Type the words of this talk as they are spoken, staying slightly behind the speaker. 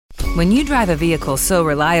When you drive a vehicle so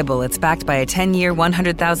reliable it's backed by a 10-year,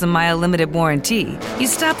 100,000-mile limited warranty, you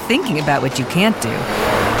stop thinking about what you can't do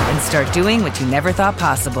and start doing what you never thought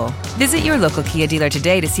possible. Visit your local Kia dealer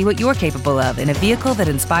today to see what you're capable of in a vehicle that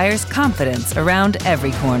inspires confidence around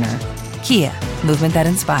every corner. Kia, movement that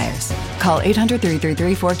inspires. Call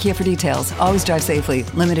 800-333-4KIA for details. Always drive safely.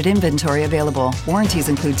 Limited inventory available. Warranties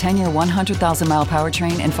include 10-year 100,000-mile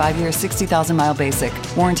powertrain and 5-year 60,000-mile basic.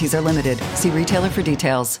 Warranties are limited. See retailer for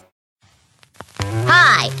details.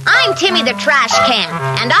 Hi, I'm Timmy the Trash Can,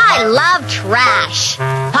 and I love trash.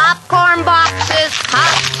 Popcorn boxes,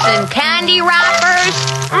 cups, and candy wrappers.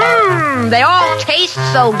 They all taste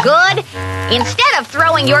so good. Instead of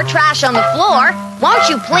throwing your trash on the floor, won't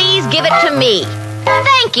you please give it to me?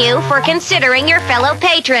 Thank you for considering your fellow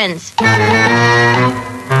patrons.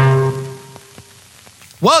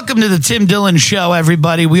 Welcome to the Tim Dillon Show,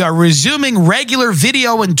 everybody. We are resuming regular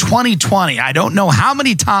video in 2020. I don't know how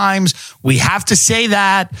many times we have to say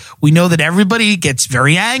that. We know that everybody gets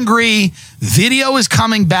very angry. Video is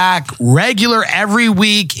coming back regular every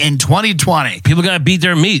week in 2020. People got to beat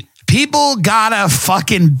their meat. People gotta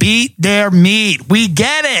fucking beat their meat. We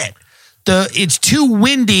get it. It's too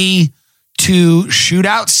windy to shoot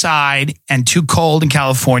outside and too cold in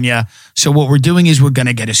California. So what we're doing is we're going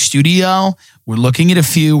to get a studio. We're looking at a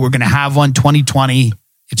few. We're going to have one 2020.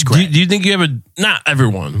 It's great. Do you think you have not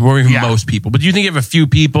everyone, or even most people, but do you think you have a few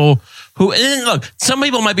people who, and look, some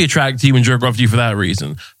people might be attracted to you and jerk off to you for that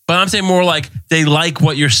reason. But I'm saying more like they like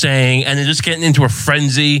what you're saying and they're just getting into a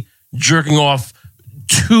frenzy, jerking off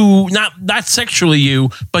to, not sexually you,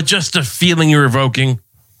 but just the feeling you're evoking.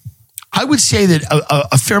 I would say that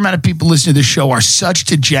a fair amount of people listening to the show are such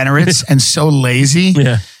degenerates and so lazy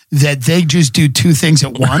that they just do two things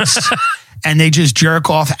at once. And they just jerk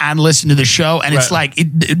off and listen to the show. And it's like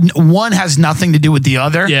one has nothing to do with the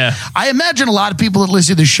other. Yeah. I imagine a lot of people that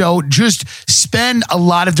listen to the show just spend a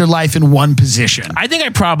lot of their life in one position. I think I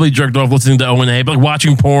probably jerked off listening to O&A, but like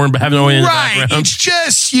watching porn, but having O&A in the background. It's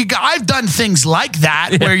just, I've done things like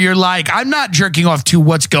that where you're like, I'm not jerking off to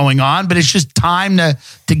what's going on, but it's just time to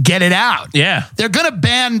get it out. Yeah. They're going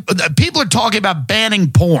to people are talking about banning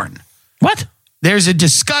porn. What? There's a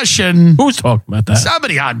discussion. Who's talking about that?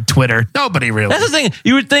 Somebody on Twitter. Nobody really. That's the thing.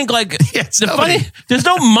 You would think like there's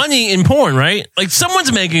no money in porn, right? Like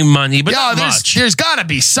someone's making money, but not much. There's got to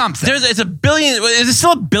be something. It's a billion. Is it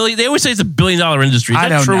still a billion? They always say it's $1 billion industry. Is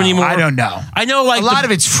that true anymore? I don't know. I know like a lot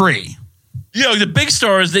of it's free. You know, the big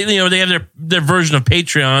stars, they have their version of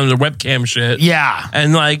Patreon, their webcam shit. Yeah.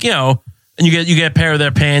 And like, and you get a pair of their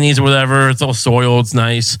panties or whatever. It's all soiled. It's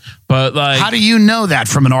nice. But like, how do you know that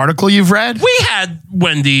from an article you've read? We had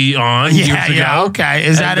Wendy on years ago. Yeah, okay.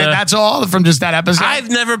 Is that it? That's all from just that episode? I've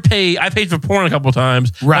never paid. I paid for porn a couple of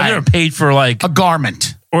times. Right. I've never paid for like a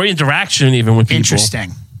garment or interaction even with people.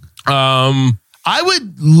 Interesting. I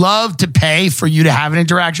would love to pay for you to have an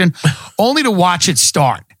interaction only to watch it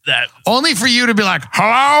start. Only for you to be like,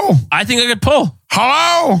 hello? I think I could pull.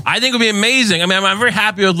 Hello? I think it would be amazing. I mean, I'm very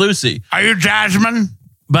happy with Lucy. Are you Jasmine?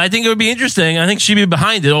 But I think it would be interesting. I think she'd be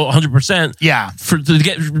behind it 100%. Yeah. To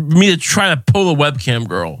get me to try to pull a webcam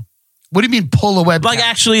girl. What do you mean pull a webcam? Like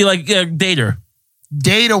actually date her.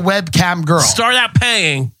 Date a webcam girl. Start out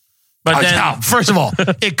paying. But then, first of all,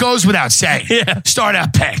 it goes without saying. Start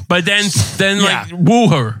out paying. But then like woo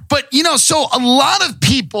her. But so a lot of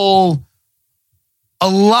people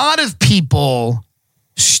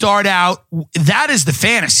start out, that is the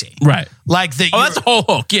fantasy. Right. Like that's the whole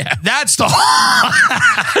hook, yeah. That's the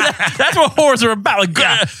That's what whores are about. Like,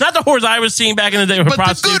 not the whores I was seeing back in the day with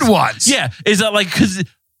prostitutes. The good ones. Yeah. Is that like, because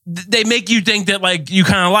they make you think that like you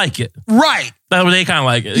kind of like it. Right. That's what they kind of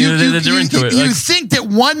like it. They're into it. You think that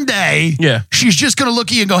one day she's just going to look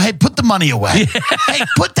at you and go, hey, put the money away. Hey,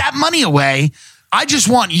 put that money away. I just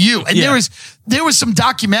want you. And there was some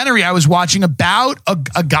documentary I was watching about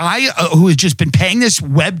a guy who has just been paying this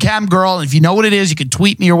webcam girl. And if you know what it is, you can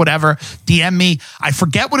tweet me or whatever, DM me. I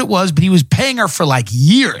forget what it was, but he was paying her for like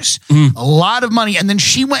years, a lot of money. And then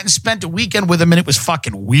she went and spent a weekend with him and it was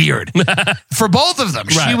fucking weird for both of them.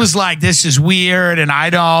 Right. She was like, this is weird. And I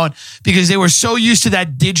don't, because they were so used to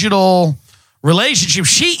that digital relationship.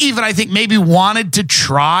 She even, I think, maybe wanted to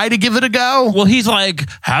try to give it a go. Well, he's like,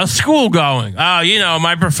 how's school going? Oh,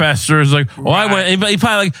 my professor is like, I went, he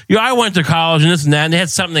probably like, I went to college and this and that, and they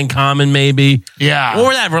had something in common maybe. Yeah. Or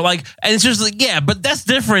whatever. Like, and it's just like, but that's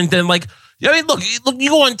different than like, I mean, look,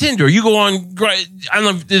 you go on Tinder, you go on, I don't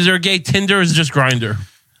know, is there a gay Tinder or is it just Grindr?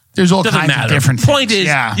 There's all kinds of different things. Point is,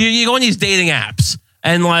 you go on these dating apps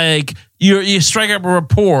and like, you strike up a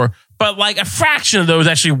rapport, but like a fraction of those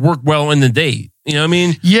actually work well in the date. You know what I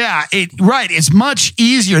mean? Yeah, right. It's much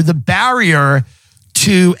easier. The barrier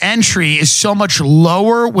to entry is so much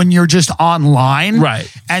lower when you're just online.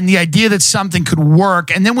 Right. And the idea that something could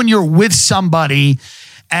work. And then when you're with somebody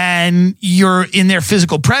and you're in their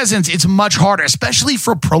physical presence, it's much harder, especially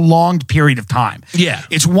for a prolonged period of time. Yeah.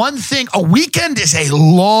 It's one thing. A weekend is a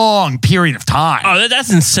long period of time. Oh,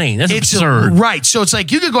 that's insane. That's absurd. Right. So it's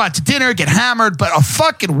like you could go out to dinner, get hammered, but a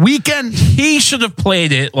fucking weekend. He should have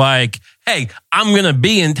played it like, hey, I'm going to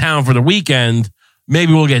be in town for the weekend.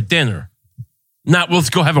 Maybe we'll get dinner. Not, let's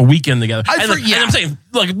go have a weekend together. And I'm saying,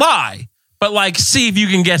 like, lie. But like, see if you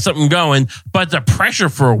can get something going. But the pressure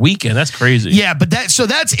for a weekend, that's crazy. Yeah, but that's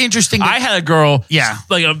interesting. I had a girl,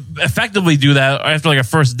 effectively do that after like a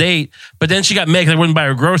first date. But then she got mad because I wouldn't buy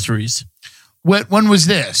her groceries. When was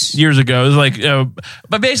this? Years ago. It was like,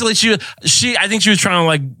 but basically, I think she was trying to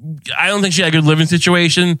like. I don't think she had a good living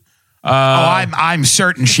situation. I'm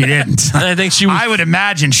certain she didn't. I think I would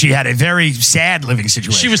imagine she had a very sad living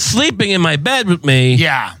situation. She was sleeping in my bed with me.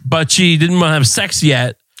 Yeah, but she didn't want to have sex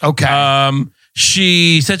yet. Okay.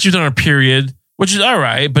 She said she was on her period, which is all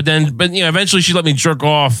right. But eventually she let me jerk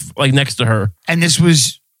off like next to her. And this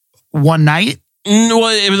was one night? Well,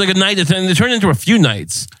 it was like a night. It turned into a few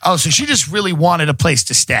nights. Oh, so she just really wanted a place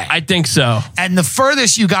to stay. I think so. And the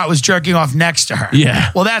furthest you got was jerking off next to her. Yeah.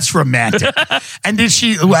 Well, that's romantic. And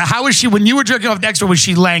how was she, when you were jerking off next to her, was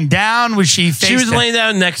she laying down? Was she She was laying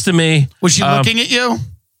down next to me. Was she looking at you?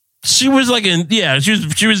 She was like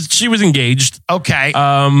she was engaged. Okay.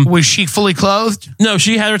 Was she fully clothed? No,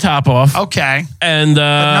 she had her top off. Okay. And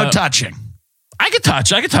but no touching. I could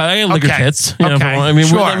touch. I could lick her tits. Okay. I mean,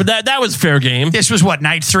 sure. that was fair game. This was what,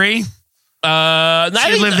 night 3? She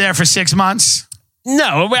lived there for 6 months?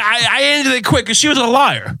 No, I ended it quick because she was a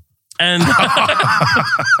liar. And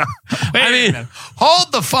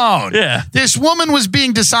hold the phone. Yeah. This woman was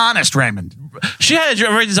being dishonest, Raymond. She had a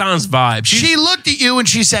very dishonest vibe. She looked at you and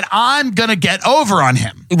she said, I'm going to get over on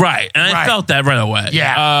him. Right. And I felt that right away.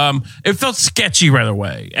 Yeah. It felt sketchy right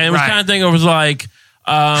away. And it was kind of thing, it was like...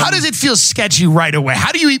 how does it feel sketchy right away?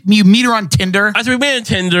 How do you meet her on Tinder? We met on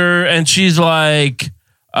Tinder and she's like...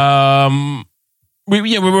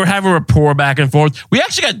 We were having a rapport back and forth. We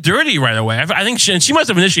actually got dirty right away. I think she must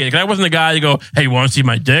have initiated because I wasn't the guy to go, hey, you want to see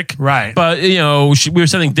my dick? Right. But, we were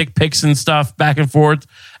sending dick pics and stuff back and forth.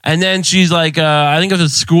 And then she's like, I think I was at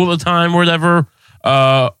school at the time or whatever.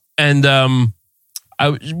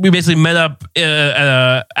 We basically met up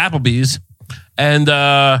at Applebee's. And,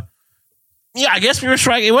 I guess we were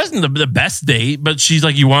striking. It wasn't the best date, but she's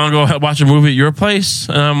like, you want to go watch a movie at your place?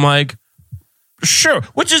 And I'm like, sure,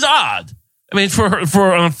 which is odd. I mean,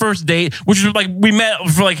 for on a first date, which was like we met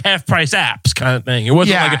for like half price apps kind of thing. It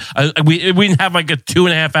wasn't like we didn't have like a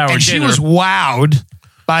 2.5 hour. And dinner. she was wowed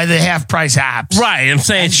by the half price apps, right? I'm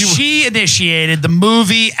saying and she initiated the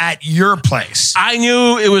movie at your place. I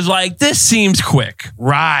knew it was like this seems quick,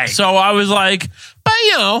 right? So I was like, but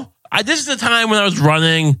this is the time when I was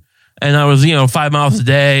running. And I was, 5 miles a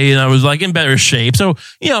day, and I was like in better shape. So,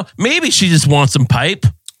 maybe she just wants some pipe,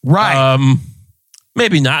 right?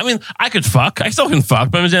 Maybe not. I mean, I could fuck. I still can fuck,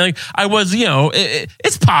 but I'm saying like I was,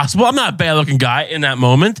 it's possible. I'm not a bad looking guy in that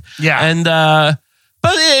moment. Yeah. And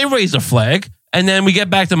but it raised a flag. And then we get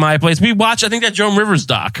back to my place. We watch, I think, that Joan Rivers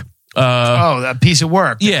doc. That piece of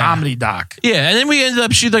work. The comedy doc. Yeah. And then we ended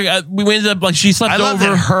up. She slept over. I love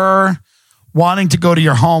that her wanting to go to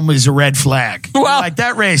your home is a red flag. Well, like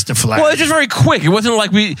that raised a flag. Well, it's just very quick. It wasn't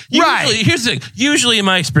like we. Usually, here's the thing. Usually, in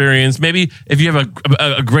my experience, maybe if you have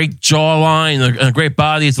a great jawline, a great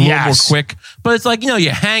body, it's a little more quick. But it's like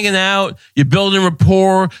you're hanging out, you're building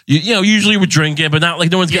rapport. Usually we're drinking, but not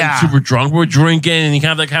like no one's getting super drunk. We're drinking, and you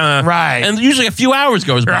kind of right. And usually a few hours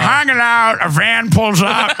goes by. You're hanging out. A van pulls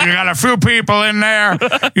up. You got a few people in there.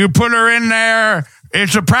 You put her in there.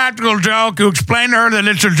 It's a practical joke. You explain to her that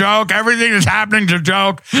it's a joke. Everything that's happening is a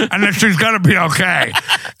joke, and that she's going to be okay.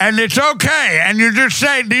 And it's okay. And you just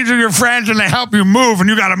say, these are your friends, and they help you move, and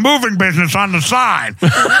you got a moving business on the side.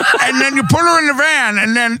 And then you put her in the van,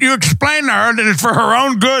 and then you explain to her that it's for her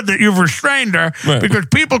own good that you've restrained her, because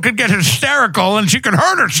people could get hysterical, and she could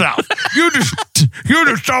hurt herself. You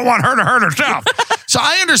just don't want her to hurt herself. So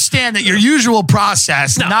I understand that your usual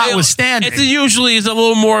process, notwithstanding. It usually is a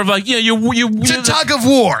little more of like, it's a tug of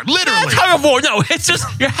war, literally. Tug of war. No, it's just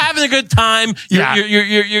you're having a good time. You're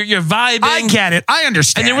vibing. I get it. I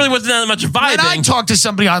understand. And there really wasn't that much vibing. When I talk to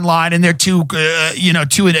somebody online and they're too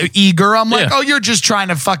eager, I'm like, oh, you're just trying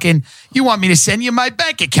to you want me to send you my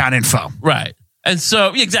bank account info. Right. And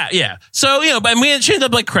so, exactly, yeah. So, but she ended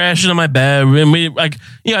up like crashing on my bed. And we I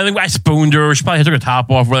think I spooned her. She probably took her top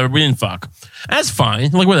off, whatever. We didn't fuck. That's fine.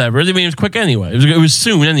 Like, whatever. I mean, it was quick anyway. It was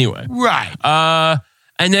soon anyway. Right.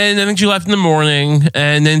 And then I think she left in the morning,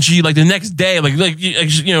 and then she the next day,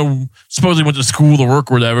 supposedly went to school or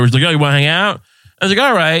work or whatever. She was like, "Oh, you want to hang out?" I was like,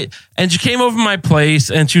 "All right." And she came over to my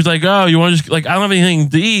place, and she was like, "Oh, you want to just I don't have anything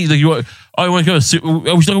to eat. You want to go to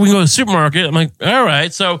we can go to the supermarket." I'm like, "All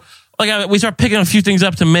right." So we start picking a few things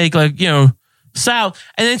up to make salad,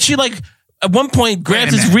 and then she at one point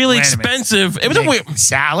grabs this really expensive. It was a weird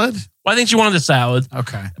salad. Well, I think she wanted a salad.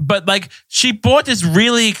 Okay. But she bought she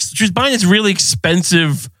was buying this really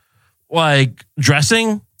expensive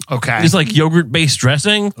dressing. Okay. This yogurt-based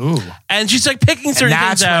dressing. Ooh. And she's picking certain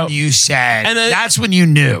things out. That's when you said, that's when you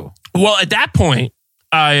knew. Well, at that point,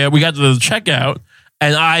 we got to the checkout,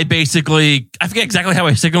 and I forget exactly how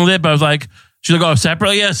I signaled it, but I was like, she's like, "Oh,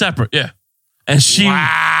 separate?" "Yeah, separate." Yeah. And she...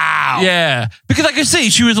 Wow. Yeah. Because I could see,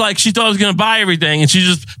 she was she thought I was going to buy everything, and she's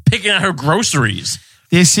just picking out her groceries.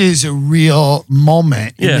 This is a real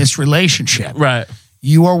moment in this relationship. Right.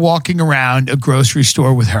 You are walking around a grocery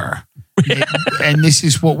store with her. And this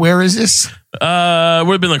is where is this? Would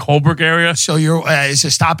have been Holbrook area. So you're, is it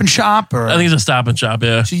a Stop and Shop? Or? I think it's a Stop and Shop,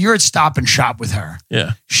 yeah. So you're at Stop and Shop with her.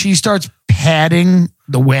 Yeah. She starts padding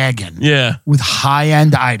the wagon. Yeah. With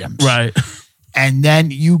high-end items. Right. And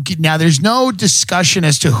then now there's no discussion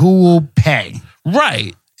as to who will pay.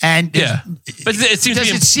 Right. And but it seems does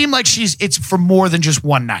it seem like it's for more than just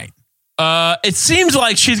one night? It seems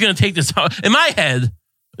like she's going to take this home. In my head,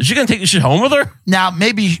 is she going to take this shit home with her?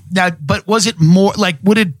 But was it more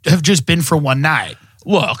would it have just been for one night?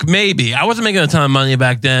 Look, maybe. I wasn't making a ton of money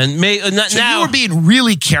back then. So now you were being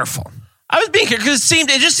really careful. I was being careful because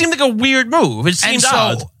it just seemed like a weird move. It seemed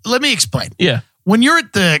odd. Let me explain. Yeah. When you're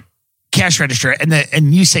at the cash register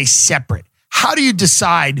and you say separate, how do you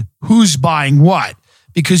decide who's buying what?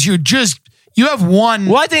 Because you have one.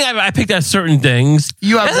 Well, I think I picked out certain things.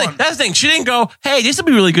 That's the thing. She didn't go, "Hey, this would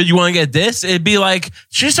be really good. You want to get this?" It'd be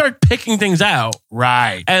she started picking things out.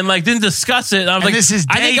 Right. And didn't discuss it. And I was this is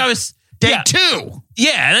day 2.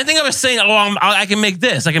 Yeah. And I think I was saying, I can make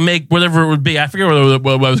this. I can make whatever it would be. I forget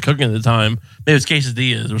what I was cooking at the time. Maybe it was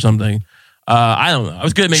quesadillas or something. I don't know. I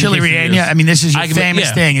was good at making chili rellena. I mean, this is your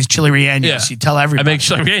famous thing is chili rellenos. Yeah. You tell everybody. I make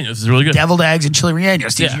chili rellenos. It's really good. Deviled eggs and chili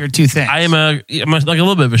rellenos. These are your two things. I'm a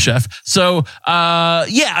little bit of a chef. So,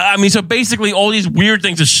 so basically all these weird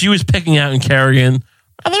things that she was picking out and carrying,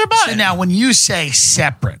 I let her buy. So now when you say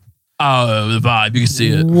separate. Oh, the vibe. You can see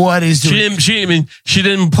it. What is she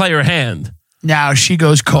didn't play her hand. Now she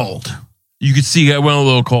goes cold. You could see it went a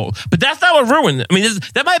little cold. But that's not what ruined it. I mean,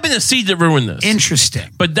 that might have been the seed that ruined this. Interesting.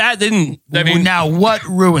 But that didn't. Now, what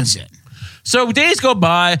ruins it? So days go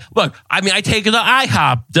by. Look, I take her to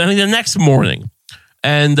IHOP the next morning.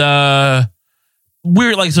 And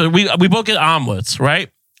we're we both get omelets, right?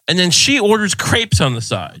 And then she orders crepes on the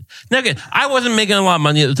side. Now, again, I wasn't making a lot of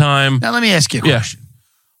money at the time. Now, let me ask you a question.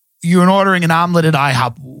 You're ordering an omelet at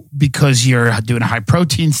IHOP because you're doing a high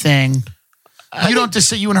protein thing. You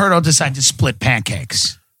and her don't decide to split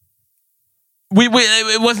pancakes.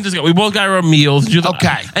 It wasn't just we both got our meals. Okay.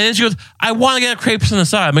 And then she goes, "I want to get a crepes on the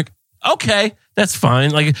side." I'm like, "Okay, that's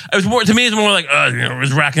fine." It was more to me. It's more it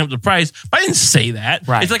was racking up the price. But I didn't say that.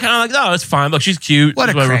 Right. It's kind of "Oh, it's fine." Look, she's cute. What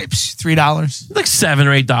are crepes? $3? $7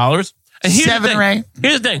 or $8. And here's $7 or $8.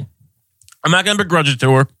 Here's the thing. I'm not going to begrudge it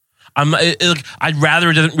to her. I'd rather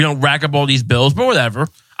we don't rack up all these bills, but whatever.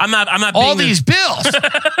 I'm not all these bills.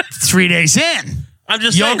 3 days in. I'm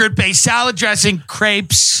just yogurt-based salad dressing,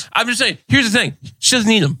 crepes. I'm just saying. Here's the thing. She doesn't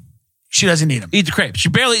need them. She doesn't need them. Eat the crepes. She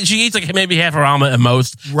eats maybe half her omelet at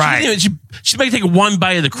most. Right. She may take one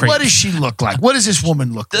bite of the crepes. What does she look like? What does this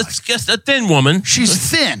woman look like? Just a thin woman. She's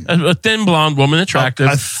thin. A thin blonde woman, attractive.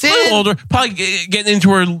 A thin. A little older. Probably getting into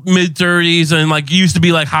her mid-30s and used to be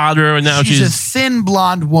hotter and now she's a thin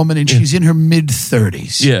blonde woman and she's in her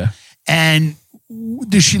mid-30s. Yeah. And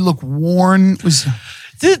does she look worn?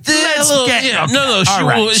 She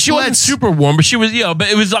wasn't super warm, but she was, but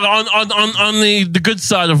it was on the good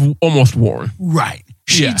side of almost warm. Right.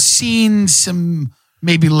 She'd seen some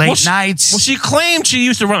maybe late nights. Well, she claimed she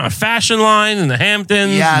used to run a fashion line in the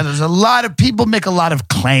Hamptons. Yeah, there's a lot of people make a lot of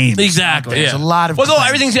claims. Exactly. There's a lot of claims.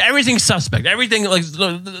 No, everything's suspect. Everything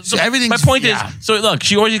everything. My point is, so look,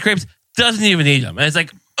 she orders crepes, doesn't even eat them. And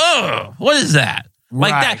it's oh, what is that?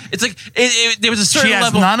 Like that. It's there was a certain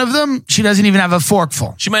level. She has none of them? She doesn't even have a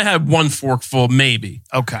forkful. She might have one forkful, maybe.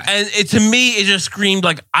 Okay. And to me, it just screamed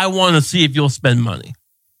I want to see if you'll spend money.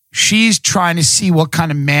 She's trying to see what kind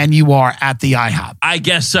of man you are at the IHOP. I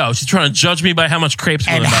guess so. She's trying to judge me by how much crepes.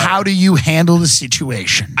 And how do you handle the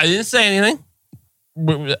situation? I didn't say anything.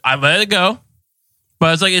 I let it go.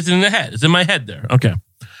 But it's in the head. It's in my head there. Okay.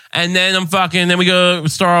 And then then we go to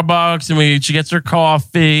Starbucks and she gets her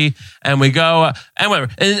coffee and we go and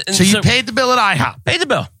whatever. And so you paid the bill at IHOP. Paid the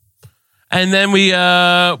bill. And then we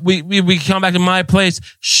come back to my place.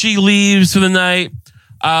 She leaves for the night.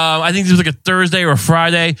 I think it was like a Thursday or a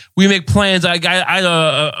Friday. We make plans. I had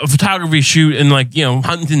a photography shoot in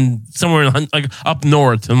Huntington, somewhere in like up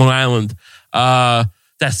north in Long Island. That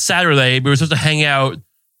Saturday we were supposed to hang out.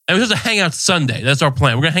 And we're supposed to hang out Sunday. That's our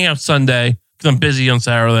plan. We're gonna hang out Sunday because I'm busy on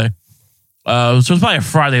Saturday. So it's probably a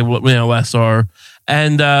Friday, last hour.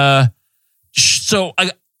 And so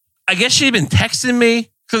I guess she'd been texting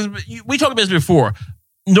me because we talked about this before.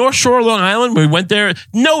 North Shore, Long Island. When we went there,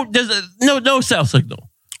 there's no cell signal.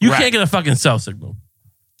 You can't get a fucking cell signal.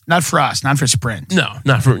 Not for us. Not for Sprint. No,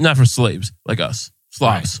 not for slaves like us.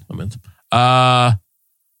 Slavs. Right. I meant.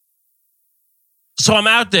 So I'm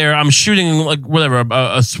out there. I'm shooting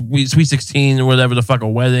a sweet 16 or whatever the fuck, a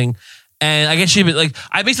wedding. And I guess she'd be like,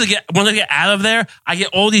 I basically when I get out of there, I get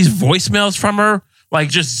all these voicemails from her, like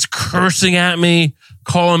just cursing at me,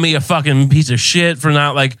 calling me a fucking piece of shit for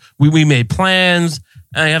not we made plans.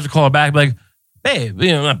 And I have to call her back, like, babe,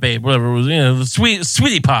 not babe, whatever it was, the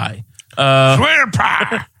sweetie pie. Sweetie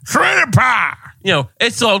pie.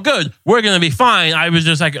 It's all good. We're going to be fine. I was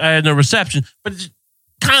just I had no reception, but it's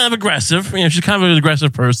kind of aggressive. She's kind of an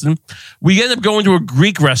aggressive person. We end up going to a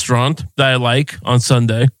Greek restaurant that I like on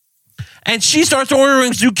Sunday. And she starts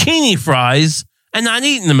ordering zucchini fries and not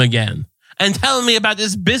eating them again. And telling me about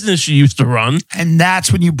this business she used to run. And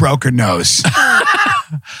that's when you broke her nose.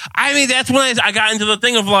 I mean, that's when I got into the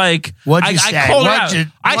thing of what'd you say?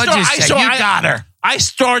 What'd you say? You got her. I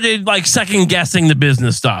started second guessing the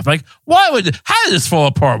business stuff. How did this fall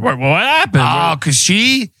apart? What happened? Oh, because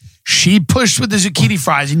she pushed with the zucchini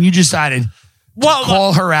fries and you decided to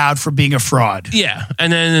call her out for being a fraud. Yeah.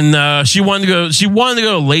 And then she wanted to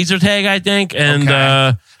go laser tag, I think. And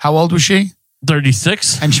how old was she?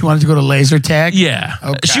 36. And she wanted to go to laser tag? Yeah.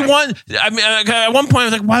 Okay. She wanted, at one point I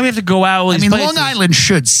was like, why do we have to go out all these places? Long Island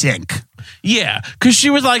should sink. Yeah. Because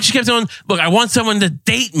she kept going, look, I want someone to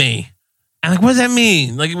date me. And what does that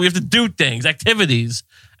mean? We have to do things, activities.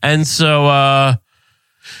 And so,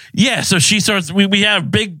 so she starts, we had a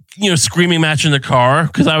big, screaming match in the car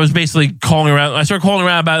because I was basically calling around. I started calling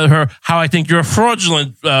around about her, how I think you're a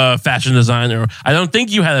fraudulent fashion designer. I don't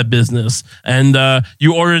think you had a business. And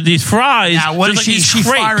you ordered these fries. Now, what is she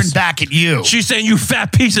firing back at you? She's saying, you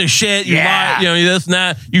fat piece of shit. You lie, this and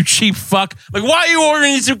that. You cheap fuck. Why are you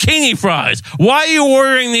ordering these zucchini fries? Why are you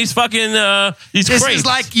ordering these fucking, these crepes? This is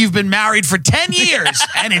like you've been married for 10 years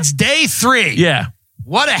and it's day 3. Yeah.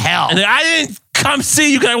 What a hell. And I didn't come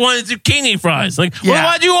see you because I wanted zucchini fries.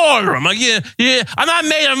 Why'd you order them? Yeah, I'm not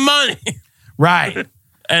made of money. Right.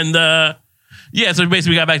 And, so basically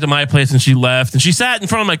we got back to my place and she left. And she sat in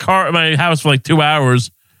front of my house for 2 hours.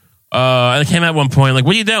 And I came out at one point,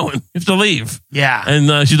 what are you doing? You have to leave. Yeah.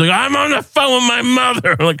 And she's like, I'm on the phone with my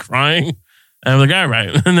mother. Crying. And I'm like, all right.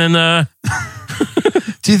 And then...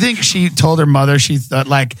 Do you think she told her mother she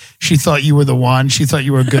thought you were the one? She thought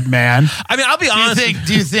you were a good man? I mean, I'll be honest.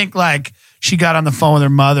 Do you think she got on the phone with her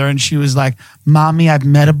mother and she was like, Mommy, I've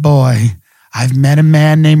met a boy. I've met a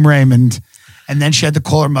man named Raymond. And then she had to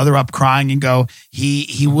call her mother up crying and go,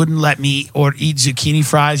 he wouldn't let me eat zucchini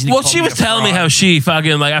fries. And she was telling me how she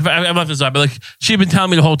fucking I left this up, but she'd been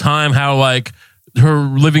telling me the whole time how her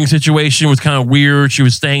living situation was kind of weird. She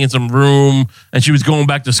was staying in some room and she was going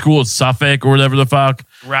back to school at Suffolk or whatever the fuck.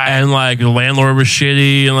 Right. And the landlord was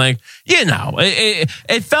shitty and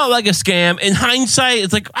it felt like a scam. In hindsight,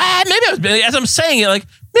 it's maybe I was, as I'm saying it,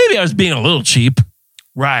 maybe I was being a little cheap.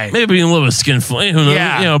 Right. Maybe being a little bit skinflint. Who knows?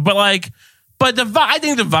 Yeah. But I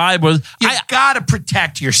think the vibe was you gotta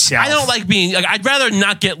protect yourself. I don't like being I'd rather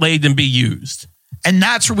not get laid than be used. And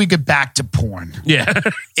that's where we get back to porn. Yeah.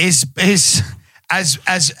 Is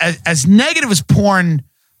as negative as porn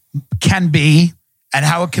can be and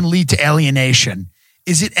how it can lead to alienation,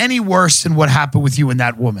 is it any worse than what happened with you and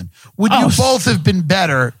that woman? Would you both have been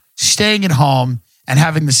better staying at home and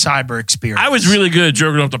having the cyber experience? I was really good at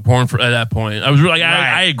jerking off the porn at that point. I was really,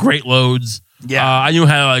 I had great loads. Yeah. I knew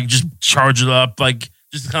how to just charge it up,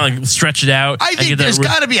 just kind of stretch it out. I think there's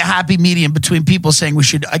got to be a happy medium between people saying we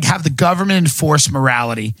should have the government enforce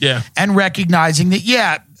morality, and recognizing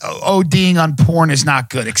that ODing on porn is not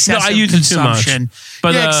good. Excessive consumption,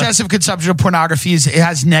 but excessive consumption of pornography it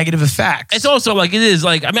has negative effects. It's also it is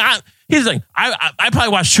here's the thing. I probably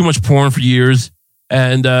watched too much porn for years,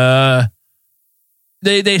 and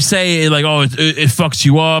they say it fucks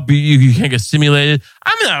you up. You can't get stimulated.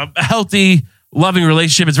 I'm in a healthy loving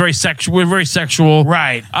relationship. It's very sexual. We're very sexual.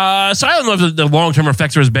 Right. So I don't know if the long-term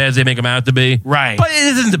effects are as bad as they make them out to be. Right. But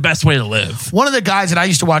it isn't the best way to live. One of the guys that I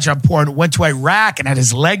used to watch on porn went to Iraq and had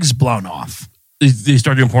his legs blown off. Did he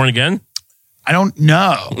start doing porn again? I don't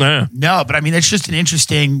know. Yeah. No, but I mean, it's just an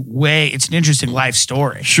interesting way. It's an interesting life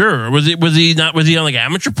story. Sure. Was he on like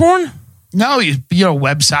amateur porn? No, he's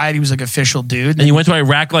website. He was like official dude. And he went to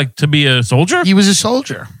Iraq like to be a soldier? He was a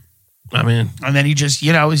soldier. I mean, and then he just,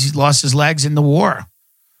 he lost his legs in the war.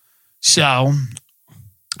 So,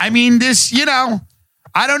 I mean, this,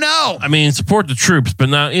 I don't know. I mean, support the troops, but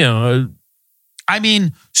not, I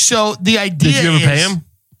mean, so the idea Did you ever pay him?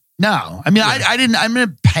 No. I mean, yeah. I'm not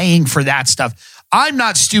paying for that stuff. I'm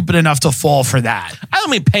not stupid enough to fall for that. I don't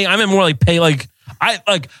mean pay. I mean more like pay, like, at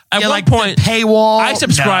one point, the paywall. I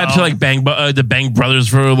subscribed to like the Bang Brothers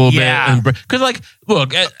for a little bit, because like,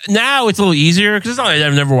 look, now it's a little easier because it's not like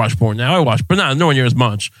I've never watched porn. Now I watch, but not nowhere near as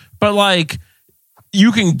much. But like,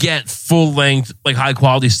 you can get full length, like high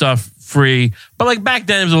quality stuff free. But like back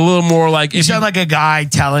then, it was a little more like you sound like a guy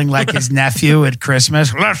telling like his nephew at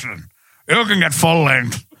Christmas, "Listen, you can get full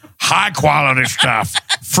length, high quality stuff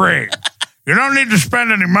free. You don't need to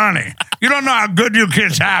spend any money. You don't know how good you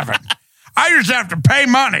kids have it. I just have to pay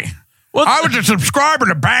money. I was a subscriber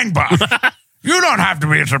to Bang Buff. You don't have to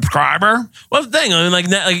be a subscriber." Well, the thing, I mean, like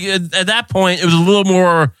at that point, it was a little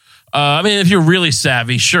more. I mean, if you're really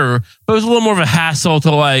savvy, sure, but it was a little more of a hassle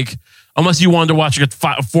to like, unless you wanted to watch like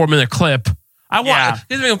a 4-minute clip.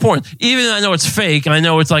 Here's the point. Even though I know it's fake, and I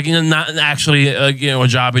know it's like not actually a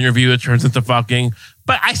job interview that turns into fucking,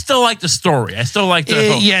 but I still like the story. I still like to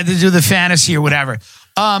do the fantasy or whatever.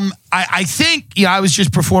 I think, I was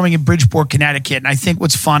just performing in Bridgeport, Connecticut, and I think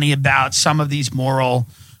what's funny about some of these moral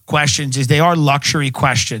questions is they are luxury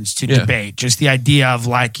questions to debate. Just the idea of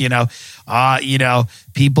like,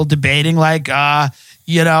 people debating like,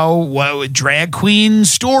 drag queen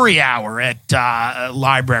story hour at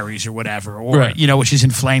libraries or whatever, or, which has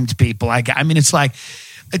inflamed people. I mean, it's like,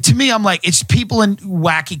 to me, I'm like, it's people in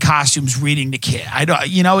wacky costumes reading to kids. I don't,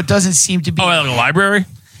 it doesn't seem to be. Oh, like a library?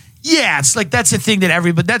 Yeah, it's like that's the thing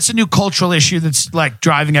that that's a new cultural issue that's like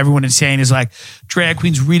driving everyone insane is like drag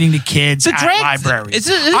queens reading to kids at libraries.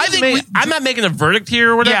 I'm not making a verdict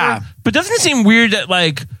here or whatever, but doesn't it seem weird that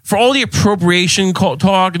like for all the appropriation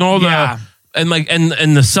talk and all the and like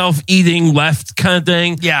and the self-eating left kind of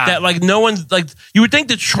thing, that like no one's like, you would think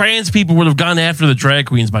the trans people would have gone after the drag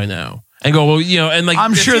queens by now. And go, well, and like,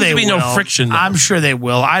 I'm sure there be will. No friction. Though. I'm sure they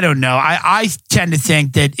will. I don't know. I tend to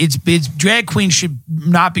think that it's drag queens should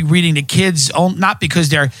not be reading to kids, not because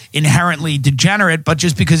they're inherently degenerate, but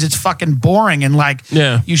just because it's fucking boring and like,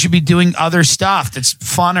 you should be doing other stuff that's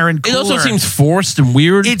funner and cooler. It also seems forced and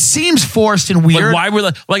weird. It seems forced and weird. Like, why we're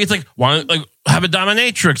like it's like why like have a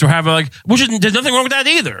dominatrix or have a like, there's nothing wrong with that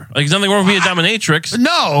either. Like there's nothing wrong with being a dominatrix.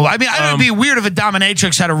 No, I mean, it would be weird if a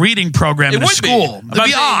dominatrix had a reading program in a school. It'd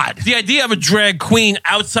be odd. The idea of a drag queen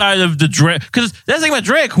outside of the drag, because that's the thing about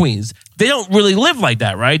drag queens, they don't really live like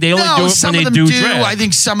that, right? They only do it when they do drag. I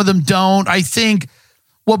think some of them don't. I think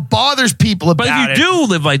what bothers people about it. But if you do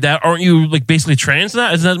live like that, aren't you like basically trans?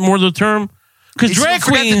 Isn't that more the term? Because drag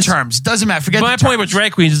queens, forget the terms. Doesn't matter. Forget the terms. My point about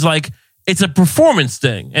drag queens is like, it's a performance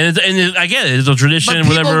thing, and I get it. It's a tradition, but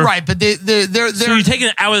people, whatever. Right, but they're so you're taking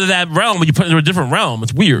it out of that realm, but you put it into a different realm.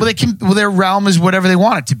 It's weird. Well, their realm is whatever they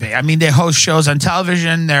want it to be. I mean, they host shows on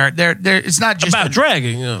television. They're it's not just about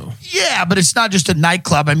dragging. Yeah, but it's not just a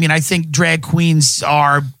nightclub. I mean, I think drag queens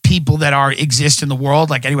are people that exist in the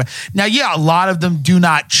world. Like anyway, now, a lot of them do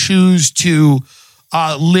not choose to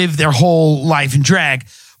live their whole life in drag,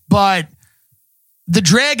 but the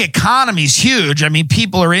drag economy is huge. I mean,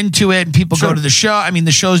 people are into it and people go to the show. I mean,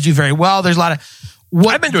 the shows do very well. There's a lot of...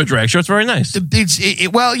 I've been to a drag show. It's very nice. I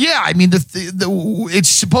mean,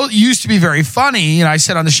 it's used to be very funny. I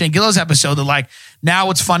said on the Shane Gillis episode that like now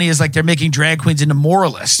what's funny is like they're making drag queens into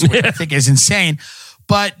moralists, which I think is insane.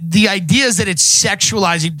 But the idea is that it's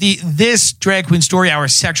sexualizing. This drag queen story hour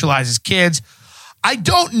sexualizes kids. I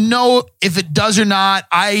don't know if it does or not.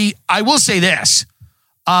 I will say this.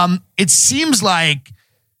 It seems like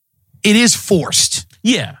it is forced.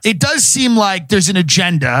 Yeah. It does seem like there's an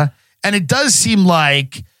agenda, and it does seem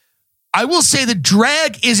like, I will say that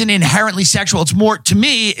drag isn't inherently sexual. It's more, to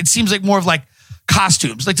me, it seems like more of like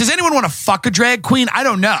costumes. Like, does anyone want to fuck a drag queen? I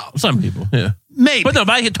don't know. Some people, yeah. Maybe. But no,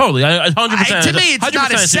 but I totally, 100%. To me, it's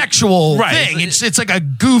not a sexual thing. It's like a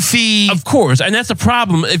goofy... Of course, and that's the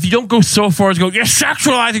problem. If you don't go so far as go, you're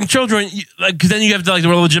sexualizing children, because then you have to like the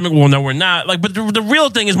legitimate, well, no, we're not. Like, but the real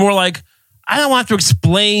thing is more like, I don't want to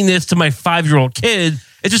explain this to my 5-year-old kid.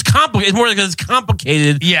 It's just complicated. It's more because it's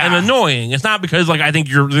complicated and annoying. It's not because like I think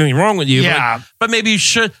you're something wrong with you. Yeah. But maybe you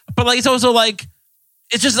should. But like it's also like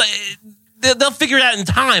it's just like they'll figure it out in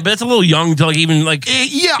time. But it's a little young to like even like.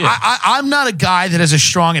 I'm not a guy that has a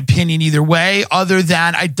strong opinion either way. Other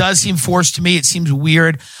than it does seem forced to me. It seems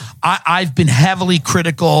weird. I've been heavily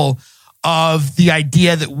critical of the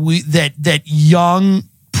idea that that young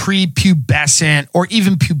prepubescent or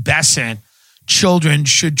even pubescent children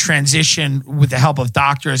should transition with the help of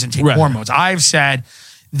doctors and take hormones. I've said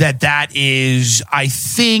that is, I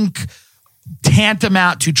think,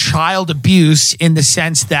 tantamount to child abuse in the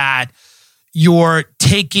sense that you're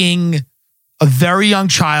taking a very young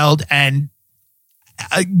child and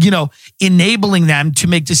enabling them to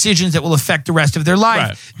make decisions that will affect the rest of their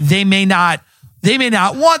life. Right. They may not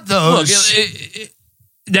want those. Look,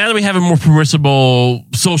 now that we have a more permissible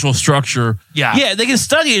social structure, they can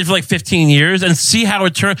study it for like 15 years and see how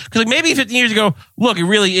it turns. Because like maybe 15 years ago, look, it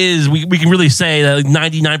really is. We can really say that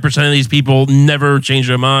like 99% of these people never change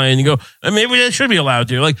their mind and go, maybe they should be allowed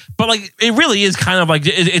to. But it really is kind of like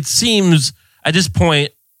it seems at this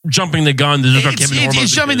point jumping the gun to just start giving hormones.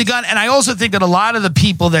 It's jumping the gun, and I also think that a lot of the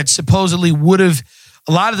people that supposedly would have,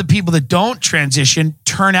 a lot of the people that don't transition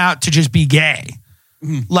turn out to just be gay.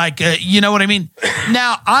 Like, you know what I mean?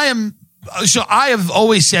 Now, I have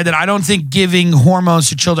always said that I don't think giving hormones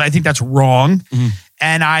to children, I think that's wrong.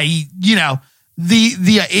 And but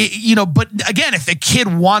again, if a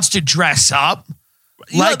kid wants to dress up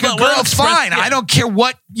like a girl, fine. I don't care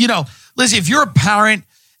what, listen, if you're a parent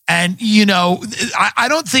and, I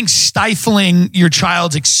don't think stifling your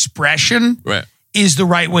child's expression is the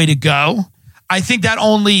right way to go. I think that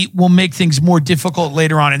only will make things more difficult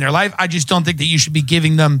later on in their life. I just don't think that you should be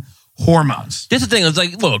giving them hormones. That's the thing. It's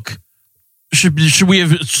like, look, should we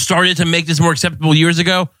have started to make this more acceptable years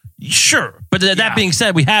ago? Sure. But that being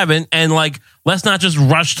said, we haven't. And like, let's not just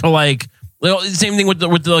rush to like, same thing with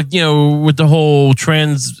the whole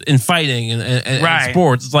trans in fighting and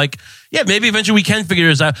sports. It's like, maybe eventually we can figure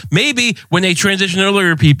this out. Maybe when they transition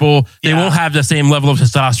earlier people, they won't have the same level of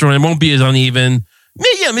testosterone. It won't be as uneven.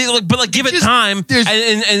 But give it time.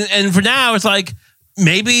 And for now, it's like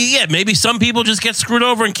maybe some people just get screwed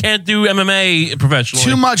over and can't do MMA professionally.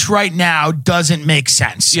 Too much right now doesn't make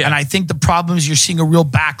sense. And I think the problem is you're seeing a real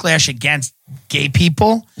backlash against gay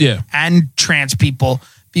people and trans people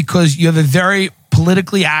because you have a very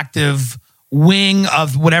politically active wing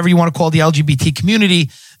of whatever you want to call the LGBT community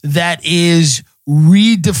that is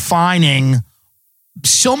redefining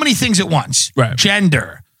so many things at once.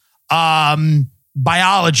 Gender,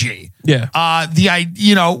 biology, who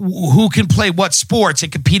can play what sports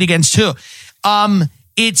and compete against who.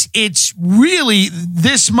 It's really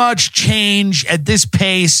this much change at this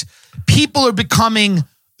pace. People are becoming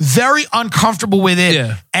very uncomfortable with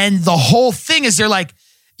it. And the whole thing is they're like,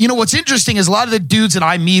 what's interesting is a lot of the dudes that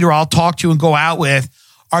I meet or I'll talk to and go out with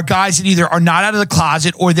are guys that either are not out of the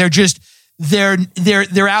closet or they're just they're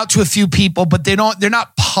out to a few people, but they're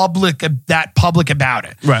not public about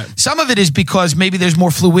it. Some of it is because maybe there's more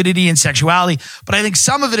fluidity in sexuality, but I think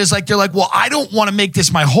some of it is like they're like, well, I don't want to make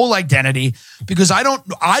this my whole identity because I don't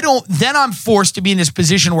then I'm forced to be in this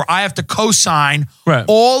position where I have to co-sign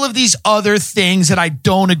all of these other things that I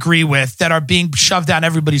don't agree with that are being shoved down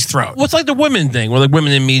everybody's throat. What's like the women thing or like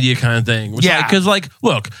women in media kind of thing? Because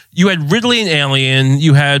look, you had Ridley and Alien,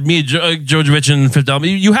 you had Mia Jovovich and Fifth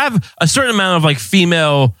Element. You have a certain amount of like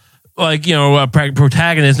female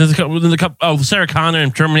protagonists. There's a couple, Sarah Connor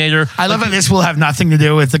and Terminator. I love that this will have nothing to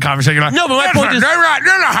do with the conversation. No, but my point is, you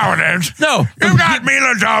know how it is. No, you got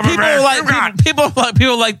Mila Jovovich.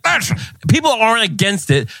 People aren't against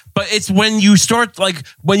it, but it's when you start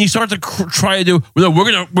to try to do.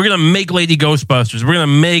 We're gonna make Lady Ghostbusters. We're gonna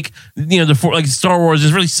make Star Wars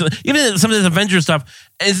is really even some of this Avengers stuff.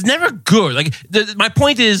 It's never good. Like my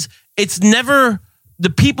point is, it's never the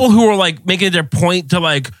people who are like making it their point to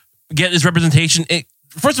like get this representation.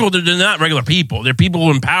 First of all, they're not regular people. They're people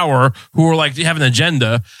in power who are like have an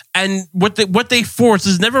agenda, and what they force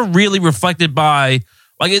is never really reflected by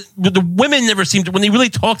the women. Never seem to, when they really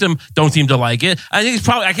talk to them, don't seem to like it. I think it's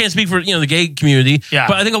probably, I can't speak for the gay community,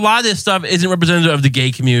 but I think a lot of this stuff isn't representative of the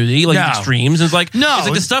gay community, like extremes. It's like it's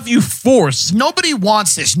like the stuff you force. Nobody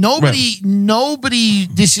wants this. Nobody.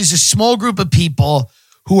 This is a small group of people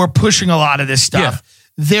who are pushing a lot of this stuff.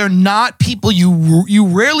 They're not people you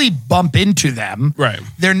rarely bump into them.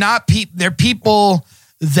 They're not they're people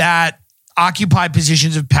that occupy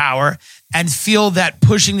positions of power and feel that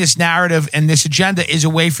pushing this narrative and this agenda is a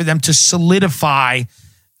way for them to solidify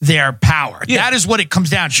their power. That is what it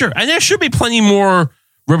comes down to. Sure. And there should be plenty more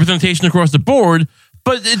representation across the board,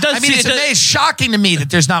 but it does. I mean, it's shocking to me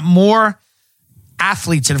that there's not more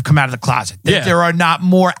athletes that have come out of the closet. That Yeah. there are not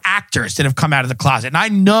more actors that have come out of the closet. And I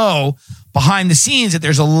know behind the scenes that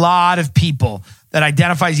there's a lot of people that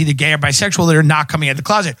identify as either gay or bisexual that are not coming out of the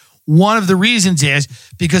closet. One of the reasons is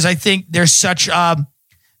because I think there's such a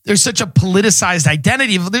politicized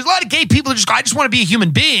identity. There's a lot of gay people that just go, I just want to be a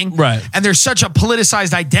human being. Right. And there's such a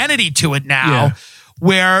politicized identity to it now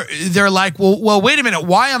where they're like, well, wait a minute.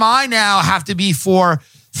 Why am I now have to be for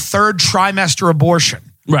third trimester abortion?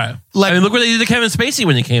 Right. Like, I mean, look what they did to Kevin Spacey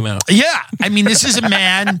when he came out. Yeah. I mean, this is a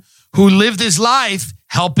man who lived his life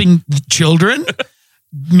helping children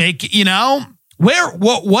make,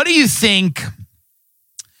 what do you think?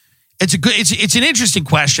 It's an interesting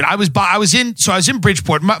question. I was in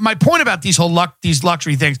Bridgeport. My point about these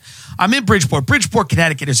luxury things, I'm in Bridgeport. Bridgeport,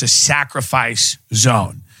 Connecticut is a sacrifice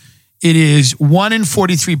zone. It is 1 in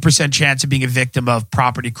 43% chance of being a victim of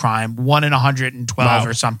property crime, 1 in 112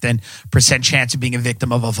 or something % chance of being a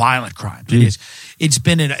victim of a violent crime.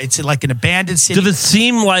 It's like an abandoned city. Does it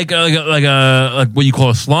seem like what you call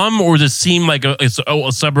a slum, or does it seem like a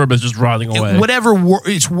suburb that's just rotting away?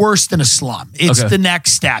 It's worse than a slum. It's the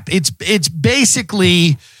next step. It's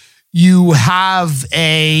basically you have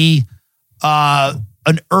an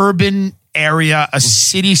urban area, a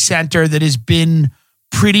city center that has been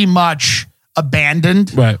pretty much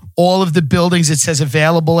abandoned. Right. All of the buildings, it says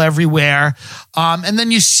available everywhere. And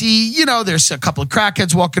then you see, there's a couple of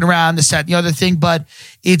crackheads walking around, this, that, and the other thing, but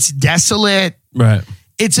it's desolate. Right.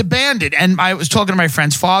 It's abandoned. And I was talking to my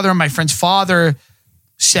friend's father, and my friend's father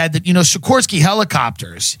said that, Sikorsky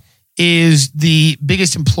Helicopters is the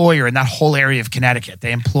biggest employer in that whole area of Connecticut.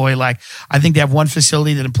 They employ I think they have one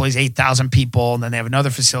facility that employs 8,000 people, and then they have another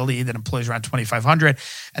facility that employs around 2,500.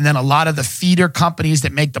 And then a lot of the feeder companies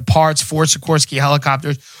that make the parts for Sikorsky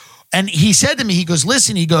Helicopters. And he said to me, he goes,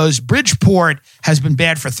 Bridgeport has been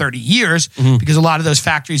bad for 30 years because a lot of those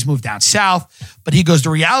factories moved down south. But he goes, the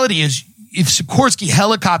reality is if Sikorsky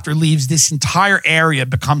Helicopter leaves, this entire area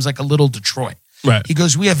becomes like a little Detroit. Right. He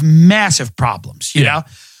goes, we have massive problems, you know?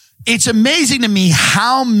 It's amazing to me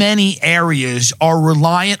how many areas are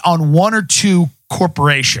reliant on one or two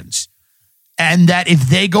corporations, and that if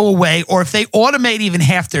they go away or if they automate even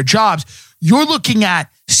half their jobs, you're looking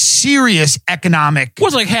at serious economic. Well,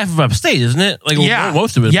 it's like half of upstate, isn't it?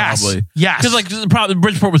 Most of it, probably. Yes. Because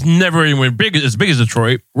Bridgeport was never anywhere as big as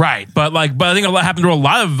Detroit, right? But I think a lot happened to a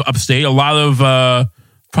lot of upstate, a lot of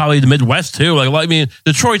probably the Midwest too.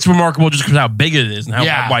 Detroit's remarkable just because how big it is and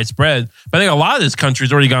how widespread. But I think a lot of this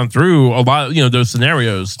country's already gone through a lot of, those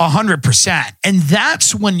scenarios. 100%. And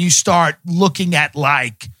that's when you start looking at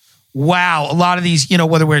wow, a lot of these,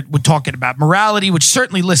 whether we're talking about morality, which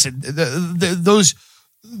certainly, listen, those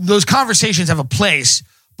conversations have a place,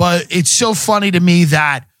 but it's so funny to me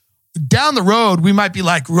that down the road, we might be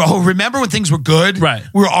like, oh, remember when things were good? Right.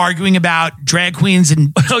 We were arguing about drag queens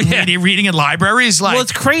and reading in libraries. Well,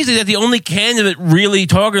 it's crazy that the only candidate really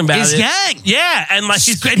talking about is Yang. Yeah. And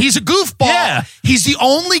he's a goofball. Yeah. He's the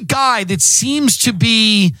only guy that seems to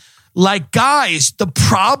be like, guys, the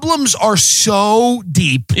problems are so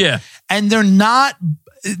deep. Yeah. And they're not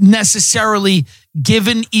necessarily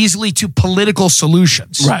given easily to political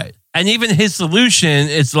solutions. Right. And even his solution,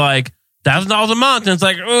 it's like $1,000 a month. And it's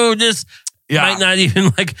like, this might not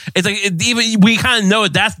even we kind of know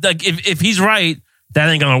it. That's if he's right, that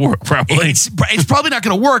ain't going to work probably. It's probably not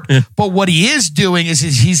going to work. But what he is doing is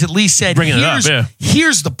he's at least said,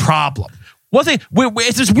 here's the problem. One thing,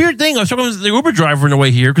 it's this weird thing. I was talking to the Uber driver on the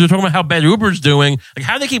way here because they're talking about how bad Uber's doing,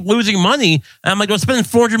 how they keep losing money. And I'm like, they're spending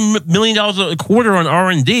 $400 million a quarter on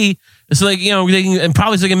R&D. It's they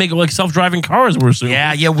can make self-driving cars. We're assuming.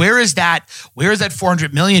 Yeah. Where is that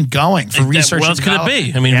 $400 million going for research? What else could it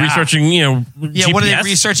be? I mean, researching. GPS. What are they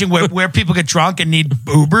researching? Where people get drunk and need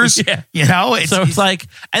Ubers? It's like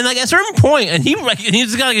at a certain point, and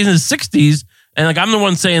he's got in his 60s. And I'm the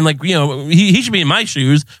one saying he should be in my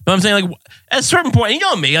shoes, but I'm saying at a certain point,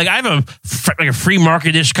 me, I have a free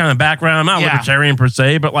market-ish kind of background. I'm not libertarian per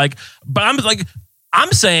se, but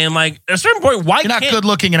I'm saying at a certain point, why you're not good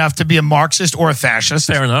looking enough to be a Marxist or a fascist?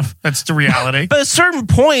 Fair enough. That's the reality. But at a certain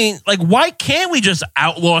point, why can't we just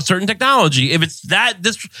outlaw certain technology if it's that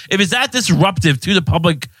disruptive to the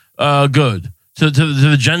public good? To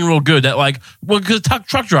the general good that because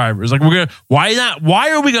truck drivers why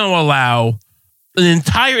are we going to allow an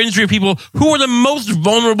entire industry of people who are the most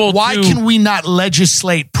vulnerable? Why can we not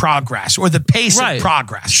legislate progress or the pace of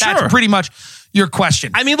progress? Sure. That's pretty much, your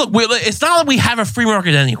question. I mean, look, it's not like we have a free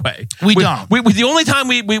market anyway. We don't. The only time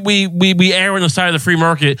we err on the side of the free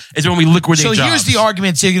market is when we liquidate jobs. So here's the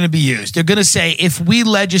arguments that are going to be used. They're going to say if we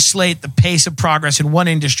legislate the pace of progress in one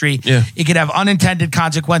industry, it could have unintended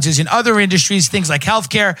consequences in other industries, things like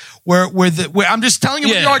healthcare, where I'm just telling you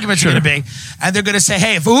what the arguments are going to be. And they're going to say,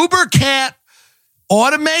 hey, if Uber can't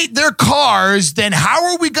automate their cars, then how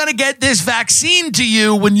are we going to get this vaccine to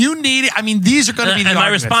you when you need it? I mean, these are going to be the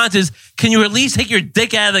arguments. My response is, can you at least take your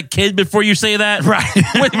dick out of the kid before you say that? Right.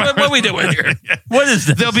 What are we doing here? What is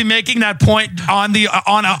this? They'll be making that point on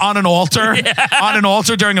an altar, on an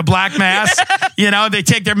altar during a black mass. You know, they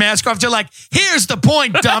take their mask off. They're like, here's the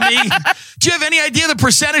point, dummy. Do you have any idea the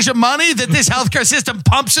percentage of money that this healthcare system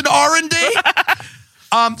pumps in R&D?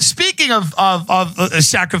 Speaking of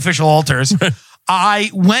sacrificial altars, I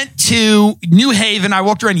went to New Haven. I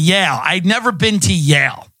walked around Yale. I'd never been to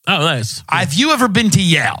Yale. Oh, nice. Have you ever been to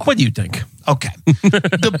Yale? What do you think? Okay.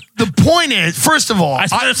 The point is, first of all, I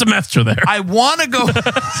spent a semester there. I want to go.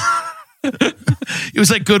 It was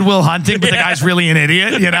like Good Will Hunting, but the guy's really an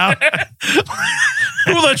idiot, you know?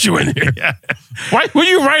 Who let you in here? Yeah. Why? What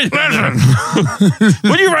are you writing?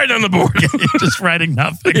 What are you writing on the board? You're just writing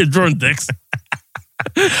nothing. You're drawing dicks.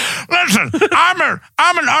 Listen, I'm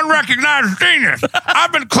an unrecognized genius.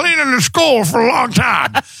 I've been cleaning the school for a long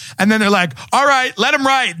time. And then they're like, all right, let him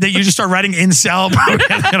write. Then you just start writing incel.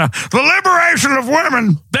 You know, the liberation of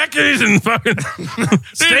women. Becky's and fucking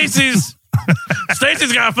Stacy's.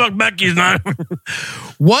 Stacy's got to fuck Becky's now.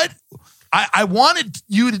 What? I wanted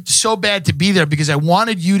you to so bad to be there because I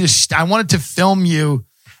wanted you to. I wanted to film you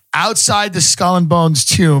outside the Skull and Bones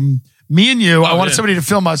tomb. Me and you. I wanted somebody to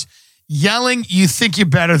film us yelling, "You think you're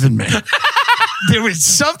better than me." There was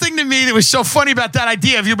something to me that was so funny about that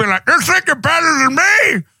idea of you being like, "You think you're better than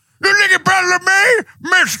me? You think you're better than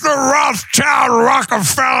me, Mr. Rothschild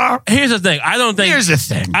Rockefeller?" Here's the thing. I don't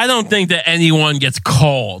think that anyone gets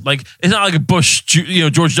called. Like, it's not like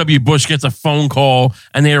George W. Bush gets a phone call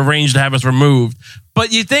and they arrange to have us removed.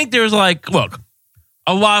 But you think there's like, look,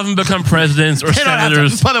 a lot of them become presidents or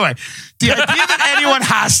senators. By the way, the idea that anyone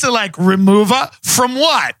has to like remove us from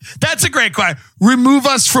what? That's a great question. Remove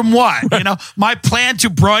us from what? You know, my plan to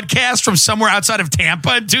broadcast from somewhere outside of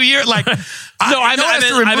Tampa in 2 years. Like, I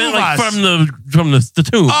meant like from the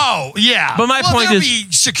tomb. Oh yeah, but my point is,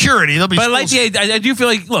 be security. There'll be. But I do feel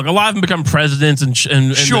like, look, a lot of them become presidents and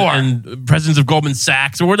presidents of Goldman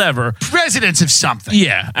Sachs or whatever. Presidents of something.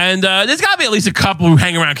 Yeah, and there's got to be at least a couple who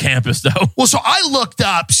hang around campus though. Well, so I looked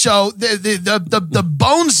up. So the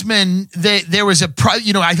Bonesmen. There was I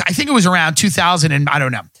think it was around 2000 and I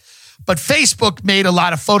don't know. But Facebook made a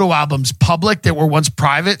lot of photo albums public that were once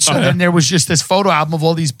private. So then there was just this photo album of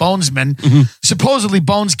all these Bonesmen, supposedly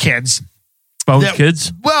Bones kids.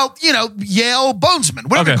 Kids? Well, you know, Yale Bonesmen,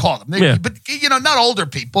 whatever you call them. But, you know, not older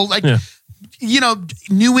people, like, you know,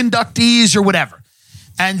 new inductees or whatever.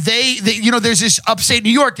 And they, you know, there's this upstate New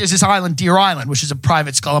York, there's this island, Deer Island, which is a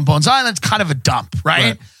private Skull and Bones island. It's kind of a dump,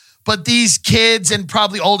 right? But these kids and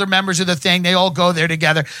probably older members of the thing, they all go there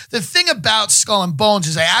together. The thing about Skull and Bones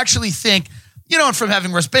is I actually think, you know, and from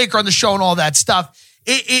having Russ Baker on the show and all that stuff,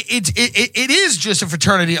 it is just a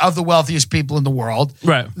fraternity of the wealthiest people in the world.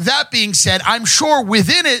 Right. That being said, I'm sure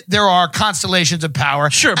within it, there are constellations of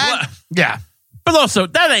power. Sure. But also,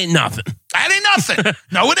 that ain't nothing. That ain't nothing.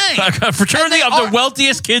 No, it ain't. A fraternity of the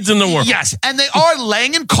wealthiest kids in the world. Yes, and they are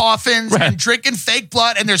laying in coffins and drinking fake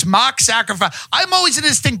blood, and there's mock sacrifice. I'm always in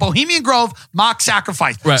this thing, Bohemian Grove, mock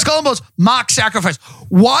sacrifice. Skull and Bones, mock sacrifice.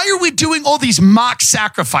 Why are we doing all these mock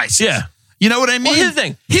sacrifices? Yeah. You know what I mean? Well, here's the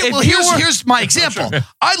thing. Here's my example. Sure.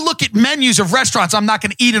 I look at menus of restaurants I'm not going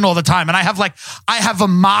to eat in all the time, and I have a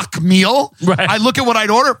mock meal. Right. I look at what I'd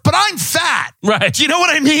order, but I'm fat. Right. Do you know what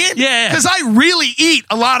I mean? Yeah. Because I really eat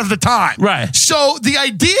a lot of the time. Right. So the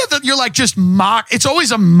idea that you're like just mock, it's always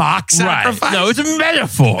a mock sacrifice. Right. No, it's a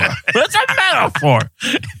metaphor. It's a metaphor.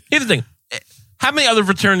 Here's the thing. How many other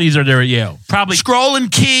fraternities are there at Yale? Probably Scroll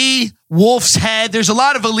and Key, Wolf's Head. There's a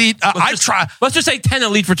lot of elite. Let's just say 10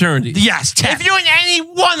 elite fraternities. Yes, 10. If you're in any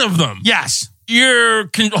one of them, yes, you're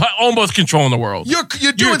almost controlling the world.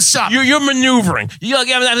 You're doing something. You're maneuvering.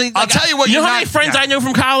 I'll tell you what. You know how many friends I know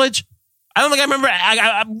from college? I don't think I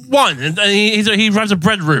remember. One. He runs a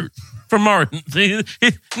bread route from Martin.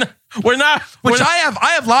 We're not.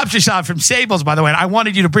 I have lobster salad from Sable's, by the way. And I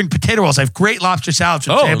wanted you to bring potato rolls. I have great lobster salads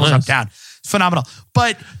from Sable's uptown. It's phenomenal.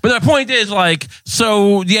 But the point is, like,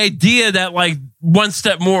 so the idea that, like, one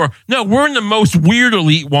step more. No, we're in the most weird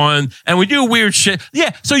elite one, and we do weird shit.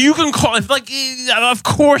 Yeah, so you can call it, like, of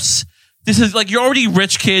course, this is, like, you're already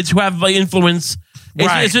rich kids who have, like, influence.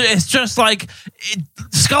 It's just like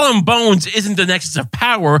Skull and Bones isn't the Nexus of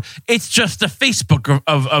Power. It's just the Facebook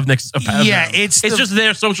of Nexus of Power. Yeah, it's just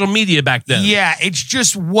their social media back then. Yeah, it's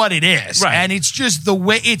just what it is. Right. And it's just the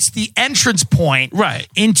way, it's the entrance point right.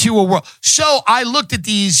 into a world. So I looked at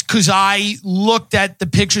these because I looked at the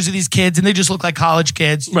pictures of these kids and they just look like college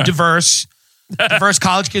kids, right. diverse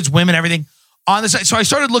college kids, women, everything. On the side. So I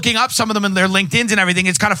started looking up some of them in their LinkedIns and everything.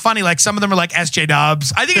 It's kind of funny. Like some of them are like SJ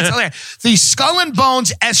Dubs. I think it's hilarious. The Skull and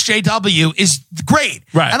Bones SJW is great.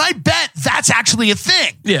 Right. And I bet that's actually a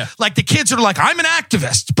thing. Yeah. Like the kids are like, I'm an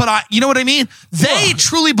activist, but you know what I mean? They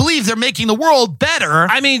truly believe they're making the world better.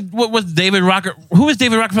 I mean, what was David Rockefeller? Who is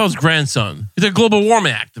David Rockefeller's grandson? He's a global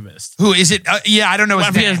warming activist. Who is it? Yeah, I don't know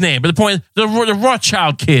I forget his name. But the point, the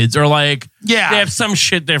Rothschild kids are like, they have some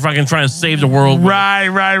shit they're fucking trying to save the world. Right.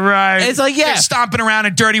 It's like, They're stomping around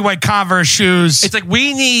in dirty white Converse shoes. It's like,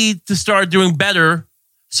 we need to start doing better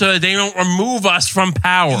so that they don't remove us from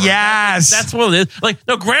power. Yes. That's what it is. Like,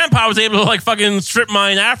 no, Grandpa was able to like fucking strip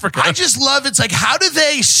mine Africa. I just love it's like, how do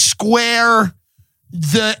they square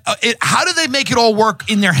how do they make it all work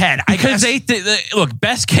in their head? Because they look,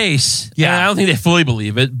 best case, yeah. And I don't think they fully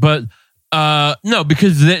believe it, but no,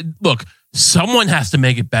 because look, someone has to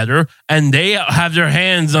make it better, and they have their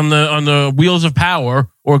hands on the wheels of power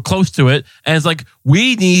or close to it, and it's like,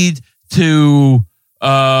 we need to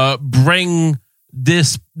bring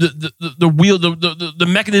the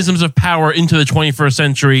mechanisms of power into the 21st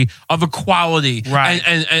century of equality, right,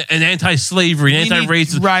 and anti-slavery, and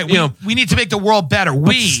anti-racism, right? We need to make the world better.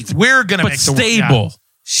 We're gonna make the world stable.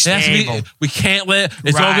 Stable. We can't let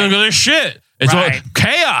it's all gonna go to shit. It's all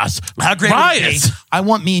chaos. How great riots. Would it be? I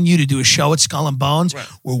want me and you to do a show at Skull and Bones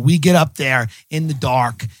where we get up there in the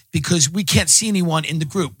dark because we can't see anyone in the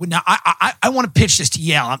group. Now, I want to pitch this to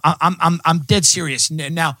Yale. I'm dead serious.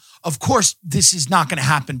 Now, of course, this is not going to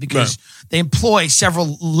happen because they employ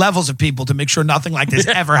several levels of people to make sure nothing like this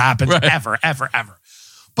ever happens, ever.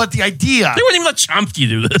 But the idea... They wouldn't even let Chomsky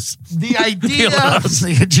do this. The idea...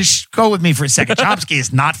 just go with me for a second. Chomsky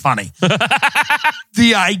is not funny.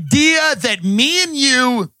 The idea that me and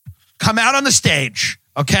you come out on the stage,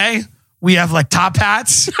 okay? We have like top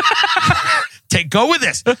hats. Go with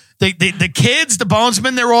this. The kids, the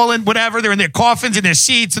Bonesmen, they're all in whatever. They're in their coffins, in their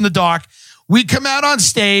seats in the dark. We come out on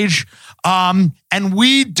stage... and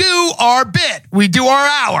we do our bit. We do our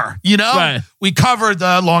hour, you know? Right. We cover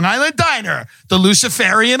the Long Island Diner, the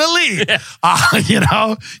Luciferian Elite. Yeah. You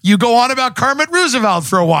know, you go on about Kermit Roosevelt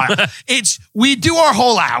for a while. We do our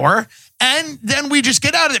whole hour, and then we just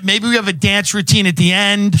get out of it. Maybe we have a dance routine at the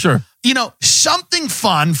end. Sure. You know, something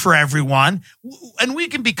fun for everyone, and we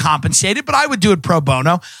can be compensated, but I would do it pro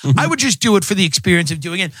bono. Mm-hmm. I would just do it for the experience of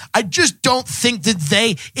doing it. I just don't think that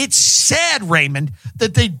it's sad, Raymond,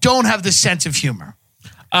 that they don't have the sense of humor.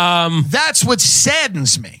 That's what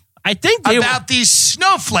saddens me. I think about these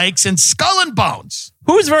snowflakes and Skull and Bones.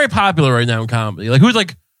 Who's very popular right now in comedy? Like, who's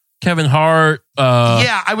like Kevin Hart?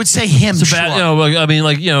 Yeah, I would say him. Sure. You know, I mean,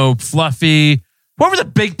 like, you know, Fluffy. What were the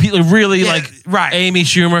big people really Amy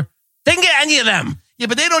Schumer? They can get any of them. Yeah,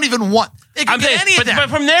 but they don't even want. They can get any of them. But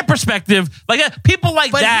from their perspective, like people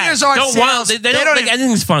like that here's our don't want. They don't think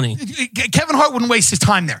anything's funny. Kevin Hart wouldn't waste his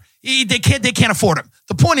time there. They can't afford him.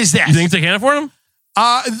 The point is this. You think they can't afford him?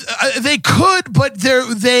 They could, but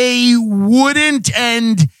they wouldn't.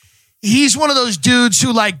 And he's one of those dudes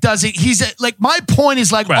who like doesn't. My point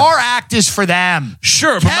is like our act is for them.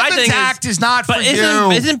 Sure, but my thing act is not for you.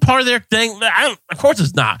 Isn't part of their thing? Of course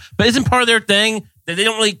it's not. But isn't part of their thing that they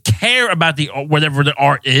don't really care about whatever the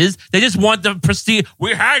art is? They just want the prestige.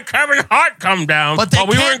 We had Kevin Hart come down, but they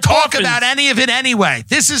can't talk about any of it anyway.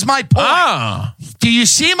 This is my point. Do you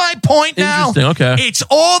see my point now? Interesting. Okay, it's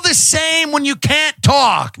all the same when you can't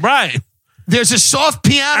talk. Right. There's a soft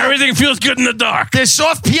piano. Everything feels good in the dark. There's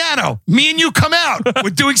soft piano. Me and you come out. We're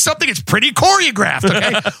doing something. It's pretty choreographed,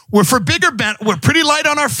 okay? We're for bigger bent. We're pretty light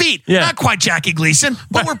on our feet. Yeah. Not quite Jackie Gleason,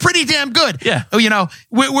 but we're pretty damn good. Yeah. You know,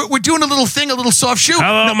 we're doing a little thing, a little soft shoe.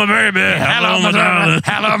 Hello, my baby. Hello, my darling.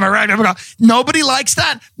 Hello, my right. Nobody likes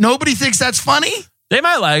that. Nobody thinks that's funny. They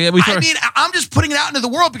might like it. I mean, I'm just putting it out into the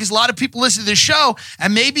world because a lot of people listen to this show,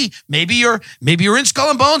 and maybe you're in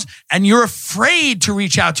Skull and Bones and you're afraid to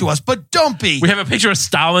reach out to us, but don't be. We have a picture of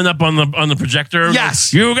Stalin up on the projector.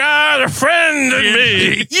 Yes, you got a friend in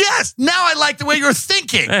me. Yes. Now I like the way you're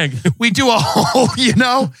thinking. We do a whole, you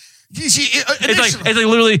know. It's like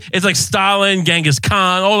literally, it's like Stalin, Genghis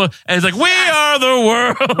Khan, and it's like, we are the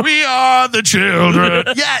world. We are the children.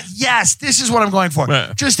 Yes, this is what I'm going for.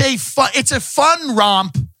 Right. Just it's a fun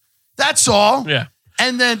romp. That's all. Yeah.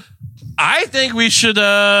 And then I think we should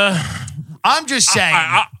I'm just saying.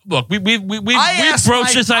 Look, we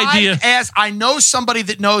broached this idea. I know somebody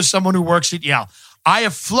that knows someone who works at Yale. I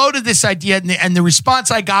have floated this idea, and the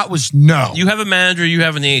response I got was no. You have a manager, you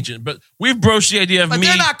have an agent, but we've broached the idea of but me.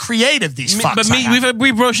 They're not creative. These fucks. But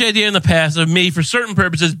we've broached the idea in the past of me for certain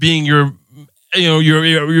purposes being your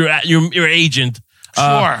agent.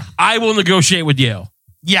 Sure. I will negotiate with Yale.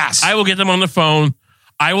 Yes, I will get them on the phone.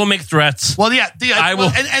 I will make threats. Well, yeah,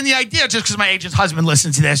 and the idea, just because my agent's husband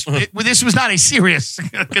listens to this, this was not a serious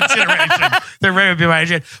consideration. There would be my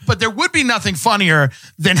agent, but there would be nothing funnier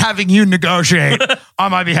than having you negotiate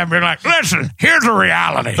on my behalf. Being like, listen, here's the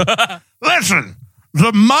reality. Listen,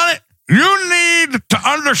 the money you need to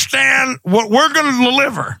understand what we're going to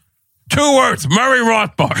deliver. 2 words, Murray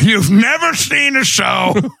Rothbard. You've never seen a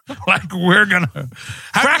show like we're going to.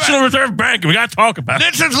 Fractional reserve banking, we got to talk about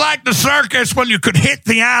it. This is like the circus when you could hit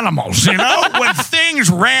the animals, you know? When things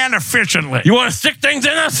ran efficiently. You want to stick things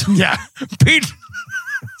in us? Yeah. Pete.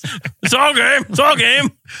 It's all game. It's all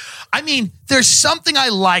game. I mean, there's something I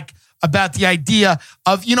like about the idea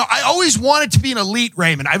of, I always wanted to be an elite,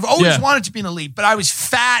 Raymond. I've always wanted to be an elite, but I was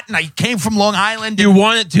fat and I came from Long Island. You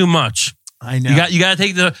want it too much. I know. You got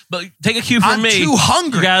to take a cue from me. I'm too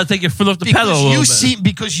hungry. You got to take your foot off the pedal a little bit.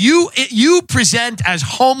 Because you present as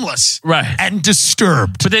homeless, right, and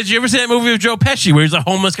disturbed. But did you ever see that movie with Joe Pesci where he's a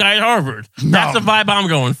homeless guy at Harvard? No. That's the vibe I'm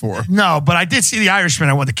going for. No, but I did see The Irishman.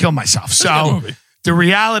 I wanted to kill myself. So the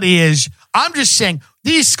reality is, I'm just saying,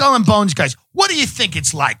 these Skull and Bones guys, what do you think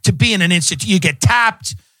it's like to be in an institute? You get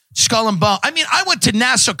tapped, Skull and Bones. I mean, I went to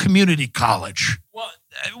Nassau Community College. Well,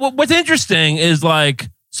 what's interesting is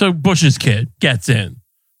so Bush's kid gets in.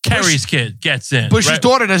 Kerry's kid gets in. Bush's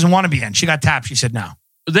daughter doesn't want to be in. She got tapped. She said no.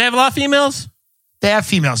 Do they have a lot of females? They have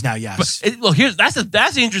females now, yes. But look, that's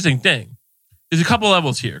the interesting thing. There's a couple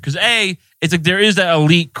levels here. Because it's like there is that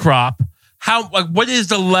elite crop. What is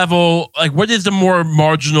the level? What is the more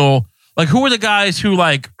marginal? Who are the guys who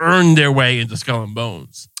earned their way into Skull and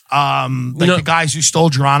Bones? The guys who stole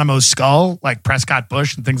Geronimo's skull, like Prescott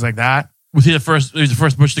Bush and things like that. Was he the first? He was the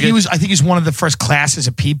first Bush to get. I think he's one of the first classes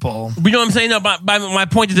of people. You know what I'm saying? No, my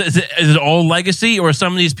point is it all legacy, or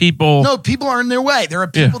some of these people? No, people are in their way. There are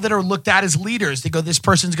people that are looked at as leaders. They go, this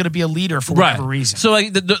person's going to be a leader for whatever reason. So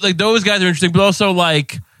those guys are interesting, but also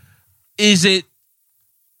is it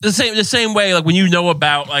the same way? When you know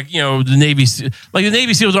about the Navy, the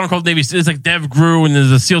Navy SEALs aren't called Navy SEALs. It's Dev Grew and there's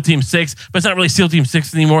a SEAL Team 6, but it's not really SEAL Team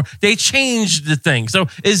 6 anymore. They changed the thing. So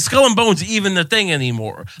is Skull and Bones even the thing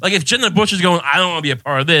anymore? If Jenna Bush is going, I don't want to be a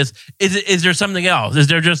part of this. Is there something else? Is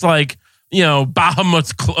there just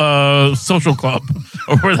Bahamut's social club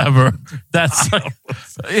or whatever? That's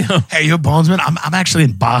Hey, you Bonesman, I'm actually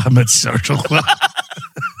in Bahamut's social club.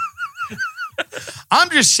 I'm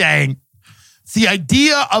just saying. The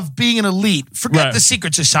idea of being an elite, forget the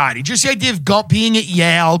secret society, just the idea of being at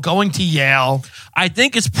Yale, going to Yale. I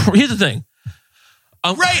think here's the thing.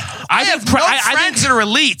 I have friends that are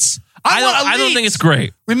elites. I don't think it's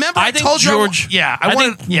great. Remember, I told George.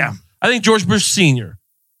 I think George Bush Sr.,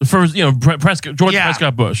 the first,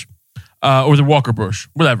 Prescott Bush, or the Walker Bush,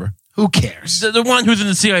 whatever. Who cares? The one who's in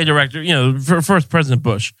the CIA director, first President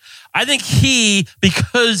Bush. I think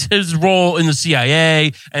because his role in the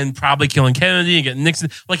CIA and probably killing Kennedy and getting Nixon,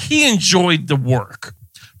 he enjoyed the work.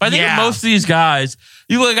 But I think most of these guys,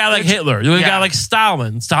 you look at a guy like Hitler, you look at a guy like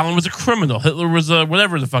Stalin. Stalin was a criminal. Hitler was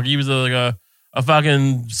whatever the fuck. He was a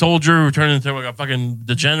fucking soldier who turned into a fucking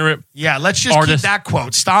degenerate. Yeah, let's just keep that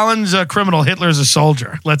quote. Stalin's a criminal, Hitler's a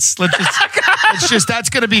soldier. Let's just that's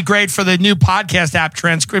going to be great for the new podcast app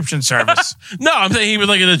transcription service. No, I'm saying he was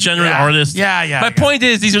a degenerate artist. Yeah. My point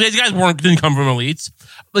is these guys didn't come from elites.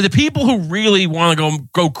 But the people who really want to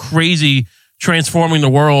go crazy transforming the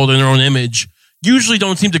world in their own image usually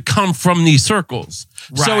don't seem to come from these circles.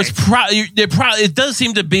 Right. So it does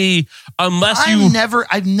seem to be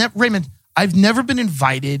Raymond, I've never been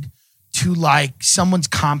invited to someone's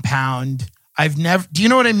compound. Do you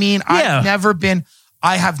know what I mean? Yeah.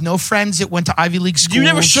 I have no friends that went to Ivy League schools. You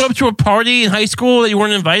never showed up to a party in high school that you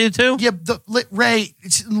weren't invited to? Yeah, Ray,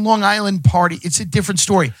 it's a Long Island party. It's a different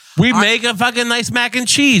story. We make a fucking nice mac and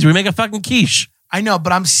cheese. We make a fucking quiche. I know,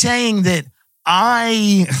 but I'm saying that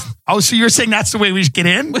so you're saying that's the way we should get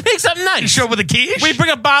in? We make something nice. You show up with a quiche? We bring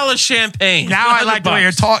a bottle of champagne. Now I like the way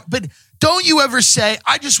you're talking. But don't you ever say,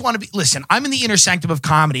 I just want to be... Listen, I'm in the inner sanctum of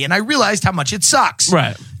comedy, and I realized how much it sucks.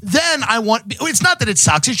 Right. Then it's not that it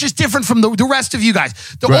sucks. It's just different from the rest of you guys.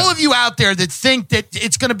 All of you out there that think that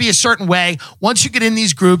it's going to be a certain way, once you get in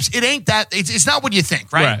these groups, it ain't that... It's not what you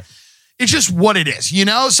think, right? It's just what it is,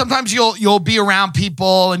 Sometimes you'll be around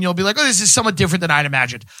people, and you'll be like, oh, this is somewhat different than I'd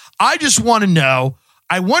imagined. I just want to know,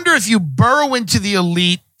 I wonder if you burrow into the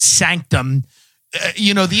elite sanctum.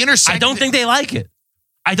 The inner sanctum. I don't think they like it.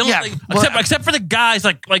 I don't think, except for the guys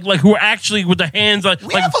like who are actually with the hands.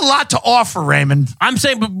 We have a lot to offer, Raymond. I'm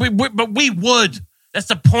saying, but we would. That's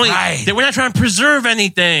the point. Right. That we're not trying to preserve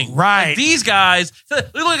anything. Right. Like these guys, look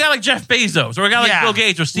at a guy like Jeff Bezos or a guy like Bill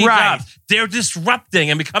Gates or Steve Jobs. They're disrupting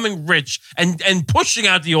and becoming rich and pushing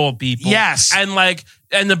out the old people. Yes.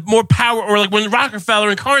 And the more power, or like when Rockefeller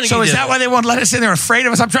and Carnegie. So is that why they won't let us in? They're afraid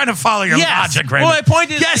of us? I'm trying to follow your logic, Raymond. Well, my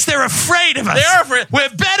point is, yes, they're afraid of us. They are afraid. We're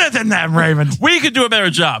better than them, Raymond. We could do a better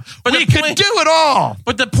job. But we could do it all.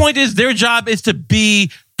 But the point is, their job is to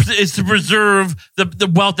preserve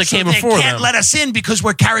the wealth that came before them. They can't let us in because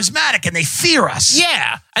we're charismatic and they fear us.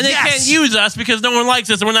 Yeah. And they can't use us because no one likes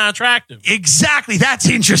us and we're not attractive. Exactly. That's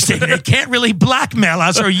interesting. They can't really blackmail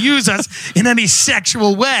us or use us in any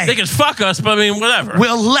sexual way. They can fuck us, but I mean, whatever.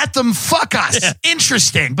 We'll let them fuck us. Yeah.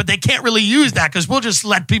 Interesting. But they can't really use that because we'll just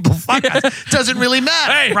let people fuck us. Doesn't really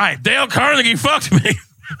matter. Hey, right. Dale Carnegie fucked me.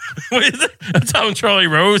 What is it? That's how Charlie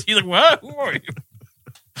Rose. He's like, what? Who are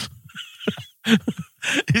you?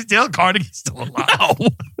 Is Dale Carnegie still alive? No,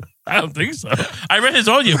 I don't think so. I read his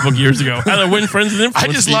audiobook years ago. How to Win Friends and Influence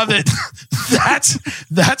I just people. love it.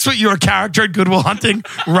 That's what your character at Good Will Hunting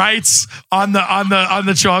writes on the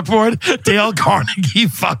chalkboard. Dale Carnegie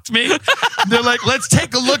fucked me. They're like, let's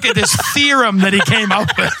take a look at this theorem that he came up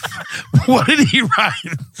with. What did he write?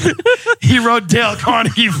 He wrote Dale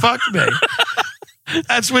Carnegie fucked me.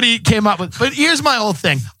 That's what he came up with. But here's my whole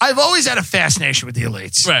thing. I've always had a fascination with the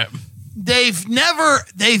elites. Right. They've never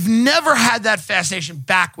had that fascination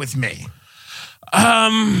back with me.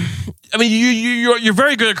 I mean, you're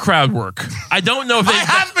very good at crowd work. I don't know if I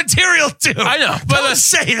have material too. I know, but don't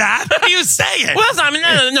say that. What are you saying? Well, that's not,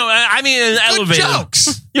 no. I mean, elevated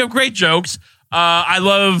jokes. You have great jokes. I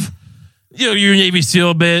love. Your Navy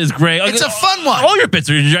SEAL bit is great. It's a fun one. All your bits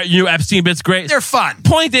are Epstein bits great. They're fun.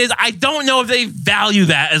 Point is, I don't know if they value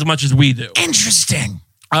that as much as we do. Interesting.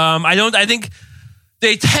 I think.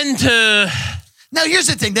 They tend to... Now, here's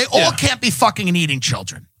the thing. They all can't be fucking and eating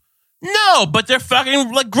children. No, but they're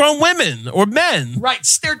fucking like grown women or men. Right.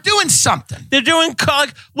 They're doing something. They're doing...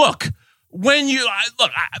 Look, when you...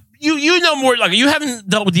 You know more... Like, you haven't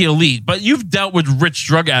dealt with the elite, but you've dealt with rich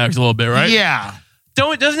drug addicts a little bit, right? Yeah.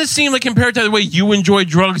 Doesn't it seem like compared to the way you enjoy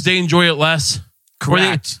drugs, they enjoy it less?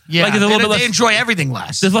 Correct. Yeah. Like they enjoy everything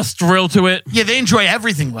less. There's less thrill to it. Yeah, they enjoy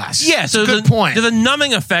everything less. Yeah, so good point. There's a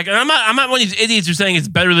numbing effect, and I'm not one of these idiots who's saying it's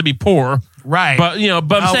better to be poor. Right. But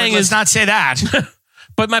I'm saying let's not say that.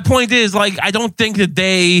 But my point is, like, I don't think that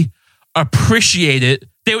they appreciate it.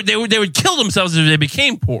 They would kill themselves if they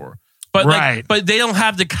became poor. But but they don't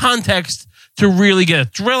have the context to really get a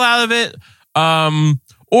thrill out of it,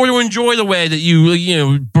 or to enjoy the way that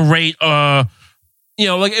you berate.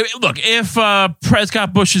 If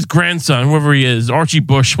Prescott Bush's grandson, whoever he is, Archie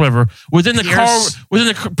Bush, whatever, was in the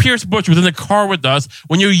Pierce Bush was in the car with us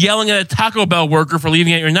when you're yelling at a Taco Bell worker for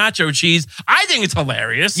leaving out your nacho cheese, I think it's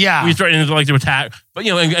hilarious. Yeah, we threatened to attack, but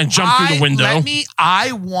and jump through the window.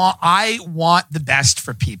 I want the best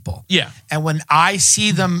for people. Yeah, and when I see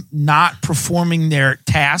them not performing their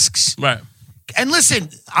tasks, right. And listen,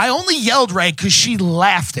 I only yelled right because she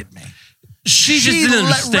laughed at me. She just didn't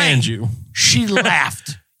understand you. She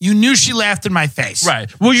laughed. You knew she laughed in my face. Right.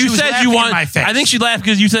 Well, you said you want. I think she laughed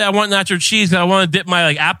because you said I want nacho cheese because I want to dip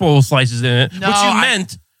my apple slices in it. No, which you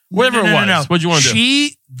meant whatever it was. No. What'd you want to do?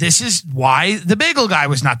 This is why the bagel guy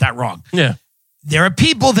was not that wrong. Yeah. There are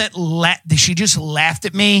people that she just laughed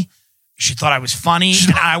at me. She thought I was funny,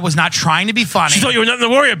 and I was not trying to be funny. She thought you were nothing to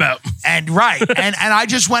worry about. And I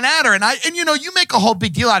just went at her, and you make a whole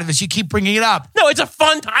big deal out of this. You keep bringing it up. No, it's a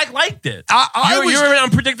fun. I liked it. You're an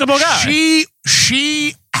unpredictable guy.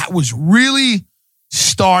 She was really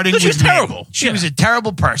starting. She was terrible. She was a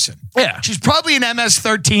terrible person. Yeah, she's probably an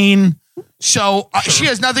MS-13. So she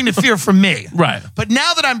has nothing to fear from me. Right. But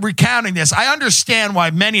now that I'm recounting this, I understand why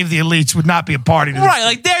many of the elites would not be a party to this. Right.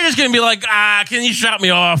 Like, they're just going to be like, can you shut me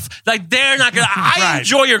off? Like, they're not going to. I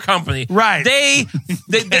enjoy your company. Right. They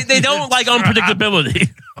don't like unpredictability.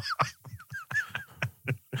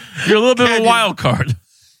 You're a little bit of a wild card.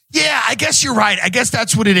 Yeah, I guess you're right. I guess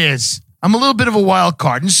that's what it is. I'm a little bit of a wild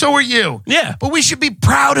card, and so are you. Yeah. But we should be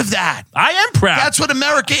proud of that. I am proud. That's what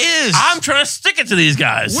America is. I'm trying to stick it to these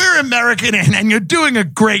guys. We're American, and you're doing a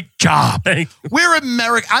great job. Thank you. We're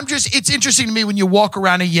American. It's interesting to me when you walk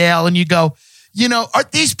around a Yale and you go,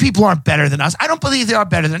 these people aren't better than us. I don't believe they are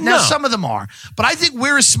better than us. No. Now, some of them are, but I think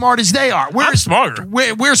we're as smart as they are. I'm smarter.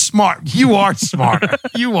 We're smart. You are smarter.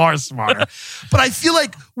 You are smarter. But I feel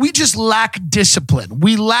like we just lack discipline.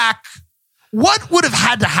 We lack... What would have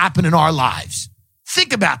had to happen in our lives?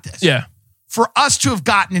 Think about this. Yeah. For us to have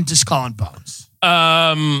gotten into Skull and Bones.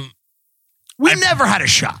 We never had a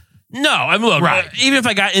shot. No, I mean, look, right. Even if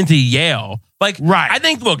I got into Yale, like, right. I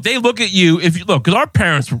think, look, they look at you, if you look, because our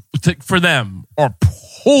parents, for them, are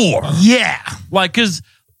poor. Yeah. Like, because,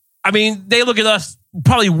 I mean, they look at us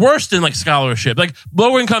probably worse than, like, scholarship. Like,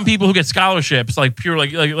 lower-income people who get scholarships, like, pure,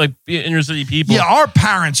 like inner-city people. Yeah, our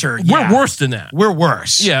parents are, We're worse than that. We're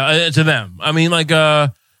worse. Yeah, to them. I mean,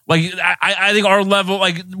 I think our level,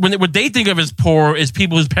 like, what they think of as poor is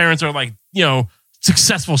people whose parents are, like, you know,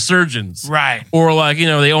 successful surgeons. Right. Or, like, you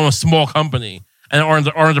know, they own a small company and aren't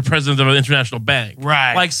the president of an international bank.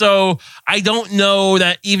 Right. Like, so I don't know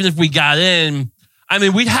that even if we got in, I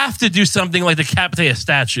mean, we'd have to do something like decapitate a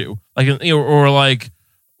statue. Like, you know, or like,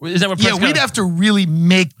 is that what we'd have to really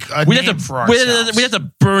make a name for ourselves. We'd have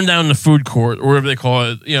to burn down the food court or whatever they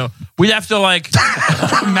call it. You know, we'd have to, like...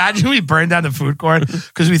 Imagine we burned down the food court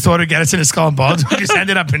because we thought it'd get us into Skull and Bones. We just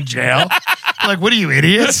ended up in jail. Like, what are you,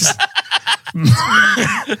 idiots? We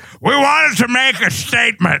wanted to make a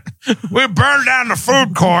statement. We burned down the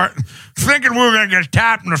food court thinking we were going to get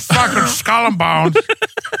tapped in the fucking Skull and Bones.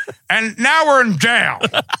 And now we're in jail.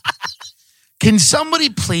 Can somebody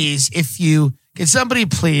please,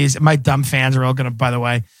 my dumb fans are all going to, by the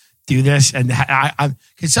way, do this. And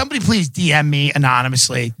can somebody please DM me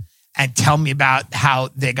anonymously and tell me about how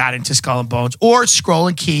they got into Skull and Bones or Scroll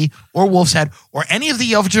and Key or Wolf's Head or any of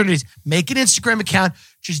the opportunities? Make an Instagram account.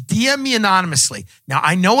 Just DM me anonymously. Now,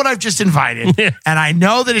 I know what I've just invited, and I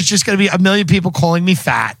know that it's just going to be a million people calling me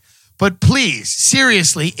fat. But please,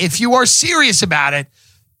 seriously, if you are serious about it,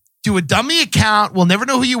 do a dummy account. We'll never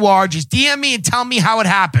know who you are. Just DM me and tell me how it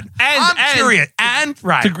happened. I'm curious.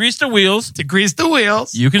 To grease the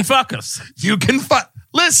wheels. You can fuck us. You can fuck.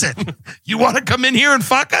 Listen, you want to come in here and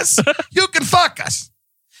fuck us? You can fuck us.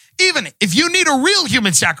 Even if you need a real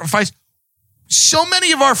human sacrifice, so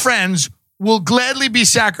many of our friends will gladly be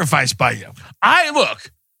sacrificed by you.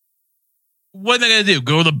 What are they going to do?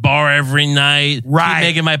 Go to the bar every night? Right. Keep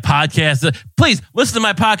making my podcast? Please, listen to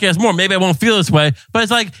my podcast more. Maybe I won't feel this way, but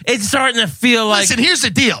it's like, it's starting to feel like... Listen, here's the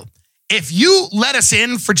deal. If you let us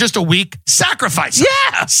in for just a week, sacrifice us.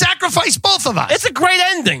 Yeah. Sacrifice both of us. It's a great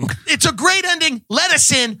ending. It's a great ending. Let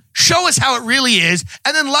us in, show us how it really is,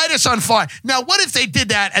 and then light us on fire. Now, what if they did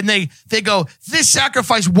that and they go, this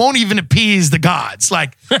sacrifice won't even appease the gods?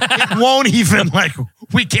 Like, it won't even, like,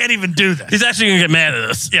 we can't even do this. He's actually going to get mad at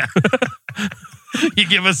us. Yeah. You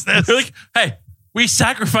give us this. Like, hey, we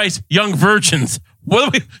sacrifice young virgins.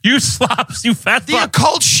 What do you slops, you fat The fuck.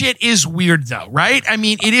 occult shit is weird, though, right? I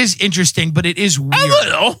mean, it is interesting, but it is weird. A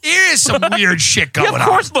little. There is some weird shit going on. Of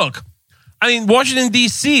course, look. I mean, Washington,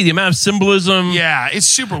 D.C., the amount of symbolism. Yeah, it's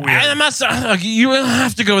super weird. And I'm not, like, you don't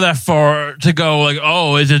have to go that far to go, like,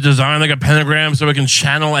 oh, is it designed like a pentagram so it can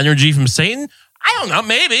channel energy from Satan? I don't know,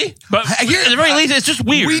 maybe. But at the very least, it's just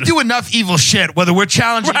weird. We do enough evil shit, whether we're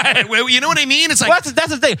challenging. Right. You know what I mean? It's like... Well, that's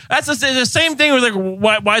the thing. That's the same thing with, like,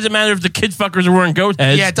 why does it matter if the kid fuckers are wearing goat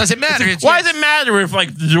heads? Yeah, it doesn't matter. Why does it matter if,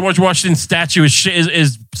 like, the George Washington statue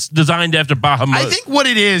is designed after Bahamut? I think what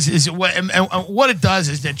it is what it does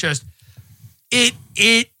is that just... It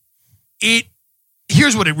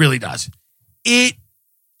here's what it really does. It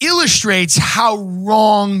illustrates how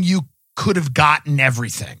wrong you could have gotten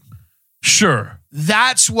everything. Sure.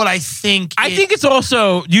 That's what I think. I think it's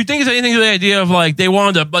also, do you think it's anything to the idea of, like, they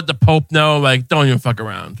wanted to let the Pope know, like, don't even fuck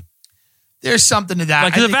around? There's something to that.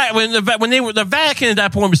 Like, the Vatican at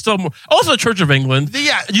that point was still more, also the Church of England.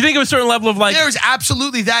 Yeah. Do you think it was a certain level of, like... There's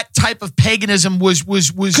absolutely that type of paganism was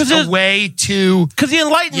a way to... Because the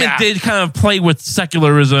Enlightenment did kind of play with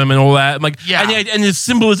secularism and all that. Like, and the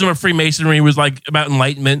symbolism of Freemasonry was, like, about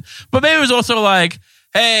Enlightenment. But maybe it was also like,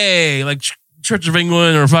 hey, like, Church of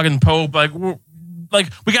England or fucking Pope, like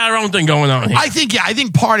we got our own thing going on here. I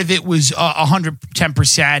think part of it was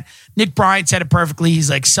 110%. Nick Bryant said it perfectly. He's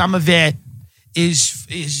like, some of it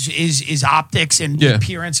is optics and the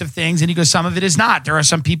appearance of things, and he goes, some of it is not. There are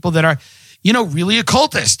some people that are, really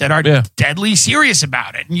occultists that are deadly serious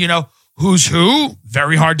about it, and who's who?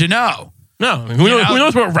 Very hard to know. No, I mean, who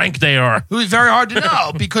knows what rank they are? Who's very hard to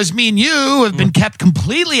know because me and you have been kept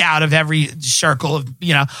completely out of every circle of,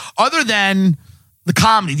 other than the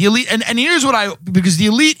comedy, the elite. And here's what because the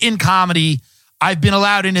elite in comedy, I've been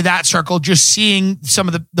allowed into that circle, just seeing some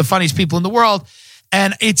of the funniest people in the world.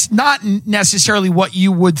 And it's not necessarily what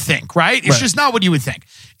you would think, right? It's just not what you would think.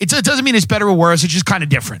 It doesn't mean it's better or worse. It's just kind of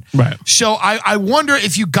different. Right. So I wonder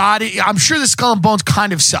if you got it. I'm sure the Skull and Bones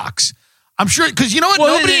kind of sucks. I'm sure, because you know what?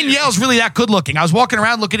 Nobody in Yale's really that good looking. I was walking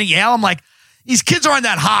around looking at Yale. I'm like, these kids aren't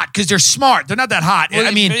that hot because they're smart. They're not that hot. Well,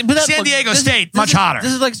 I mean, San Diego State, much hotter.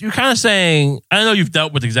 This is like, you're kind of saying, I know you've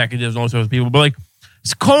dealt with executives and all sorts of people, but like,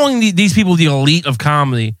 calling these people the elite of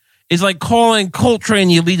comedy is like calling Coltrane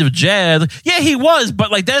the elite of jazz. Like, yeah, he was, but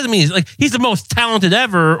like that doesn't mean he's the most talented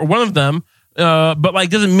ever, or one of them. But like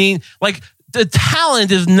doesn't mean like the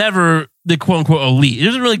talent is never the quote unquote elite. It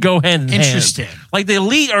doesn't really go hand in hand. Interesting. Like the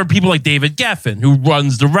elite are people like David Geffen, who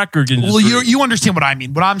runs the record industry. Well, you understand what I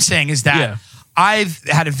mean. What I'm saying is that I've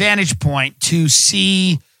had a vantage point to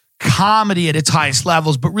see comedy at its highest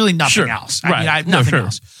levels, but really nothing else. I mean, I have nothing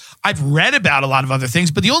else. I've read about a lot of other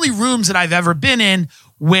things, but the only rooms that I've ever been in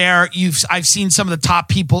where I've seen some of the top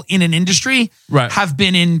people in an industry have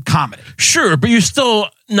been in comedy. Sure, but you're still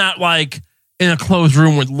not like in a closed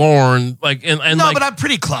room with Lorne, like and no, like, but I'm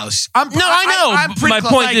pretty close. I know. I'm pretty My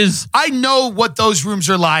point is, I know what those rooms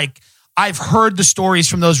are like. I've heard the stories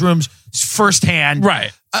from those rooms firsthand.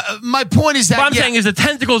 Right. My point is that what I'm saying is the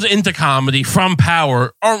tentacles into comedy from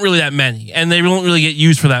Power aren't really that many, and they don't really get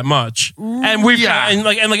used for that much. And we've and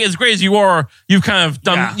like as great as you are, you've kind of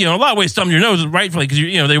done a lot of ways thumbed your nose rightfully because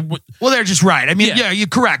they're just right. I mean, you're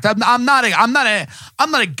correct. I'm not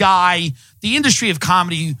a guy. The industry of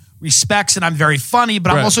comedy respects, and I'm very funny,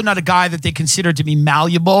 but I'm also not a guy that they consider to be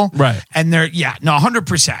malleable. Right. And they're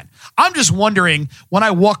 100%. I'm just wondering when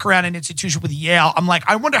I walk around an institution with Yale, I'm like,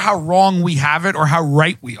 I wonder how wrong we have it or how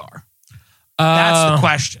right we are. That's the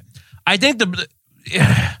question. I think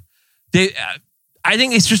I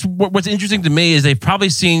think it's just what's interesting to me is they've probably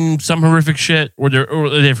seen some horrific shit or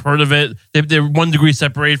they've heard of it. They're 1 degree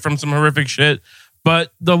separated from some horrific shit.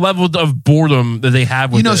 But the level of boredom that they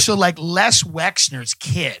have with so like Les Wexner's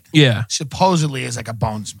kid supposedly is like a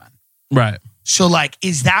bonesman. Right. So like,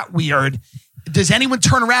 is that weird? Does anyone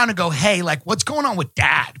turn around and go, hey, like, what's going on with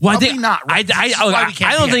dad? Well, Probably not. Right? I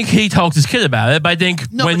don't think he talks his kid about it, but I think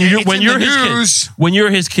when you're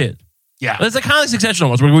his kid, it's a kind of Succession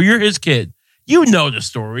almost, where you're his kid, you know the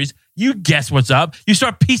stories, you guess what's up, you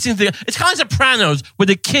start piecing things. It's kind of Sopranos, where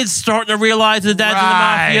the kid's starting to realize the dad's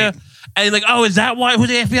in the mafia. And like, oh, is that who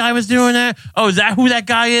the FBI was doing that? Oh, is that who that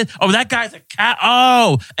guy is? Oh, that guy's a cat.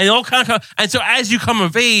 Oh, and all kind of. And so as you come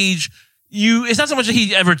of age, it's not so much that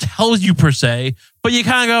he ever tells you per se, but you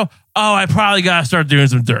kind of go, oh, I probably got to start doing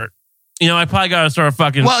some dirt. I probably got to start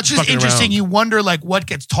fucking. Well, it's just interesting. Around. You wonder like what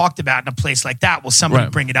gets talked about in a place like that. Will somebody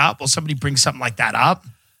bring it up? Will somebody bring something like that up?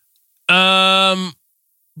 Well,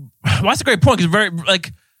 that's a great point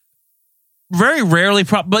because very rarely,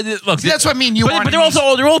 but look, that's what I mean. But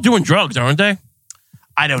they're all doing drugs, aren't they?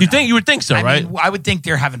 I don't know. You would think so, right? I would think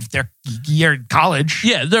they're having their year in college.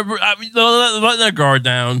 Yeah, they're letting their guard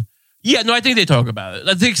down. Yeah, no, I think they talk about it.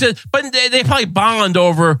 I think but they probably bond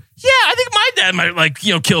over. Yeah, I think my dad might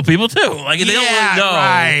kill people too. Like they don't really know,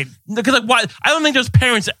 right? Because why? I don't think those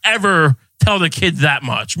parents ever tell the kids that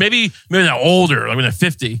much. Maybe they're older, like when they're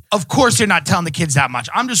 50. Of course, they're not telling the kids that much.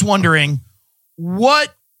 I'm just wondering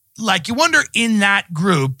what. Like, you wonder in that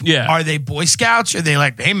group, are they Boy Scouts? Are they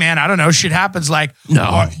like, hey, man, I don't know, shit happens? Like,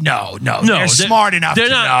 no. They're smart enough to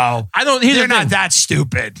know. They're not that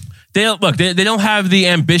stupid. They don't have the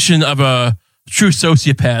ambition of a true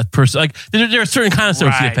sociopath person. Like, they're a certain kind of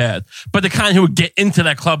sociopath, but the kind who would get into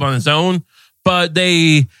that club on his own. But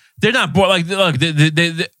they're not bored. Like, look,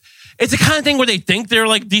 it's the kind of thing where they think they're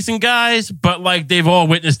like decent guys, but like they've all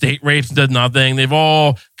witnessed date rapes and done nothing. They've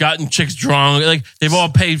all gotten chicks drunk. Like they've all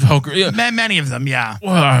paid poker. Many of them, yeah.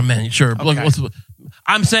 Well, many, sure. Okay. Look,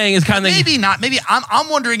 I'm saying it's kind of maybe not. Maybe I'm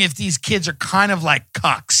wondering if these kids are kind of like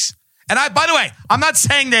cucks. And by the way, I'm not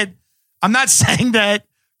saying that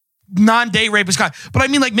non-date rape is kind, but I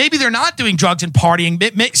mean like maybe they're not doing drugs and partying.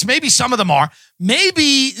 Maybe some of them are.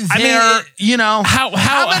 Maybe they're,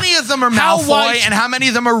 how many of them are Malfoy and how many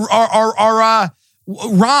of them are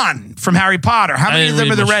Ron from Harry Potter? How many of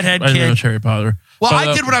them are the redhead kid? I didn't know Harry Potter. Well,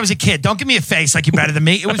 I did when I was a kid. Don't give me a face like you're better than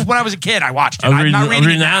me. It was when I was a kid. I watched it. I'm not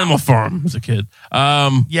reading Animal Farm as a kid.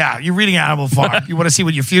 Yeah, you're reading Animal Farm. You want to see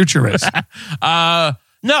what your future is.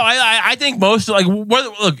 No, I think most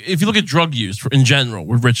look, if you look at drug use in general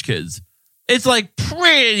with rich kids, it's like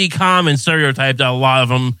pretty common stereotype that a lot of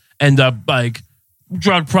them end up like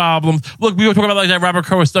drug problems. Look, we were talking about like that Robert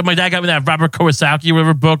Kiyosaki. My dad got me that Robert Kiyosaki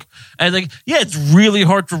whatever book, and like it's really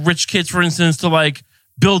hard for rich kids, for instance, to like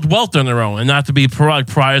build wealth on their own and not to be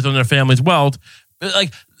priors on their family's wealth.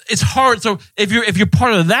 Like it's hard. So if you're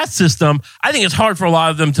part of that system, I think it's hard for a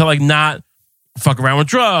lot of them to like not fuck around with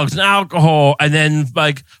drugs and alcohol and then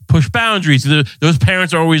like push boundaries. Those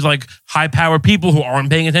parents are always like high-powered people who aren't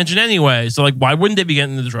paying attention anyway. So like, why wouldn't they be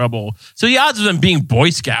getting into trouble? So the odds of them being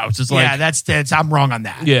Boy Scouts is like... Yeah, that's I'm wrong on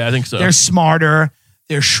that. Yeah, I think so. They're smarter.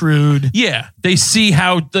 They're shrewd. Yeah, they see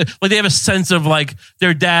how... they have a sense of like,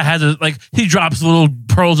 their dad has he drops little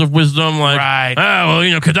pearls of wisdom like, right. Oh,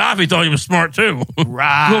 well, Gaddafi thought he was smart too.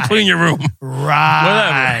 Right. Go clean your room.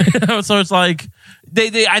 Right. Whatever. So it's like...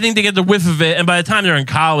 I think they get the whiff of it, and by the time they're in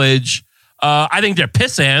college, I think they're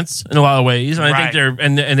piss ants in a lot of ways, and I think they're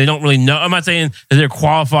and they don't really know. I'm not saying that they're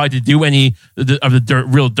qualified to do any of the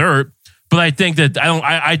real dirt, but I think that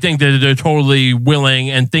I think that they're totally willing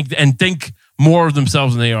and think more of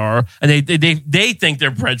themselves than they are, and they think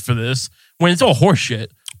they're bred for this when it's all horseshit.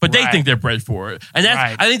 But they think they're bred for it, and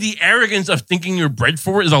that's I think the arrogance of thinking you're bred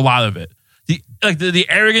for it is a lot of it. The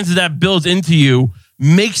arrogance that builds into you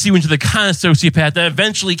makes you into the kind of sociopath that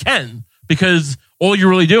eventually can, because all you're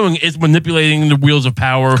really doing is manipulating the wheels of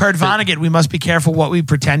power. Kurt Vonnegut, we must be careful what we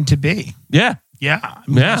pretend to be. Yeah. Yeah. I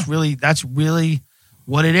mean, that's really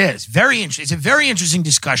what it is. Very interesting. It's a very interesting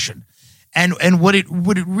discussion. And what it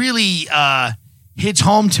really hits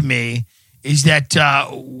home to me is that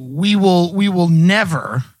we will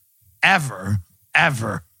never, ever,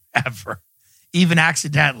 ever, ever, even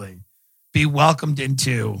accidentally, be welcomed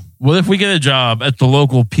into. What if we get a job at the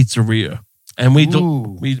local pizzeria and we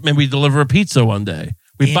deliver a pizza one day?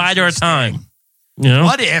 We bide our time. You know?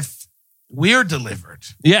 What if we're delivered?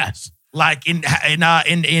 Yes. Like in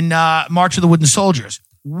March of the Wooden Soldiers,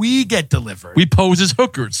 we get delivered. We pose as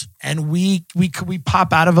hookers, and we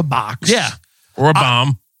pop out of a box. Yeah, or a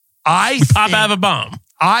bomb. We pop out of a bomb.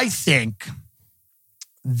 I think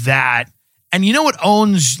that. And you know what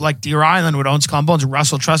owns, like Deer Island, what owns Skull and Bones,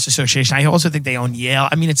 Russell Trust Association. I also think they own Yale.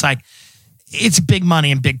 I mean, it's like, it's big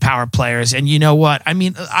money and big power players. And you know what? I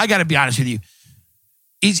mean, I got to be honest with you.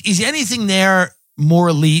 Is anything there more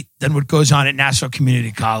elite than what goes on at Nassau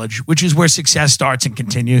Community College, which is where success starts and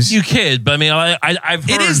continues? You kid, but I mean, I've heard,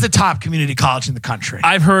 it is the top community college in the country.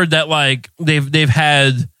 I've heard that like they've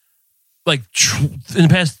had like in the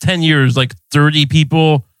past 10 years, like 30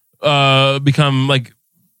 people become like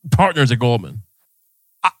partners at Goldman.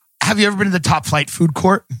 Have you ever been to the Top Flight food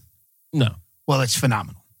court? No. Well, it's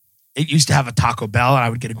phenomenal. It used to have a Taco Bell, and I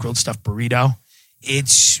would get a grilled stuffed burrito.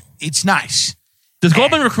 It's nice. Does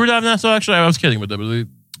Goldman recruit out of Nassau? Actually, I was kidding with them.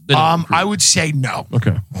 But I would say no.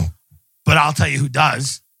 Okay. But I'll tell you who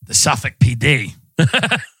does. The Suffolk PD.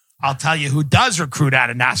 I'll tell you who does recruit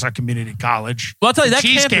out of Nassau Community College. Well, I'll tell you, that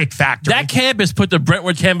Cheesecake Factory. That campus put the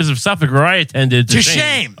Brentwood campus of Suffolk, where I attended, to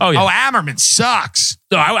shame. Oh, yeah. Oh, Ammerman sucks.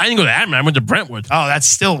 No, I didn't go to Ammerman. I went to Brentwood. Oh,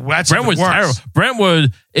 that's Brentwood's terrible.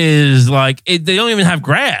 Brentwood is like, they don't even have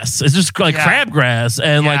grass. It's just like crabgrass.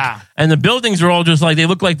 And and the buildings are all just like, they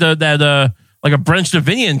look like like a Brent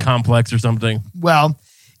Davinian complex or something. Well,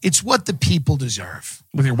 it's what the people deserve.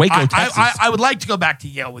 With your Waco, Texas. I would like to go back to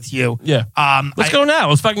Yale with you. Yeah. Let's go now.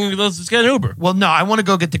 Let's get an Uber. Well, no, I want to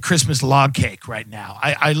go get the Christmas log cake right now.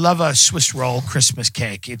 I love a Swiss roll Christmas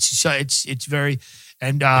cake. It's very,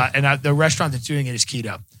 and the restaurant that's doing it is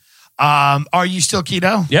keto. Are you still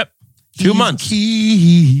keto? Yep. 2 months.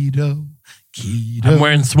 Keto. I'm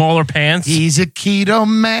wearing smaller pants. He's a keto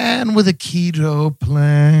man with a keto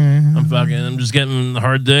plan. I'm just getting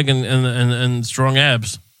hard dick and strong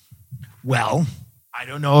abs. Well, I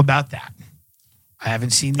don't know about that. I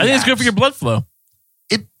haven't seen the I think abs. it's good for your blood flow.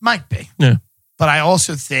 It might be. Yeah. But I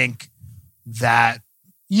also think that,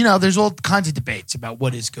 there's all kinds of debates about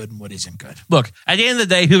what is good and what isn't good. Look, at the end of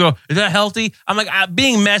the day, people go, is that healthy? I'm like,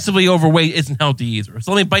 being massively overweight isn't healthy either.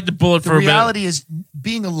 So let me bite the bullet for a bit. The reality is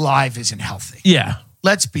being alive isn't healthy. Yeah.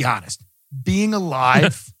 Let's be honest. Being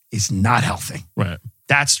alive is not healthy. Right.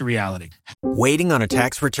 That's the reality. Waiting on a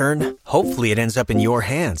tax return? Hopefully it ends up in your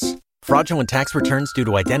hands. Fraudulent tax returns due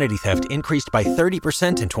to identity theft increased by 30%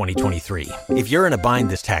 in 2023. If you're in a bind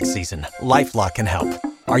this tax season, LifeLock can help.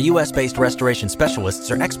 Our U.S.-based restoration specialists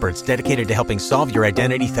are experts dedicated to helping solve your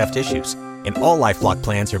identity theft issues. And all LifeLock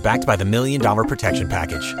plans are backed by the $1 Million Protection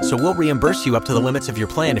Package. So we'll reimburse you up to the limits of your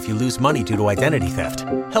plan if you lose money due to identity theft.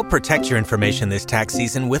 Help protect your information this tax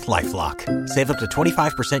season with LifeLock. Save up to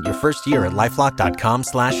 25% your first year at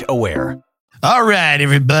LifeLock.com/aware. All right,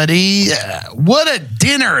 everybody. What a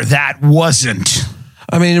dinner that wasn't.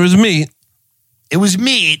 I mean, it was meat. It was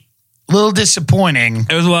meat. A little disappointing.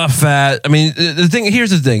 It was a lot of fat. I mean,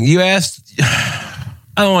 here's the thing. You asked, I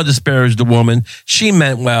don't want to disparage the woman. She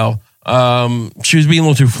meant well. She was being a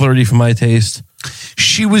little too flirty for my taste.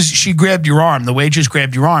 She grabbed your arm. The waitress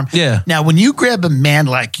grabbed your arm. Yeah. Now, when you grab a man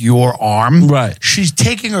like your arm, right, she's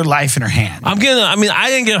taking her life in her hand. I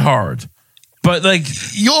didn't get hard. But like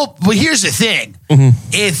but here's the thing. Mm-hmm.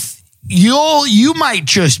 If you might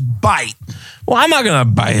just bite. Well, I'm not gonna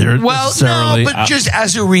bite her. Well, no, but just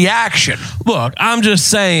as a reaction. Look, I'm just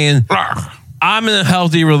saying I'm in a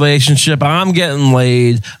healthy relationship. I'm getting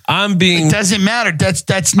laid. It doesn't matter.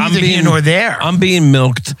 That's neither here nor there. I'm being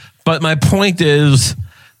milked. But my point is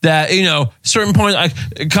that, you know, certain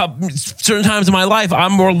times in my life,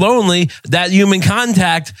 I'm more lonely. That human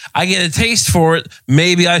contact, I get a taste for it.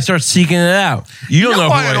 Maybe I start seeking it out. You don't know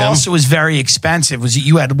who I am. It also was very expensive. Was it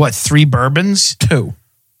you had, what, 3 bourbons? 2.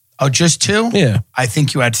 Oh, just 2? Yeah. I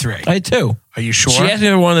think you had 3. I had 2. Are you sure? She asked me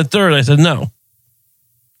if I wanted a third. I said no.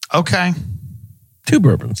 Okay. 2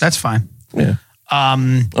 bourbons. That's fine. Yeah.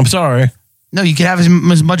 I'm sorry. No, you can have as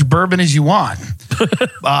much bourbon as you want.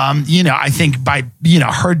 You know, I think by, you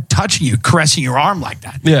know, her touching you, caressing your arm like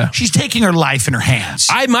that. Yeah. She's taking her life in her hands.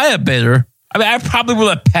 I might have bit her. I mean, I probably would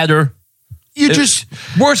have pet her.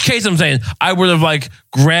 Worst case, I'm saying, I would have like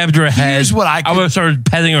grabbed her head. Here's what I would have started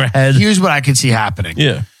petting her head. Here's what I could see happening.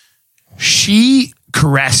 Yeah. She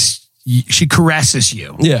caresses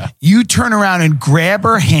you. Yeah. You turn around and grab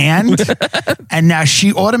her hand, and now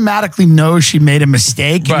she automatically knows she made a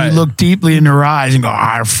mistake. And you look deeply in her eyes and go,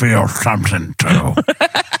 I feel something too.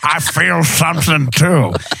 I feel something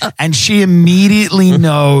too. And she immediately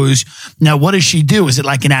knows. Now, what does she do? Is it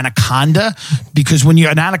like an anaconda? Because when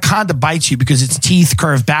an anaconda bites you, because its teeth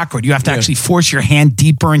curve backward, you have to actually force your hand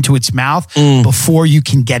deeper into its mouth before you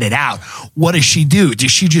can get it out. What does she do?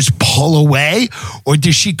 Does she just pull away, or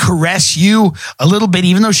does she caress you a little bit,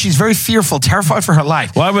 even though she's very fearful, terrified for her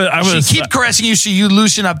life? Well, I would keep caressing you so you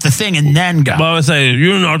loosen up the thing and then go. Well, I would say,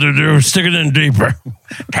 you know what to do. Stick it in deeper.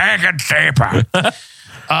 Take it deeper.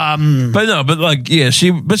 But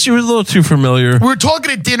she was a little too familiar. We were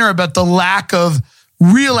talking at dinner about the lack of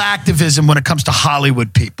real activism when it comes to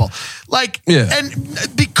Hollywood people. And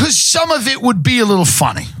because some of it would be a little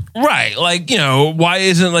funny. Right. Like, you know, why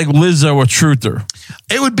isn't like Lizzo a truther?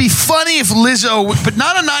 It would be funny if Lizzo, but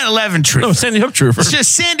not a 9/11 truther. No, Sandy Hook truther. It's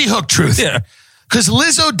just Sandy Hook truth. Yeah. Because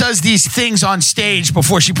Lizzo does these things on stage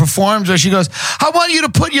before she performs where she goes, I want you to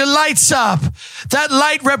put your lights up. That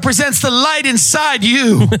light represents the light inside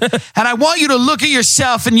you. And I want you to look at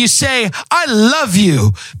yourself and you say, I love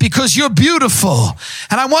you because you're beautiful.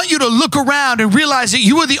 And I want you to look around and realize that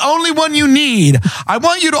you are the only one you need. I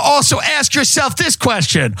want you to also ask yourself this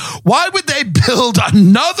question. Why would they build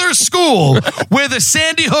another school where the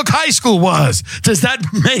Sandy Hook High School was? Does that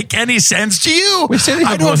make any sense to you?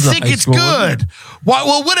 I don't think it's good. Why?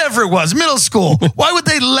 Well, whatever it was, middle school. Why would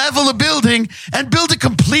they level a building and build a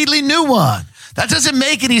completely new one? That doesn't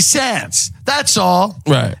make any sense. That's all.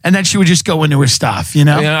 Right. And then she would just go into her stuff, you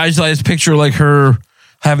know? Yeah, I just picture like her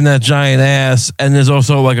having that giant ass, and there's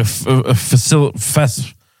also like a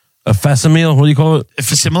facsimile. What do you call it? A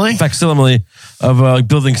facsimile? Facsimile of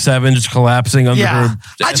Building 7 just collapsing under her.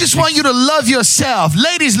 I just want you to love yourself.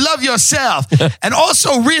 Ladies, love yourself. And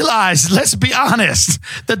also realize, let's be honest,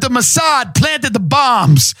 that the Mossad planted the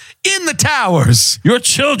bombs in the towers. Your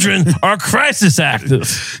children are crisis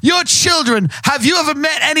actors. Your children. Have you ever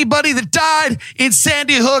met anybody that died in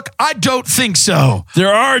Sandy Hook? I don't think so.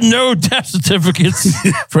 There are no death certificates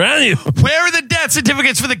for any of them. Where are the death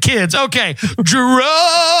certificates for the kids? Okay.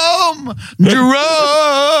 Jerome.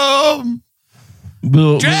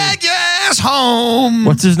 Drag your ass home.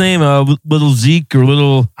 What's his name? Little Zeke or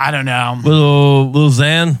little? I don't know. Little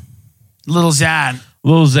Zan. Little Zan.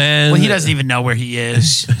 Little Zan. Well, he doesn't even know where he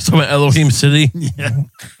is. Talking about Elohim City. Yeah.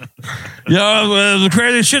 The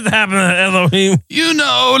crazy shit that happened at Elohim. You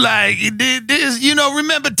know, like this. You know,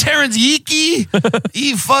 remember Terrence Yeeki?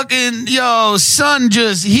 He fucking son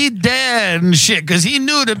he dead and shit because he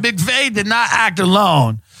knew that Big Faye did not act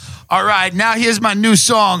alone. All right, now here's my new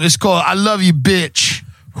song. It's called I Love You, Bitch.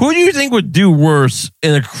 Who do you think would do worse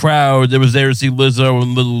in a crowd that was there to see Lizzo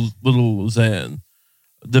and Little Zan?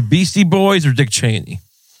 The Beastie Boys or Dick Cheney?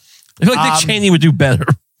 I feel like Dick Cheney would do better.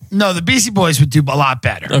 No, the Beastie Boys would do a lot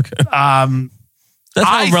better. Okay. That's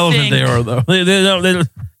how relevant they are, though.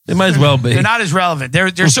 They might as well be. They're not as relevant.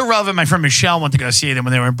 They're so relevant, my friend Michelle went to go see them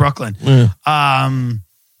when they were in Brooklyn. Yeah.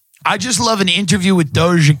 I just love an interview with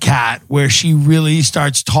Doja Cat where she really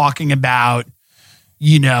starts talking about,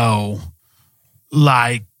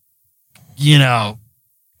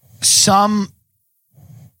 some,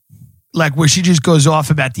 like where she just goes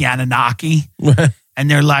off about the Anunnaki.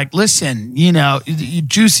 And they're like, listen,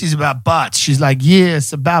 Juicy's about butts. She's like, yeah,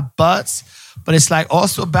 it's about butts. But it's like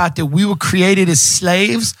also about that we were created as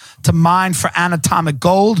slaves to mine for anatomic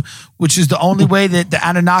gold, which is the only way that the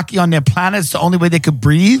Anunnaki on their planet, it's the only way they could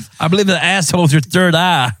breathe. I believe the asshole is your third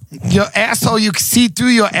eye. Your asshole, you can see through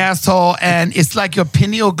your asshole, and it's like your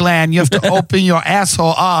pineal gland. You have to open your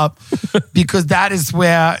asshole up because that is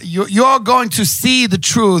where you're going to see the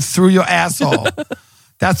truth through your asshole.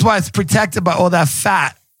 That's why it's protected by all that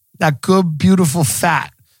fat, that good, beautiful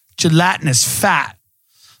fat, gelatinous fat.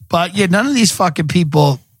 But yeah, none of these fucking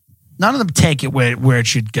people, none of them take it where it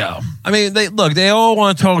should go. I mean, they all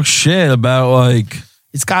want to talk shit about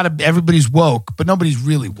It's got to. Everybody's woke, but nobody's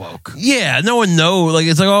really woke. Yeah, no one knows. Like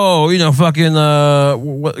it's like, oh, fucking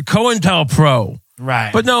COINTELPRO,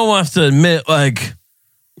 right? But no one wants to admit, like,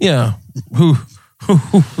 who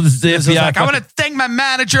is the FBI? Like, I want to thank my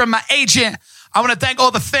manager and my agent. I want to thank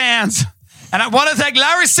all the fans. And I want to thank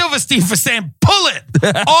Larry Silverstein for saying, pull it,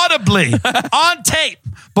 audibly, on tape.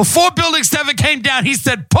 Before Building 7 came down, he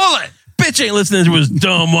said, pull it. Bitch ain't listening to his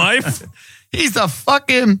dumb wife. He's a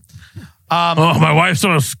fucking... my wife's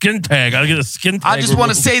on a skin tag. I'll get a skin tag. I just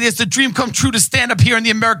want to say this. The dream come true to stand up here in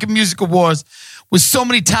the American Music Awards with so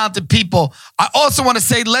many talented people. I also want to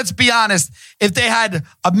say, let's be honest, if they had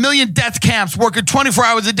 1 million death camps working 24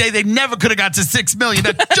 hours a day, they never could have got to 6 million.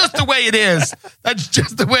 That's just the way it is. That's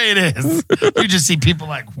just the way it is. You just see people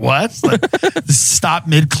like, what? Like, stop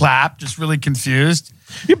mid-clap, just really confused.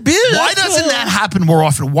 Why doesn't that happen more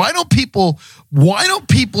often? Why don't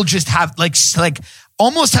people just have like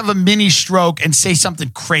almost have a mini stroke and say something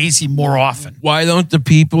crazy more often? Why don't the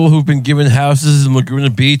people who've been given houses in Laguna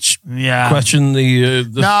Beach question the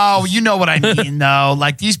No, you know what I mean, though.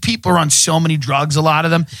 Like, these people are on so many drugs, a lot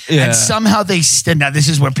of them, and somehow they stand. Now, this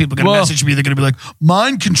is where people are going to message me. They're going to be like,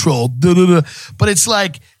 mind control, da-da-da. But it's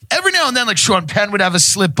like, every now and then, like, Sean Penn would have a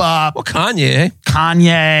slip up. Well,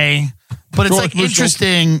 Kanye. But it's like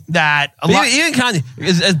interesting that even Kanye,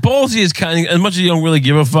 as ballsy as Kanye, as much as he don't really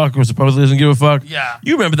give a fuck or supposedly doesn't give a fuck. Yeah,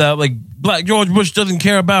 you remember that like Black George Bush doesn't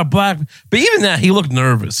care about black, but even that he looked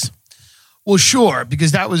nervous. Well, sure,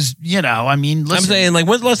 because that was I mean, listen, I'm saying like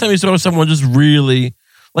when's the last time you saw someone just really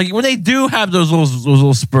like when they do have those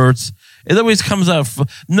little spurts? It always comes out.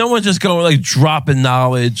 No one's just going like dropping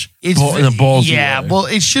knowledge in a ballsy way. Well,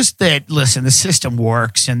 it's just that, listen, the system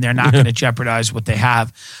works and they're not going to jeopardize what they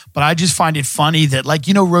have. But I just find it funny that, like,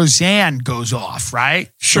 Roseanne goes off,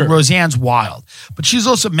 right? Sure. So Roseanne's wild. But she's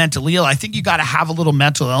also mentally ill. I think you got to have a little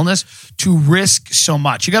mental illness to risk so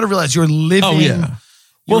much. You got to realize you're living. Oh, yeah.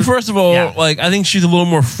 Well, first of all, like I think she's a little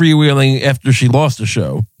more freewheeling after she lost the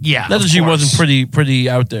show. Yeah, not that she wasn't pretty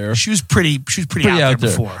out there. She was pretty out there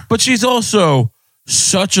before. But she's also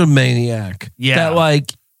such a maniac. Yeah, that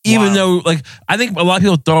like even though like I think a lot of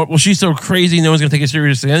people thought, well, she's so crazy, no one's gonna take it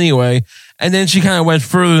seriously anyway. And then she kind of went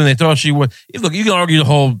further than they thought she would. Look, you can argue the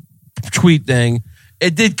whole tweet thing.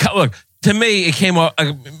 It did look to me. It came off.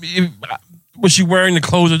 Was she wearing the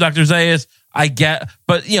clothes of Dr. Zayas? I get,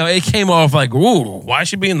 but it came off like, ooh, why is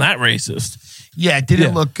she being that racist? Yeah, it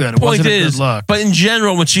didn't look good. It wasn't a good look. But in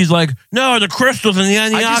general, when she's like, no, the crystals and the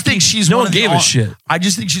Anunnaki, I just think she's no one gave a shit. I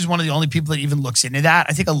just think she's one of the only people that even looks into that.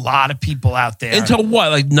 I think a lot of people out there into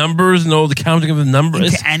what, like numbers and all the counting of the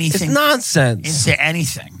numbers, into anything, it's nonsense. Into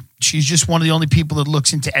anything. She's just one of the only people that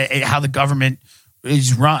looks into how the government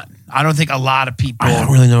is run. I don't think a lot of people. I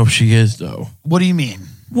don't really know if she is though. What do you mean?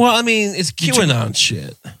 Well, I mean, it's QAnon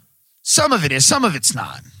shit. Some of it is. Some of it's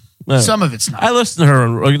not. Some of it's not. I listen to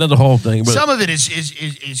her, not the whole thing. But some of it is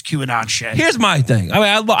QAnon shit. Here's my thing. I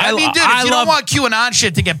mean, dude, if you don't want QAnon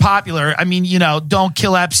shit to get popular, I mean, don't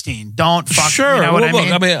kill Epstein. Don't fuck. Sure. You know what I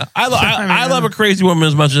mean? I mean, I love a crazy woman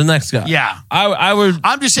as much as the next guy. Yeah. I would.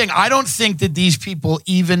 I'm just saying, I don't think that these people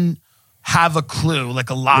even have a clue. Like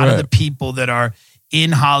a lot of the people that are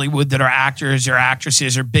in Hollywood that are actors or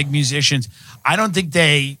actresses or big musicians, I don't think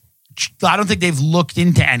they've looked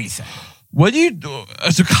into anything. What do you do?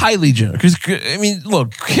 So Kylie Jenner, because I mean,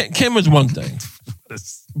 look, Kim was one thing,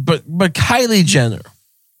 but Kylie Jenner,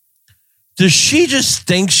 does she just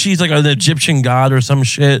think she's like an Egyptian god or some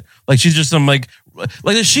shit? Like she's just some like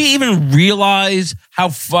does she even realize how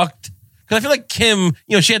fucked? Because I feel like Kim,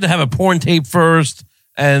 she had to have a porn tape first,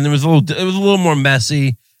 and it was a little more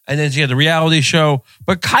messy. And then she had the reality show.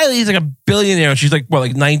 But Kylie's like a billionaire. She's like,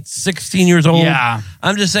 what, like 16 years old? Yeah.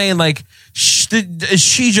 I'm just saying, like,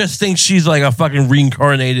 she just thinks she's like a fucking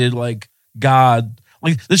reincarnated, like, God.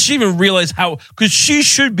 Like, does she even realize how? Because she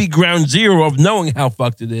should be ground zero of knowing how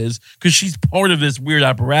fucked it is. Because she's part of this weird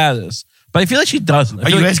apparatus. But I feel like she doesn't. Are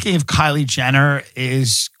you asking if Kylie Jenner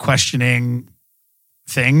is questioning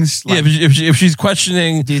things? Like, yeah, if she's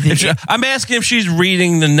questioning. Do you think I'm asking if she's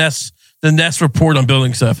reading the Nest report on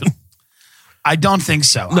Building 7. I don't think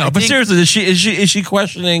so. No, but seriously, is she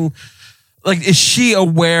questioning? Like, is she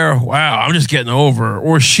aware? Wow, I'm just getting over,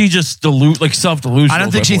 or is she just self-delusional? I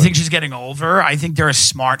don't think she thinks she's getting over. I think they're a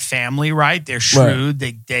smart family, right? They're shrewd.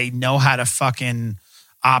 Right. They know how to fucking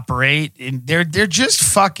operate, and they're just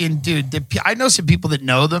fucking dude. I know some people that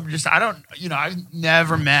know them. I've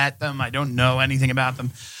never met them. I don't know anything about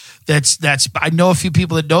them. I know a few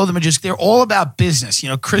people that know them, and they're all about business.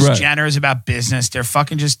 Kris Jenner is about business. They're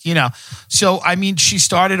fucking just, So, I mean, she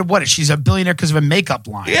started she's a billionaire because of a makeup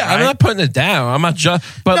line. Yeah, right? I'm not putting it down. I'm not just,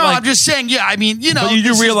 but no, I'm just saying, yeah, I mean, But you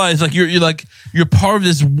do realize, you're part of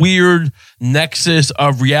this weird nexus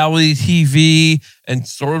of reality TV and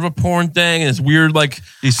sort of a porn thing, and it's weird,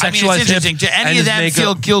 these sexualized. It's interesting. Do any of them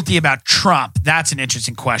feel guilty about Trump? That's an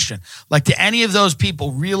interesting question. Do any of those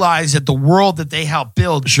people realize that the world that they helped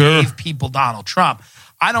build gave people Donald Trump?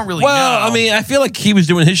 I don't really know. Well, I mean, I feel like he was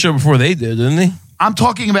doing his show before they did, didn't he? I'm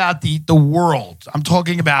talking about the world. I'm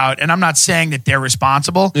talking about, and I'm not saying that they're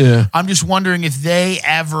responsible. Yeah. I'm just wondering if they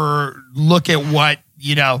ever look at what,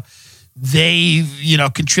 they,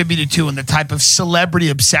 contributed to in the type of celebrity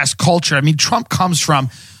obsessed culture. I mean, Trump comes from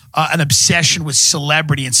an obsession with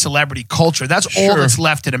celebrity and celebrity culture. That's all that's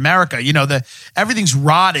left in America. Everything's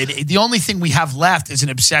rotted. The only thing we have left is an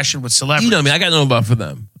obsession with celebrity. I got no love for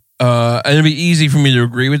them. And it'd be easy for me to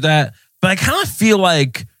agree with that. But I kind of feel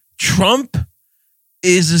like Trump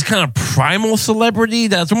is this kind of primal celebrity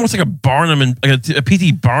that's almost like a Barnum and a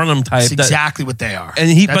P.T. Barnum type. That's exactly what they are.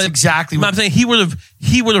 And that's exactly what I'm saying. He would have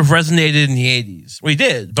resonated in the 80s. Well, he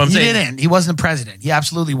did. But he didn't. He wasn't the president. He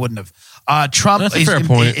absolutely wouldn't have. Trump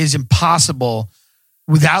is impossible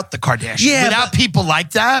without the Kardashians. Yeah, without people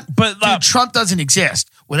like that. But dude, Trump doesn't exist.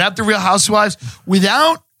 Without the Real Housewives,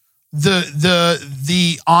 without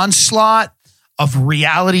the onslaught of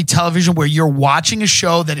reality television where you're watching a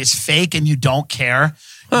show that is fake and you don't care.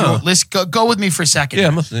 Let's go with me for a second. Yeah,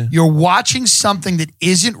 I'm listening. You're watching something that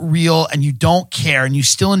isn't real and you don't care and you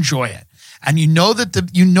still enjoy it. And you know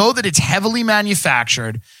that it's heavily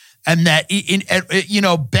manufactured, and that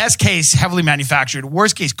best case heavily manufactured,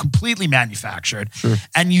 worst case completely manufactured. Sure.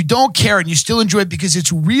 And you don't care and you still enjoy it because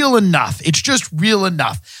it's real enough. It's just real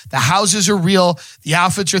enough. The houses are real. The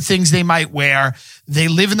outfits are things they might wear. They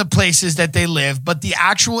live in the places that they live, but the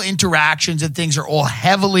actual interactions and things are all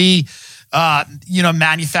heavily,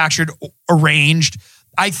 manufactured, arranged.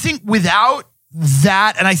 I think without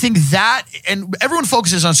that, and everyone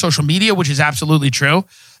focuses on social media, which is absolutely true.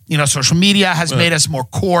 Social media has made us more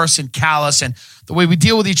coarse and callous, and the way we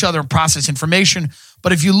deal with each other and process information.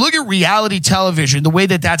 But if you look at reality television, the way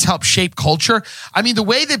that that's helped shape culture, I mean, the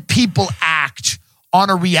way that people act on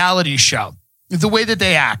a reality show, the way that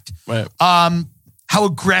they act, how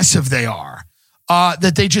aggressive they are,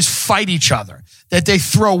 that they just fight each other, that they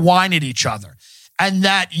throw wine at each other, and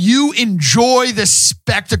that you enjoy the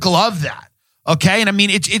spectacle of that. Okay, and I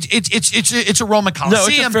mean it's a Roman Coliseum.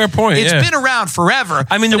 No, it's a fair point. It's been around forever.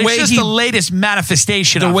 I mean, the latest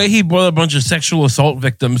manifestation. The way he brought a bunch of sexual assault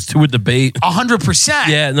victims to a debate. 100%.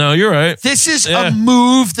 Yeah, no, you're right. This is a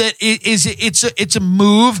move that it's a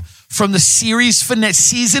move from the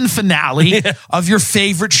season finale of your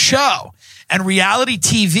favorite show, and reality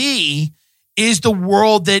TV is the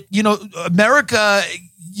world that America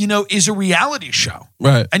is a reality show,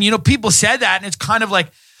 right? And people said that, and it's kind of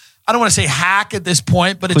like, I don't want to say hack at this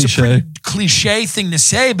point, but it's a pretty cliche thing to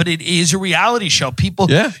say, but it is a reality show. People,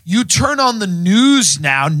 you turn on the news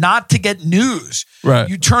now not to get news. Right.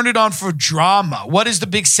 You turn it on for drama. What is the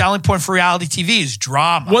big selling point for reality TV is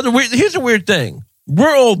drama. Well, here's a weird thing.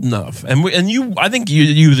 We're old enough, I think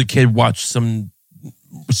you as a kid watched some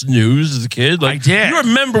news as a kid. I did. You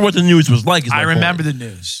remember what the news was like. I remember the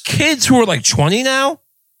news. Kids who are 20 now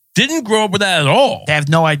didn't grow up with that at all. They have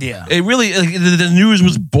no idea. It really, the news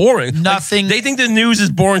was boring. Nothing. They think the news is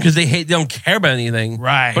boring because they don't care about anything.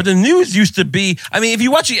 Right. But the news used to be, if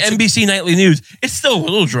you watch the NBC Nightly News, it's still a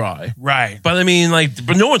little dry. Right. But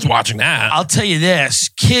but no one's watching that. I'll tell you this,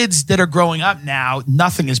 kids that are growing up now,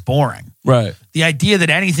 nothing is boring. Right. The idea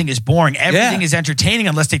that anything is boring, everything is entertaining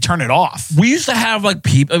unless they turn it off. We used to have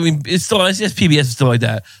people. It's still, I guess PBS is still like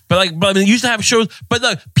that. But you used to have shows. But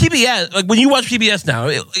PBS, when you watch PBS now,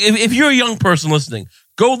 if you're a young person listening,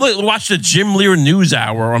 go watch the Jim Lear News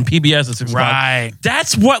Hour on PBS at 6 o'clock. Right.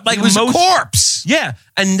 That's what he was a corpse. Yeah,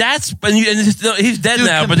 and he's dead Dude,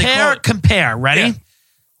 now. Compare. Ready? Yeah.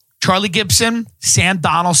 Charlie Gibson, Sam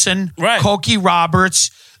Donaldson, Cokie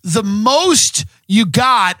Roberts. The most you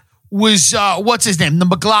got was what's his name? The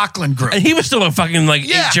McLaughlin group. And he was still a fucking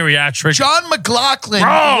geriatric. John McLaughlin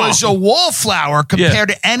was a wallflower compared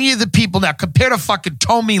to any of the people now. Compared to fucking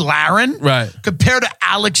Tommy Lahren. Right. Compared to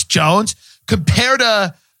Alex Jones. Compared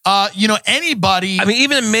to anybody.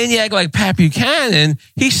 Even a maniac like Pat Buchanan,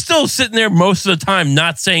 he's still sitting there most of the time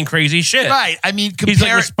not saying crazy shit. Right. He's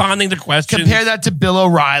responding to questions. Compare that to Bill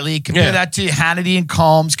O'Reilly. Compare that to Hannity and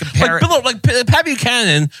Combs. Pat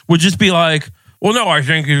Buchanan would just be like, well, no, I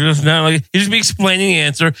think he's just not he'd just be explaining the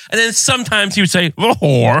answer. And then sometimes he would say, the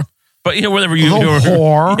whore. But whatever the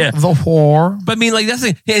whore. But I mean, like that's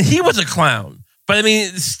the thing. And he was a clown. But I mean,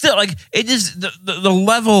 still, like it is the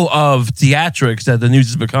level of theatrics that the news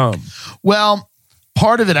has become. Well,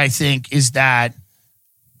 part of it, I think, is that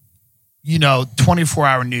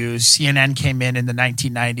 24-hour news. CNN came in the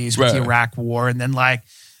 1990s with the Iraq War, and then like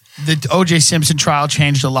the O.J. Simpson trial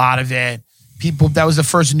changed a lot of it. That was the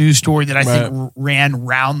first news story that I think ran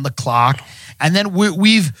round the clock. And then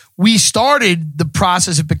we started the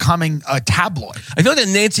process of becoming a tabloid. I feel like that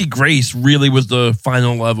Nancy Grace really was the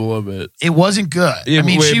final level of it. It wasn't good.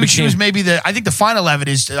 She was maybe I think the final level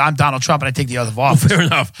is I'm Donald Trump and I take the oath of office. Well, fair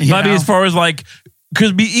enough. I mean, as far as like,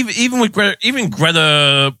 because even with Greta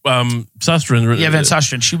Susteren, Van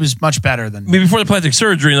Susteren, she was much better than before the plastic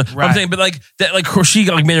surgery. I'm saying, but like that, like she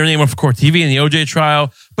made her name off of Court TV in the OJ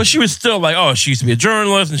trial, but she was still like, oh, she used to be a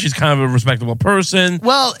journalist and she's kind of a respectable person.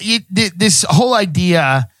 Well, this whole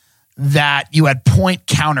idea that you had point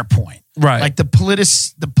counterpoint, right? Like the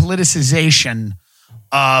politicization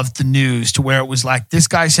of the news to where it was like, this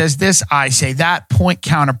guy says this, I say that, point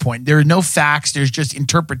counterpoint. There are no facts. There's just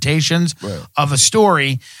interpretations of a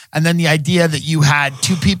story. And then the idea that you had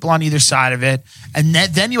two people on either side of it. And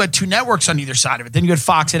then you had two networks on either side of it. Then you had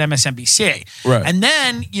Fox and MSNBC. Right. And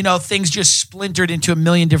then, things just splintered into a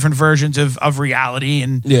million different versions of reality.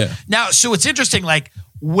 And now, so it's interesting, like,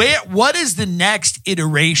 what is the next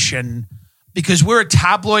iteration? Because we're a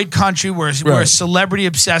tabloid country, we're a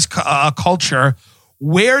celebrity-obsessed culture.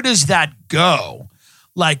 Where does that go?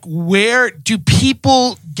 Like, where do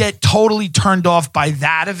people get totally turned off by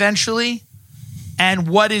that eventually? And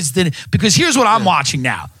what is because here's what I'm watching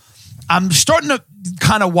now. I'm starting to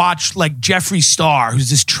kind of watch like Jeffree Star, who's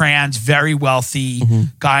this trans, very wealthy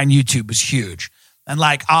guy on YouTube, is huge. And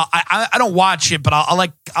like, I don't watch it, but I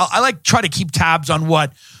like try to keep tabs on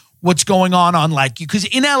what's going on like, because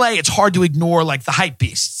in LA, it's hard to ignore like the hype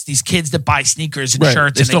beasts, these kids that buy sneakers and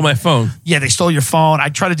shirts. They stole my phone. Yeah, they stole your phone. I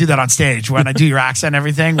try to do that on stage when I do your accent and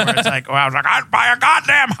everything, where it's like, I was like, I'd buy a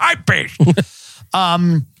goddamn hype beast.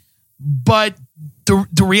 But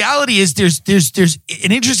the reality is there's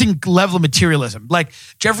an interesting level of materialism. Like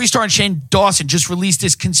Jeffree Star and Shane Dawson just released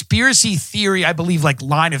this conspiracy theory, I believe, like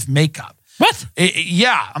line of makeup. What?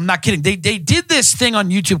 Yeah, I'm not kidding. They did this thing on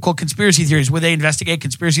YouTube called Conspiracy Theories, where they investigate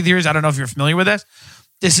conspiracy theories. I don't know if you're familiar with this.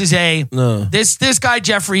 This is this guy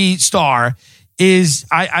Jeffree Star is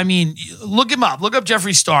I mean, look him up. Look up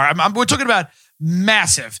Jeffree Star. We're talking about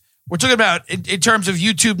massive. We're talking about in terms of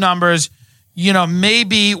YouTube numbers.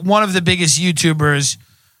 Maybe one of the biggest YouTubers.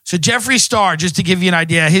 So Jeffree Star, just to give you an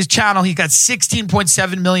idea, his channel, he got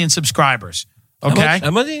 16.7 million subscribers. Okay, how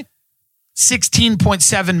many?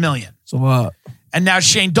 16.7 million. So what? And now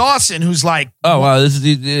Shane Dawson, who's like, oh wow, this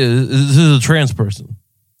is a trans person.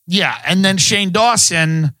 Yeah, and then Shane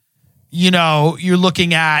Dawson, you're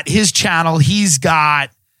looking at his channel. He's got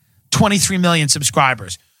 23 million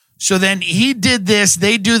subscribers. So then he did this.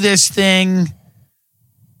 They do this thing.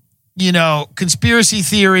 Conspiracy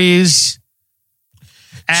theories.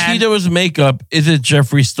 Cheetos makeup, is it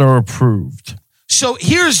Jeffree Star approved? So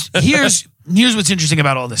here's what's interesting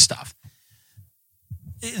about all this stuff.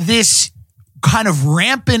 This kind of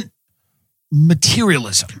rampant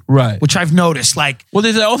materialism, right? Which I've noticed. Like, well,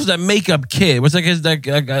 there's also that makeup kid. What's that guy's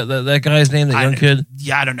name? That young kid?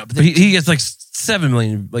 Yeah, I don't know. But he gets like 7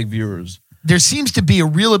 million viewers. There seems to be a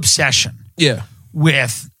real obsession,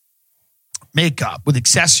 with makeup, with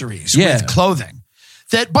accessories, with clothing.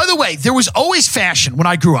 That, by the way, there was always fashion when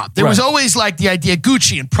I grew up. There was always like the idea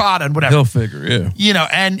Gucci and Prada and whatever. Hilfiger,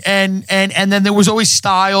 and then there was always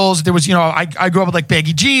styles. There was, I grew up with like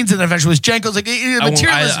baggy jeans and then eventually was Jenkos. Like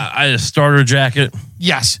materialism. I had a starter jacket.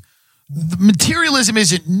 Yes. The materialism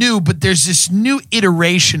isn't new, but there's this new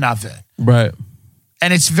iteration of it. Right.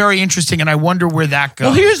 And it's very interesting, and I wonder where that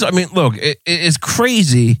goes. Well, look, it's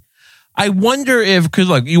crazy. I wonder if, because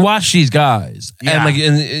look, you watch these guys and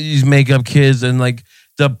these makeup kids and like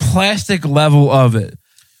the plastic level of it.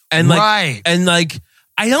 And like, and like,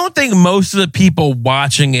 I don't think most of the people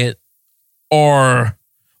watching it are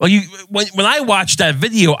like, when I watch that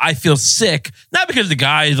video, I feel sick. Not because the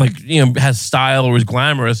guy is like, has style or is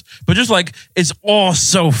glamorous, but just like, it's all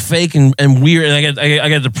so fake and weird. And I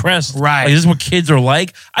get depressed. Right. Like, this is what kids are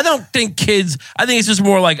like. I don't think kids, I think it's just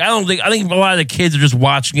more like, I think a lot of the kids are just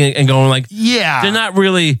watching it and going like, they're not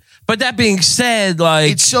really, but that being said,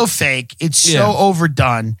 like, it's so fake. It's so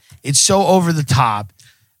overdone. It's so over the top.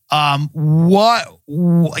 What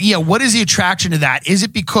is the attraction to that? Is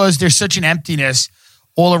it because there's such an emptiness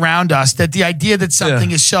all around us that the idea that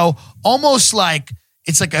something is so almost like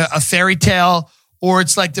it's like a fairy tale, or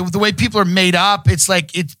it's like the way people are made up? It's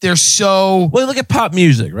like they're so. Well, look at pop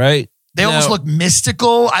music, right? They almost look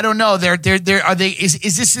mystical. I don't know. Are they?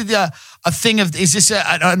 Is this a thing of? Is this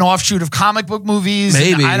an offshoot of comic book movies?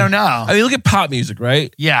 Maybe. I don't know. I mean, look at pop music,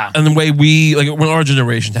 right? Yeah. And the way we when our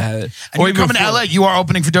generation had it. And you come to LA, you are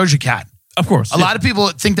opening for Doja Cat. Of course. A lot of people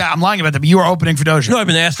think that I'm lying about that, but you are opening for Doja. No, I've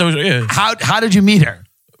been asked Doja. Yeah. How did you meet her?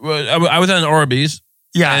 I was at an Arby's.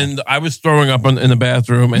 Yeah. And I was throwing up in the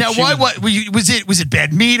bathroom. And now, was it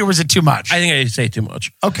bad meat or was it too much? I think I say too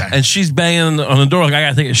much. Okay. And she's banging on the door like, I got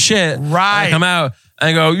to take a shit. Right. And I come out and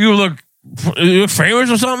I go, you look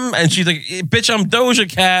famous or something? And she's like, bitch, I'm Doja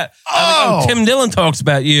Cat. I'm like, Tim Dillon talks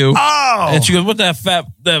about you. Oh. And she goes, what that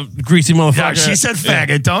greasy motherfucker? Yeah, she said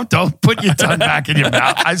faggot. Yeah. Don't put your tongue back in your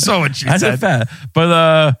mouth. I saw what she said. I said fat.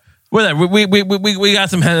 But, whatever. We got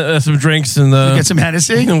some drinks and you get some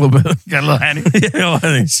Hennessy? A little bit. You got a little Henny? Yeah, a little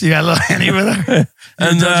Henny. So you got a little Henny with her?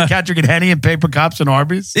 And Doja Cat drinking Henny and paper cups and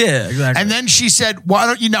Arby's? Yeah, exactly. And then she said, why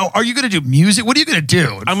don't you know, are you going to do music? What are you going to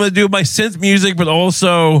do? I'm going to do my synth music, but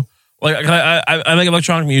also like I make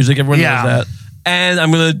electronic music. Everyone knows that. And I'm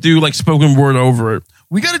going to do like spoken word over it.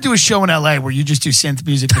 We got to do a show in LA where you just do synth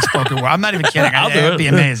music with spoken word. I'm not even kidding. It'd be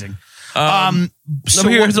amazing. So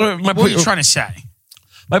what are you trying to say?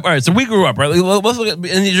 All right, so we grew up, right? Let's look at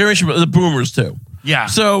in the generation of the boomers too. Yeah.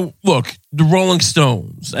 So look, the Rolling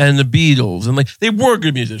Stones and the Beatles, and like they were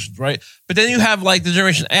good musicians, right? But then you have like the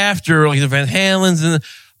generation after, like the Van Halens, and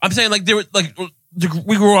I'm saying like they were like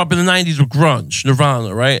we grew up in the '90s with grunge,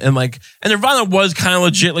 Nirvana, right? And Nirvana was kind of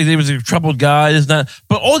legit, like they was a troubled guy, is not.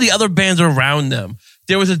 But all the other bands around them,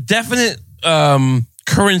 there was a definite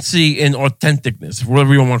currency in authenticness,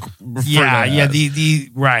 whatever you want to refer to that. Yeah, the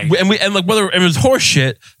right. And like whether it was horse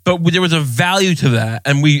shit, but there was a value to that,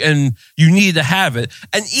 and you needed to have it.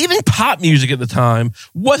 And even pop music at the time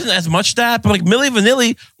wasn't as much that, but like Milli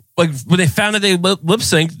Vanilli, like when they found that they lip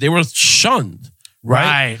synced, they were shunned,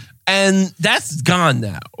 right? And that's gone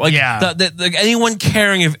now. Like, like anyone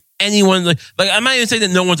caring if anyone like I'm not even saying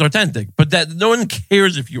that no one's authentic, but that no one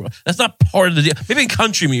cares if you are. That's not part of the deal. Maybe in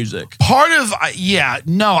country music. Part of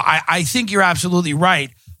I think you're absolutely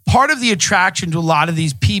right. Part of the attraction to a lot of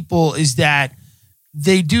these people is that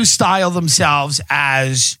they do style themselves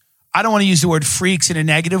as, I don't want to use the word freaks in a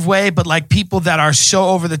negative way, but like people that are so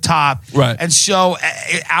over the top, right, and so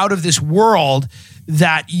out of this world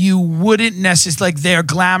that you wouldn't necessarily, like they're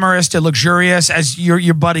glamorous, they're luxurious, as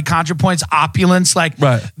your buddy ContraPoint's opulence, like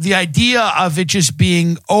the idea of it just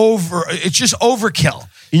being it's just overkill.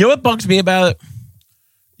 You know what bugs me about it?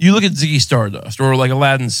 You look at Ziggy Stardust or like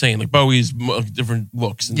Aladdin Sane, like Bowie's different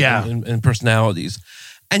looks and personalities.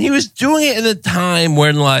 And he was doing it in a time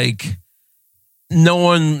when like no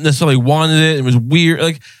one necessarily wanted it. It was weird.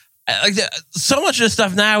 Like so much of this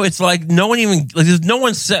stuff now, it's like no one even, like there's no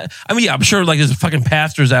one said. I mean, yeah, I'm sure like there's fucking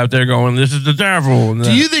pastors out there going, this is the devil.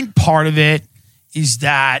 Do you think part of it is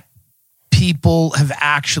that people have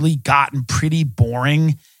actually gotten pretty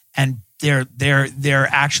boring and they're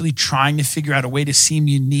actually trying to figure out a way to seem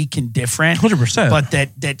unique and different? 100%. But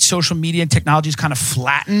that social media and technology has kind of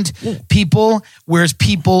flattened people, whereas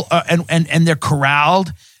people and they're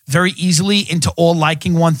corralled very easily into all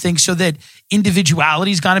liking one thing, so that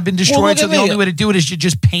individuality's kind of been destroyed. So the only way to do it is to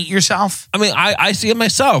just paint yourself. I mean, I see it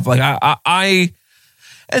myself. Like I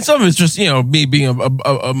and some of it's just, you know, me being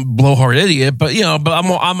a blowhard idiot, but you know, but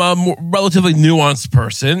I'm a more relatively nuanced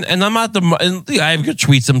person, and I'm not I have good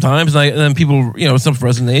tweets sometimes, and then people, you know, some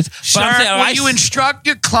resonates. Sir, will you instruct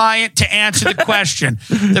your client to answer the question?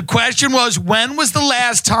 The question was, when was the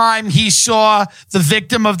last time he saw the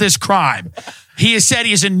victim of this crime? He has said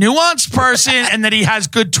he's a nuanced person and that he has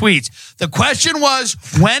good tweets. The question was,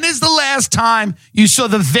 when is the last time you saw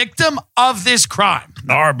the victim of this crime?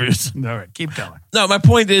 Arby's. All right, keep going. No, my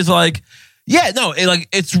point is like,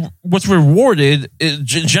 it's what's rewarded,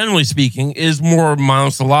 generally speaking, is more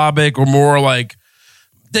monosyllabic or more like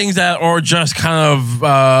things that are just kind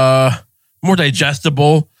of more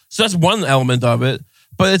digestible. So that's one element of it.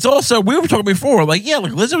 But it's also, we were talking before, like, yeah,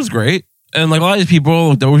 like Lizzo was great. And like a lot of these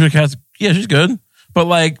people, Doja Cat's, yeah, she's good. But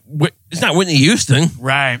like, it's not Whitney Houston.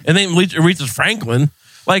 Right. And then Aretha Franklin.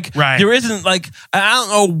 Like, there isn't like, I don't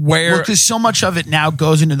know where. Well, because so much of it now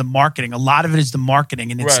goes into the marketing. A lot of it is the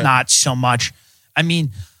marketing, and it's not so much. I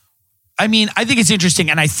mean, I think it's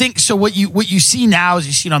interesting. And I think, so what you see now is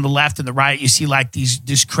you see it on the left and the right, you see like these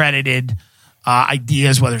discredited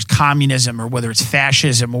ideas, whether it's communism or whether it's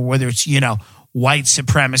fascism or whether it's, you know, white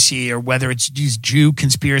supremacy or whether it's these Jew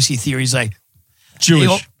conspiracy theories, like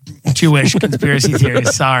Jewish conspiracy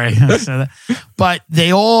theories. Sorry. But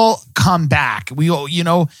they all come back. We all, you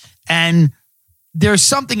know, and there's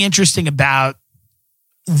something interesting about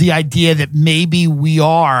the idea that maybe we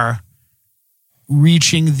are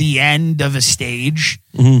reaching the end of a stage,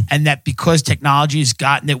 and that because technology has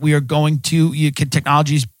gotten that we are going to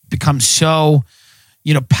technology's become so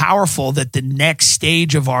powerful that the next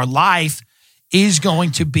stage of our life is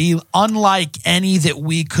going to be unlike any that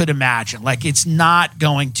we could imagine. Like, it's not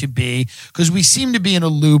going to be, because we seem to be in a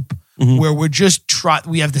loop where we're just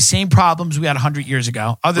we have the same problems we had 100 years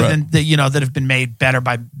ago, other than that have been made better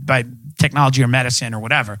by technology or medicine or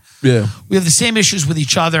whatever. Yeah. We have the same issues with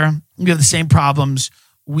each other. We have the same problems.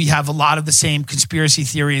 We have a lot of the same conspiracy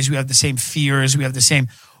theories. We have the same fears. We have the same,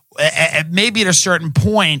 maybe at a certain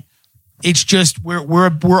point, it's just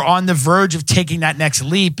we're on the verge of taking that next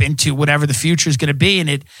leap into whatever the future is going to be.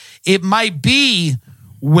 And it might be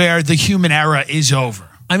where the human era is over.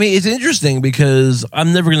 I mean, it's interesting because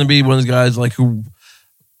I'm never going to be one of those guys like who,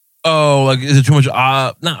 is it too much,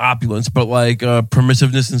 not opulence, but like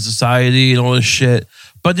permissiveness in society and all this shit.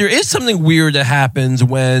 But there is something weird that happens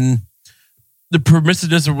when the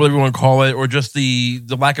permissiveness, or whatever you want to call it, or just the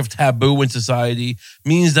lack of taboo in society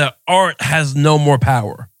means that art has no more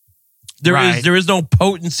power. There is no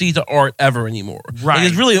potency to art ever anymore. Right. Like,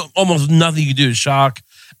 there's really almost nothing you can do to shock.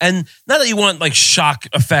 And not that you want like shock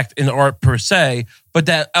effect in art per se, but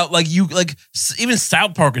that even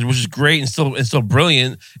South Park, which is great and still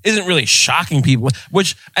brilliant, isn't really shocking people.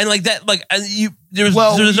 There's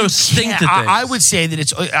no sting to things. I would say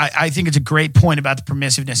that I think it's a great point about the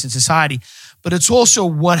permissiveness in society, but it's also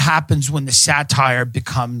what happens when the satire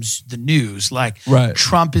becomes the news. Like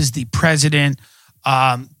Trump is the president.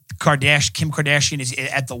 Kim Kardashian is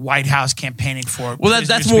at the White House campaigning for. Well,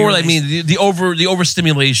 that's more what I mean. The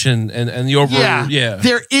overstimulation and the over. Yeah.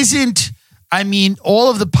 There isn't. I mean,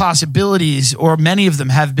 all of the possibilities, or many of them,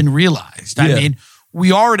 have been realized. I mean,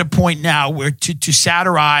 we are at a point now where to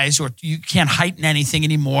satirize, or you can't heighten anything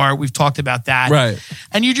anymore. We've talked about that, right?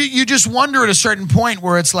 And you just wonder at a certain point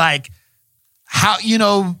where it's like, how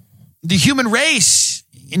the human race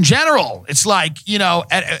in general. It's like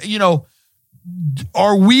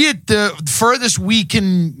are we at the furthest we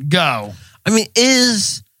can go? I mean,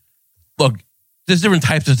 look, there's different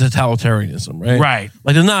types of totalitarianism, right? Right.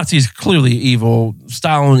 Like the Nazis, clearly evil.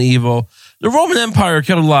 Stalin, evil. The Roman Empire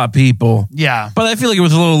killed a lot of people. Yeah. But I feel like it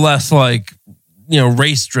was a little less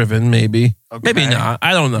race driven, maybe. Okay. Maybe not.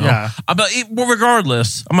 I don't know. Yeah. But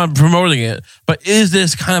regardless, I'm not promoting it. But is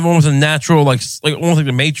this kind of almost a natural, like almost like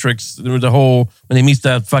the Matrix, the whole, when he meets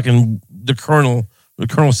that fucking, the Colonel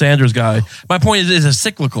Sanders guy. My point is a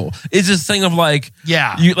cyclical. It's this thing of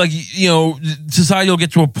society will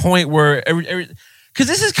get to a point where because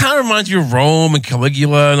this is kind of reminds you of Rome and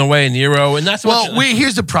Caligula in a way, and Nero, and that's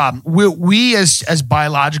here's the problem. We as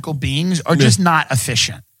biological beings are just not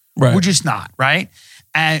efficient. Right. We're just not, right?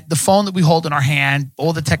 And the phone that we hold in our hand,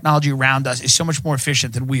 all the technology around us is so much more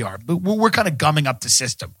efficient than we are. But we're kind of gumming up the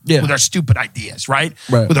system with our stupid ideas, right?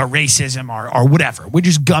 With our racism or whatever. We're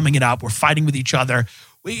just gumming it up. We're fighting with each other.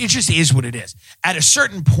 It just is what it is. At a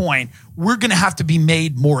certain point, we're going to have to be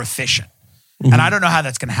made more efficient. Mm-hmm. And I don't know how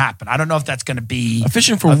that's going to happen. I don't know if that's going to be...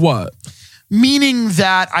 Efficient for what? Meaning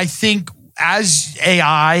that I think as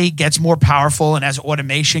AI gets more powerful and as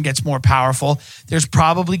automation gets more powerful, there's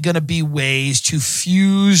probably going to be ways to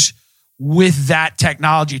fuse with that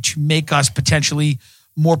technology to make us potentially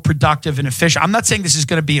more productive and efficient. I'm not saying this is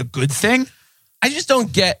going to be a good thing. I just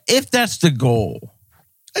don't get if that's the goal.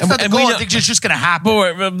 It's not the goal. I think it's just going to happen.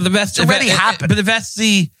 It's already happened. But if that's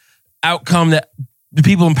the outcome that the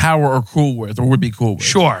people in power are cool with or would be cool with.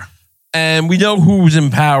 Sure. And we know who's in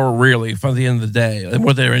power really from the end of the day and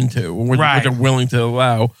what they're into, what they're willing to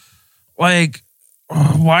allow. Like,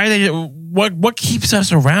 why are they? What keeps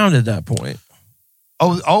us around at that point?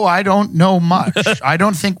 Oh, I don't know much. I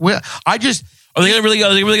don't think we're. Are they really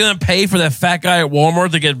going to pay for that fat guy at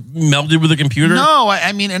Walmart to get melded with a computer? No,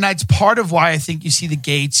 I mean, and that's part of why I think you see the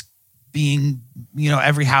gates being,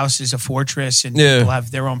 every house is a fortress and people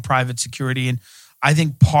have their own private security. And I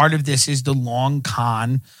think part of this is the long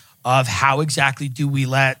con of how exactly do we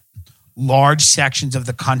let large sections of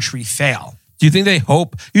the country fail. Do you think they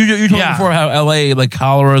hope? You talked before how LA, like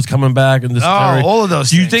cholera is coming back and this. All of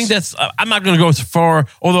those. Do you think that's? I'm not going to go so far,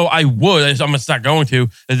 although I would. I'm just not going to.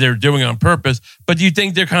 That they're doing it on purpose. But do you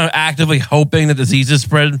think they're kind of actively hoping that diseases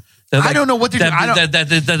spread? I don't know what they're doing.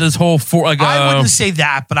 That this whole I wouldn't say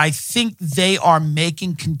that, but I think they are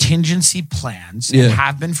making contingency plans and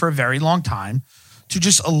have been for a very long time to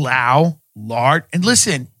just allow large. And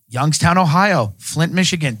listen, Youngstown, Ohio, Flint,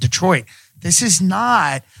 Michigan, Detroit. This is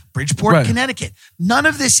not Bridgeport, Connecticut. None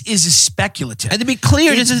of this is a speculative. And to be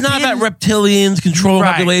clear, this is not about reptilians controlling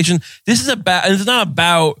population. This is about, and it's not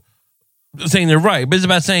about saying they're right, but it's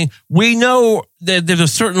about saying we know that there's a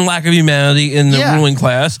certain lack of humanity in the ruling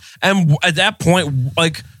class, and at that point,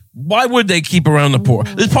 like, why would they keep around the poor?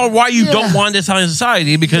 This is part of why you don't want this kind of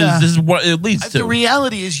society, because this is what it leads to. The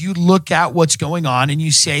reality is, you look at what's going on and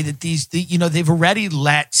you say that they've already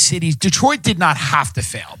let cities. Detroit did not have to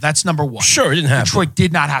fail. That's number one. Sure, it didn't have Detroit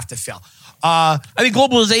did not have to fail. I mean,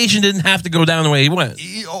 globalization didn't have to go down the way it went.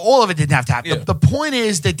 All of it didn't have to happen. Yeah. The point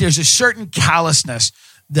is that there's a certain callousness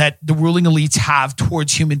that the ruling elites have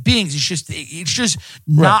towards human beings. It's just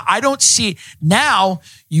not. I don't see. Now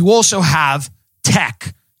you also have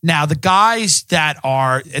tech. Now the guys that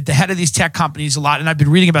are at the head of these tech companies, a lot, and I've been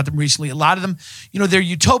reading about them recently. A lot of them, they're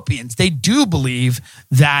utopians. They do believe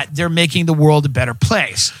that they're making the world a better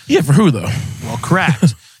place. Yeah, for who though? Well,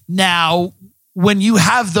 correct. Now, when you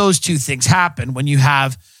have those two things happen, when you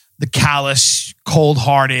have the callous,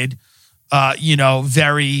 cold-hearted,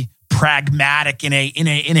 very pragmatic in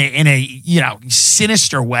a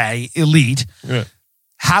sinister way elite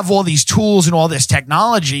have all these tools and all this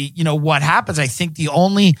technology, what happens? I think the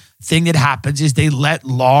only thing that happens is they let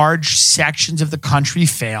large sections of the country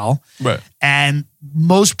fail. Right. And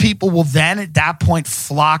most people will then at that point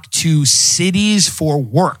flock to cities for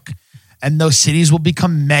work. And those cities will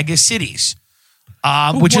become mega cities.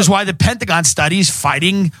 Which is why the Pentagon studies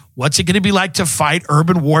fighting, what's it going to be like to fight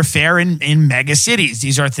urban warfare in mega cities?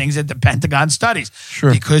 These are things that the Pentagon studies.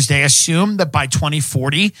 Sure. Because they assume that by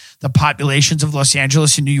 2040, the populations of Los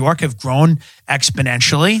Angeles and New York have grown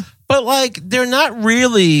exponentially. Like, but they're not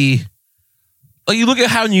really... Like, you look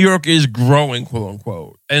at how New York is growing, quote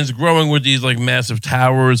unquote, and it's growing with these like massive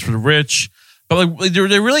towers for the rich. But like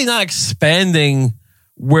they're really not expanding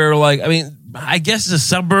where, like, I mean... I guess the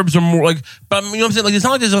suburbs are more like, but you know what I'm saying? Like, it's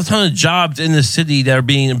not like there's a ton of jobs in the city that are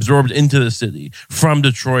being absorbed into the city from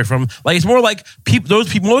Detroit. It's more like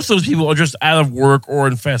most of those people are just out of work or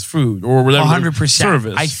in fast food or whatever. 100%.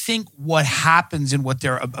 Service. I think what happens and what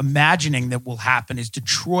they're imagining that will happen is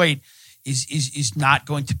Detroit is not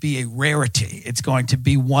going to be a rarity. It's going to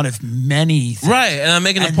be one of many things. Right. And I'm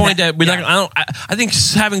making the point that we're not. I think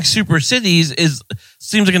having super cities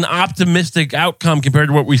seems like an optimistic outcome compared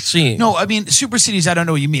to what we've seen. No, I mean, super cities, I don't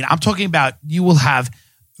know what you mean. I'm talking about you will have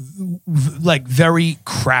like very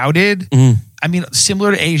crowded. I mean,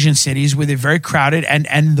 similar to Asian cities where they're very crowded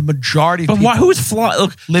and the majority of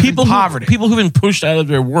people live in poverty. People who've been pushed out of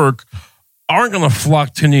their work aren't going to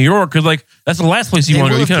flock to New York because, like, that's the last place you want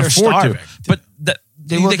to go. You can't afford to. But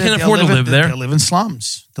they can't afford to live there. They live in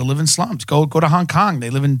slums. Go to Hong Kong. They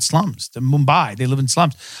live in slums. To Mumbai. They live in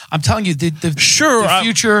slums. I'm telling you, the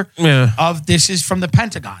future of this is from the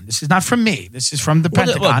Pentagon. This is not from me. This is from the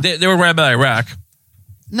Pentagon. They were right about Iraq.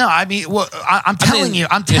 No, I mean, I'm telling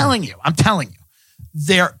you.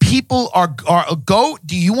 There, people are go.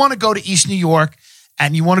 Do you want to go to East New York?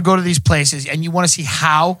 And you want to go to these places and you want to see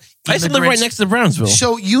how I used to live right next to Brownsville.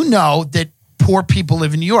 So you know that poor people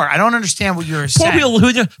live in New York. I don't understand what you're saying.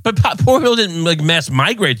 Poor people didn't like mass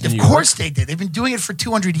migrate to New York. Of course they did. They've been doing it for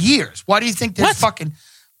 200 years. Why do you think there's fucking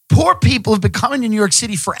poor people have been coming to New York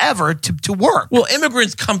City forever to work? Well,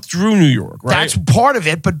 immigrants come through New York, right? That's part of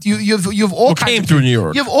it, but you have all kinds came through New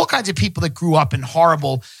York. You have all kinds of people that grew up in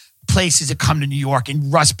horrible places that come to New York, in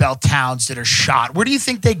Rust Belt towns that are shot. Where do you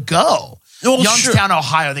think they go? Youngstown,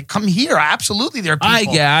 Ohio. They come here. Absolutely, there are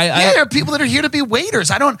people. There are people that are here to be waiters.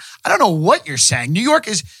 I don't know what you're saying. New York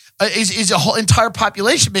is a whole entire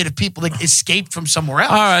population made of people that escaped from somewhere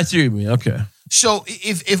else. All right, I see what you mean. Okay. So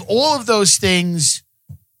if all of those things,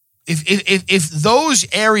 if those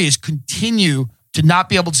areas continue to not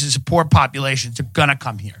be able to support populations, they're gonna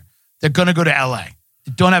come here. They're gonna go to LA.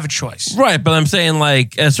 They don't have a choice. Right, but I'm saying,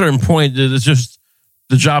 like, at a certain point, it's just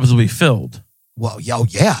the jobs will be filled. Well, yeah.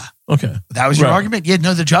 Okay. That was your argument? Yeah,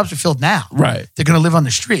 no, the jobs are filled now. Right. They're going to live on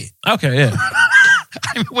the street. Okay, yeah.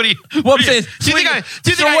 I mean, what do you... Well, I'm saying... Do you think I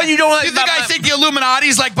think the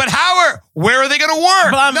Illuminati's like, but where are they going to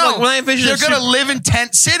work? They're going to live in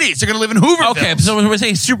tent cities. They're going to live in Hooverville. Okay, so when we're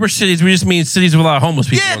saying super cities, we just mean cities with a lot of homeless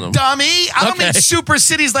people in them. Dummy. I don't mean super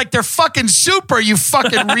cities like they're fucking super, you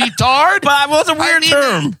fucking retard. But it's a weird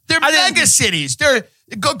term. They're mega cities.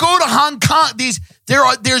 Go to Hong Kong.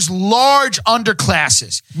 There's large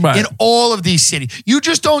underclasses in all of these cities. You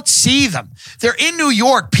just don't see them. They're in New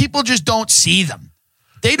York. People just don't see them.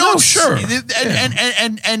 They don't. No, sure.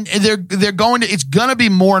 And they're going to. It's going to be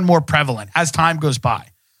more and more prevalent as time goes by.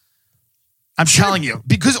 I'm telling you,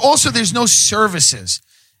 because also there's no services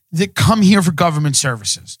that come here for government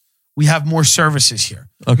services. We have more services here.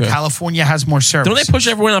 Okay. California has more services. Don't they push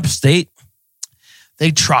everyone upstate?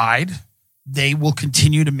 They tried. They will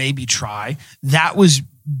continue to maybe try. That was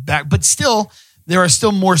back, but still, there are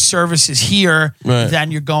still more services here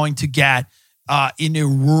than you're going to get in a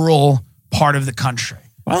rural part of the country.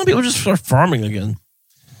 Why don't people just start farming again?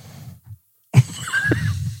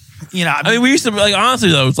 I mean, we used to, like, honestly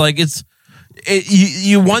though, it's like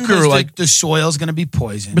you wonder, like, the soil's going to be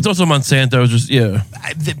poisoned. But it's also Monsanto, just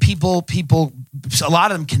the people, a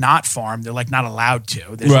lot of them cannot farm. They're like not allowed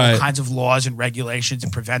to. There's all kinds of laws and regulations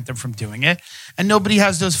that prevent them from doing it, and nobody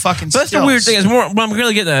has those fucking skills. That's the weird thing. It's more. Well, I'm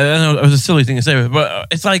really getting that. I know it was a silly thing to say, but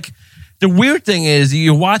it's like the weird thing is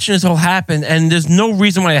you're watching this all happen, and there's no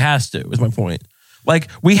reason why it has to. Is my point. Like,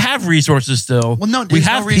 we have resources still. Well, no, there's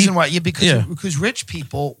no reason why. Because rich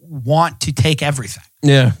people want to take everything.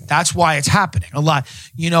 Yeah, that's why it's happening a lot.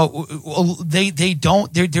 They're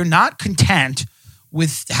not content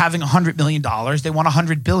with having $100 million. They want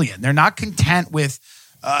 $100 billion. They're not content with,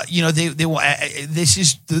 they want. This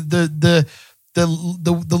is the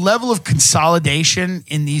level of consolidation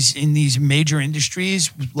in these major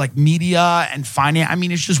industries like media and finance. I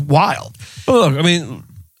mean, it's just wild. Well, look, I mean,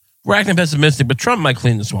 we're acting pessimistic, but Trump might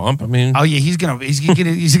clean the swamp. I mean, oh yeah, he's gonna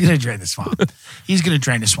drain the swamp. He's gonna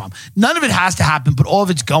drain the swamp. None of it has to happen, but all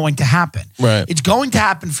of it's going to happen. Right. It's going to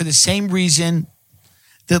happen for the same reason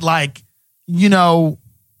that, like, your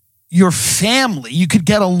family, you could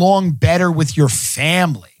get along better with your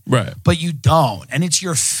family. Right. But you don't. And it's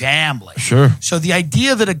your family. Sure. So the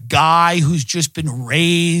idea that a guy who's just been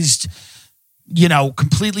raised,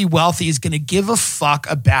 completely wealthy is going to give a fuck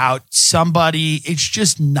about somebody, it's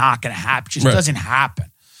just not going to happen. It just doesn't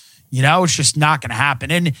happen. It's just not going to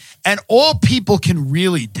happen. And all people can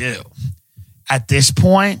really do at this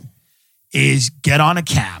point is get on a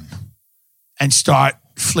cam and start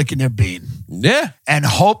flicking their bean. Yeah. And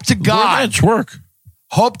hope to God. It's work.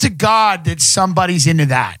 Hope to God that somebody's into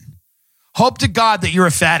that. Hope to God that you're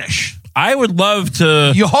a fetish. I would love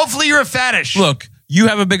to. Hopefully you're a fetish. Look, you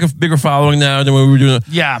have a bigger following now than when we were doing.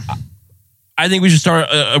 Yeah. I think we should start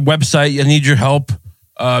a website. I need your help.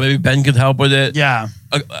 Maybe Ben could help with it. Yeah.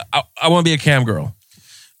 I want to be a cam girl.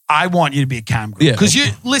 I want you to be a cam girl. Yeah. Because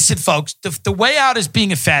listen, folks, the way out is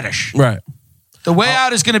being a fetish. Right. The way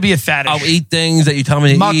out is going to be a fetish. I'll eat things that you tell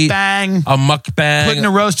me to eat. Mukbang. I'll mukbang. Putting a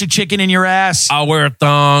roasted chicken in your ass. I'll wear a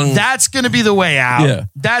thong. That's going to be the way out. Yeah.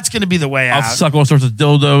 That's going to be the way out. I'll suck all sorts of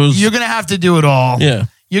dildos. You're going to have to do it all. Yeah.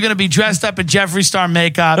 You're going to be dressed up in Jeffree Star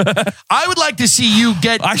makeup. I would like to see you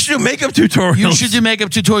get... I should do makeup tutorials. You should do makeup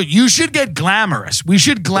tutorials. You should get glamorous. We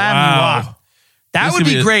should glam you up. That would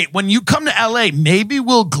be great. When you come to LA, maybe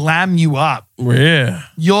we'll glam you up. Yeah.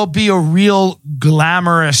 You'll be a real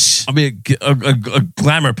glamorous... I'll be a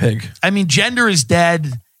glamour pig. I mean, gender is dead.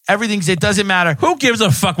 It doesn't matter. Who gives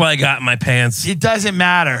a fuck what I got in my pants? It doesn't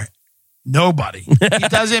matter. Nobody. It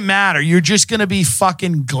doesn't matter. You're just going to be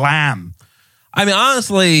fucking glam. I mean,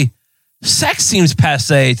 honestly, sex seems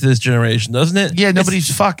passé to this generation, doesn't it? Yeah, nobody's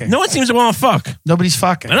fucking. No one seems to want to fuck. Nobody's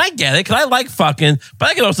fucking. And I get it, because I like fucking, but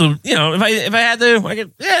I could also, if I had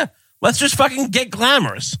to, let's just fucking get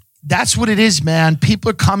glamorous. That's what it is, man.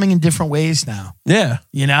 People are coming in different ways now. Yeah.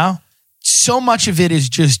 So much of it is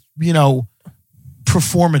just,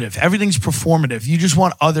 performative. Everything's performative. You just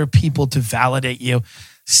want other people to validate you.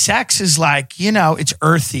 Sex is like, it's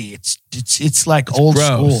earthy. It's like old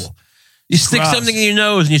gross. school. You stick something in your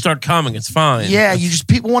nose and you start coming. It's fine. Yeah,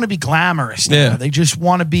 people want to be glamorous now. Yeah. They just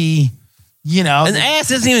want to be, An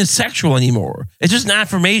ass isn't even sexual anymore. It's just an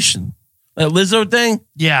affirmation. That Lizzo thing?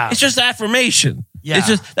 Yeah. It's just affirmation. Yeah. It's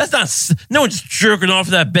just, that's not, no one's jerking off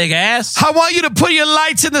that big ass. I want you to put your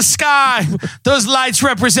lights in the sky. Those lights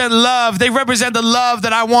represent love. They represent the love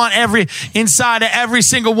that I want inside of every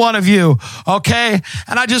single one of you. Okay?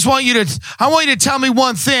 And I want you to tell me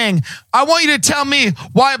one thing. I want you to tell me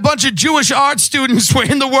why a bunch of Jewish art students were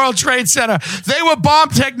in the World Trade Center. They were bomb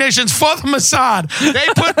technicians for the Mossad. They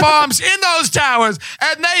put bombs in those towers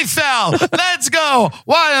and they fell. Let's go.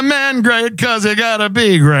 Why are men great? Because they gotta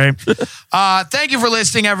be great. Thank you for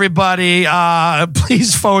listening, everybody.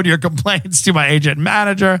 Please forward your complaints to my agent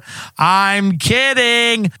manager. I'm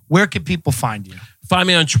kidding. Where can people find you? Find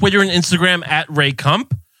me on Twitter and Instagram at Ray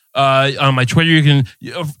Kump. On my Twitter, you can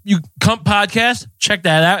Kump Podcast. Check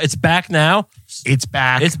that out. It's back now. It's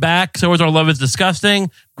back. So is Our Love is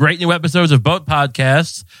Disgusting. Great new episodes of both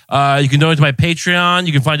podcasts. You can donate to my Patreon.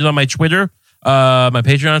 You can find it on my Twitter. My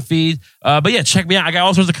Patreon feed. But yeah, check me out. I got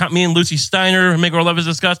all sorts of me and Lucy Steiner make Our Love is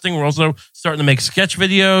Disgusting. We're also starting to make sketch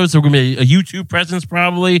videos. So we're going to be a YouTube presence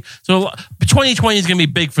probably. So 2020 is going to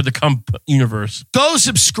be big for the Kump universe. Go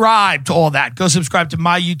subscribe to all that. Go subscribe to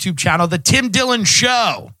my YouTube channel, The Tim Dillon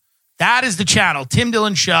Show. That is the channel, Tim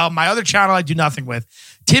Dillon Show. My other channel I do nothing with.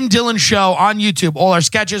 Tim Dillon Show on YouTube. All our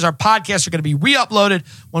sketches, our podcasts are going to be re-uploaded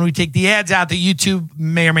when we take the ads out that YouTube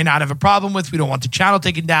may or may not have a problem with. We don't want the channel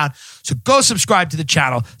taken down. So go subscribe to the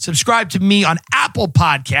channel. Subscribe to me on Apple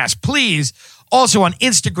Podcasts, please. Also on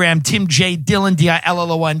Instagram, Tim J. Dillon,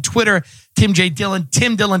 D-I-L-L-O-N. Twitter, Tim J. Dillon,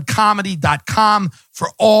 TimDillonComedy.com for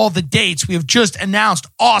all the dates. We have just announced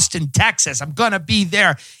Austin, Texas. I'm going to be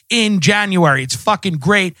there in January. It's fucking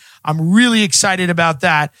great. I'm really excited about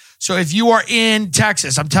that. So if you are in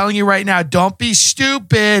Texas, I'm telling you right now, don't be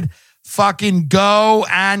stupid. Fucking go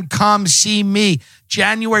and come see me.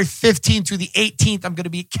 January 15th through the 18th, I'm going to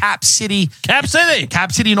be at Cap City. Cap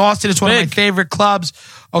City in Austin. It's one of my favorite clubs.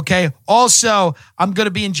 Okay. Also, I'm going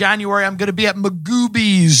to be in January. I'm going to be at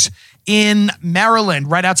Magooby's in Maryland,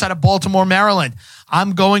 right outside of Baltimore, Maryland.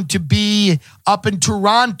 I'm going to be up in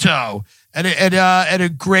Toronto at a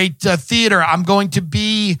great theater. I'm going to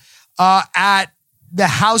be at the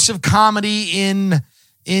House of Comedy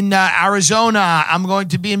in Arizona. I'm going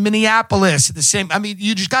to be in Minneapolis.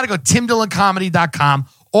 You just got to go TimDillonComedy.com.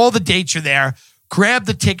 All the dates are there. Grab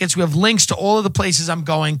the tickets. We have links to all of the places I'm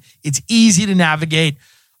going. It's easy to navigate.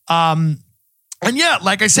 And yeah,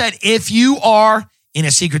 like I said, if you are in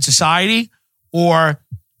a secret society or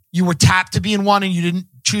you were tapped to be in one and you didn't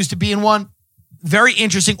choose to be in one, very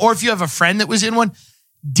interesting. Or if you have a friend that was in one,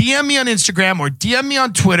 DM me on Instagram or DM me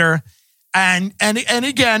on Twitter. And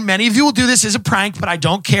again, many of you will do this as a prank, but I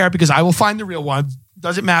don't care because I will find the real one.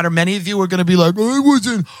 Doesn't matter. Many of you are going to be like, I was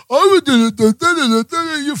in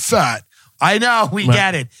it. You're fat. I know. We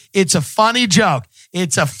get it. It's a funny joke.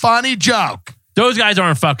 Those guys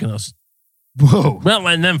aren't fucking us. Whoa. We're not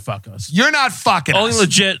letting them fuck us. You're not fucking Only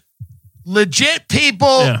us. Legit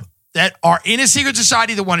people that are in a secret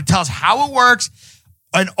society that want to tell us how it works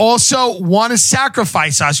and also want to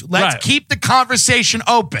sacrifice us. Let's keep the conversation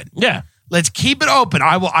open. Yeah. Let's keep it open.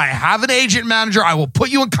 I have an agent manager. I will put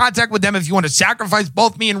you in contact with them if you want to sacrifice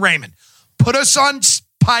both me and Raymond. Put us on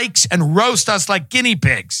spikes and roast us like guinea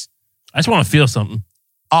pigs. I just want to feel something.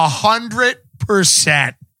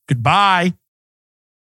 100%. Goodbye.